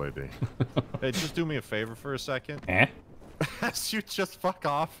 Hey, lady. Hey, just do me a favor for a second. Eh? You just fuck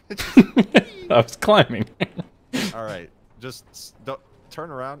off. I was climbing. All right, just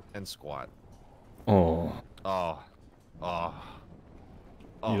turn around and squat. Oh. Oh.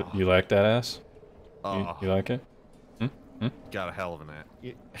 You like that ass? Oh. You like it? Got a hell of an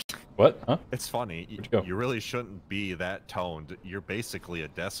ass. What? Huh? It's funny. Where'd you go? You really shouldn't be that toned. You're basically a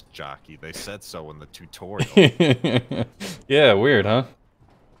desk jockey. They said so in the tutorial. Yeah, weird, huh?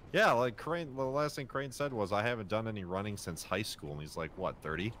 Yeah, like Crane. Well, the last thing Crane said was, "I haven't done any running since high school," and he's like, "What,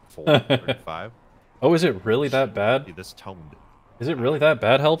 34, 35?" Oh, is it really that bad? Be this toned. Is it really that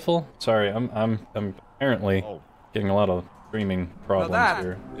bad? Helpful? Sorry, I'm apparently Oh, getting a lot of streaming Now problems that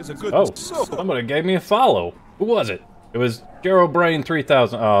here. is a good Oh, soup. somebody gave me a follow. Who was it? It was Geralbrain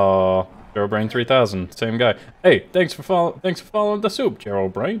 3000. Oh, Geralbrain 3000, same guy. Hey, thanks for following the soup,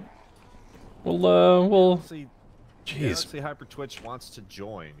 Geralbrain. We'll. see, Jeez. Galaxy Hyper Twitch wants to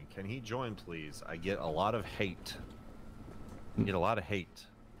join. Can he join, please? I get a lot of hate. Get a lot of hate.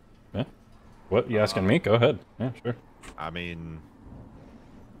 Yeah. What? You asking me? Go ahead. Yeah, sure. I mean,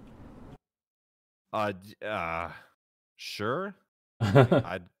 sure.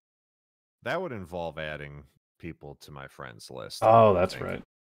 I'd. That would involve adding people to my friends list. Oh, I that's think. right.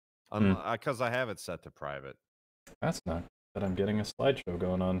 Because I have it set to private. That's not. But I'm getting a slideshow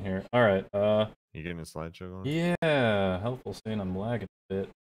going on here. All right. You getting a slideshow going? Yeah. Helpful saying I'm lagging a bit.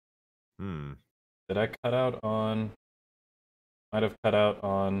 Did I cut out on? Might have cut out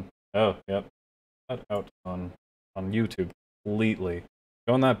on. Oh, yep. Cut out on YouTube completely.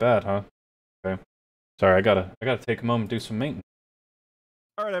 Going that bad, huh? Okay. Sorry, I gotta take a moment and do some maintenance.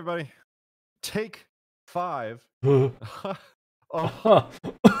 All right, everybody. Take 5. Oh.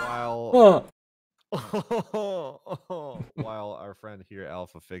 While while our friend here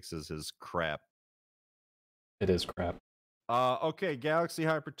Alpha fixes his crap. It is crap. Okay, Galaxy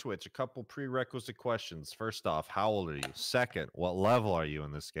Hyper Twitch, a couple prerequisite questions. First off, how old are you? Second, what level are you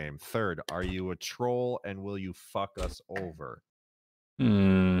in this game? Third, are you a troll and will you fuck us over?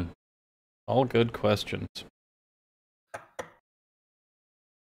 All good questions.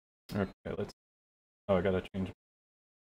 Okay, let's. Oh, I gotta change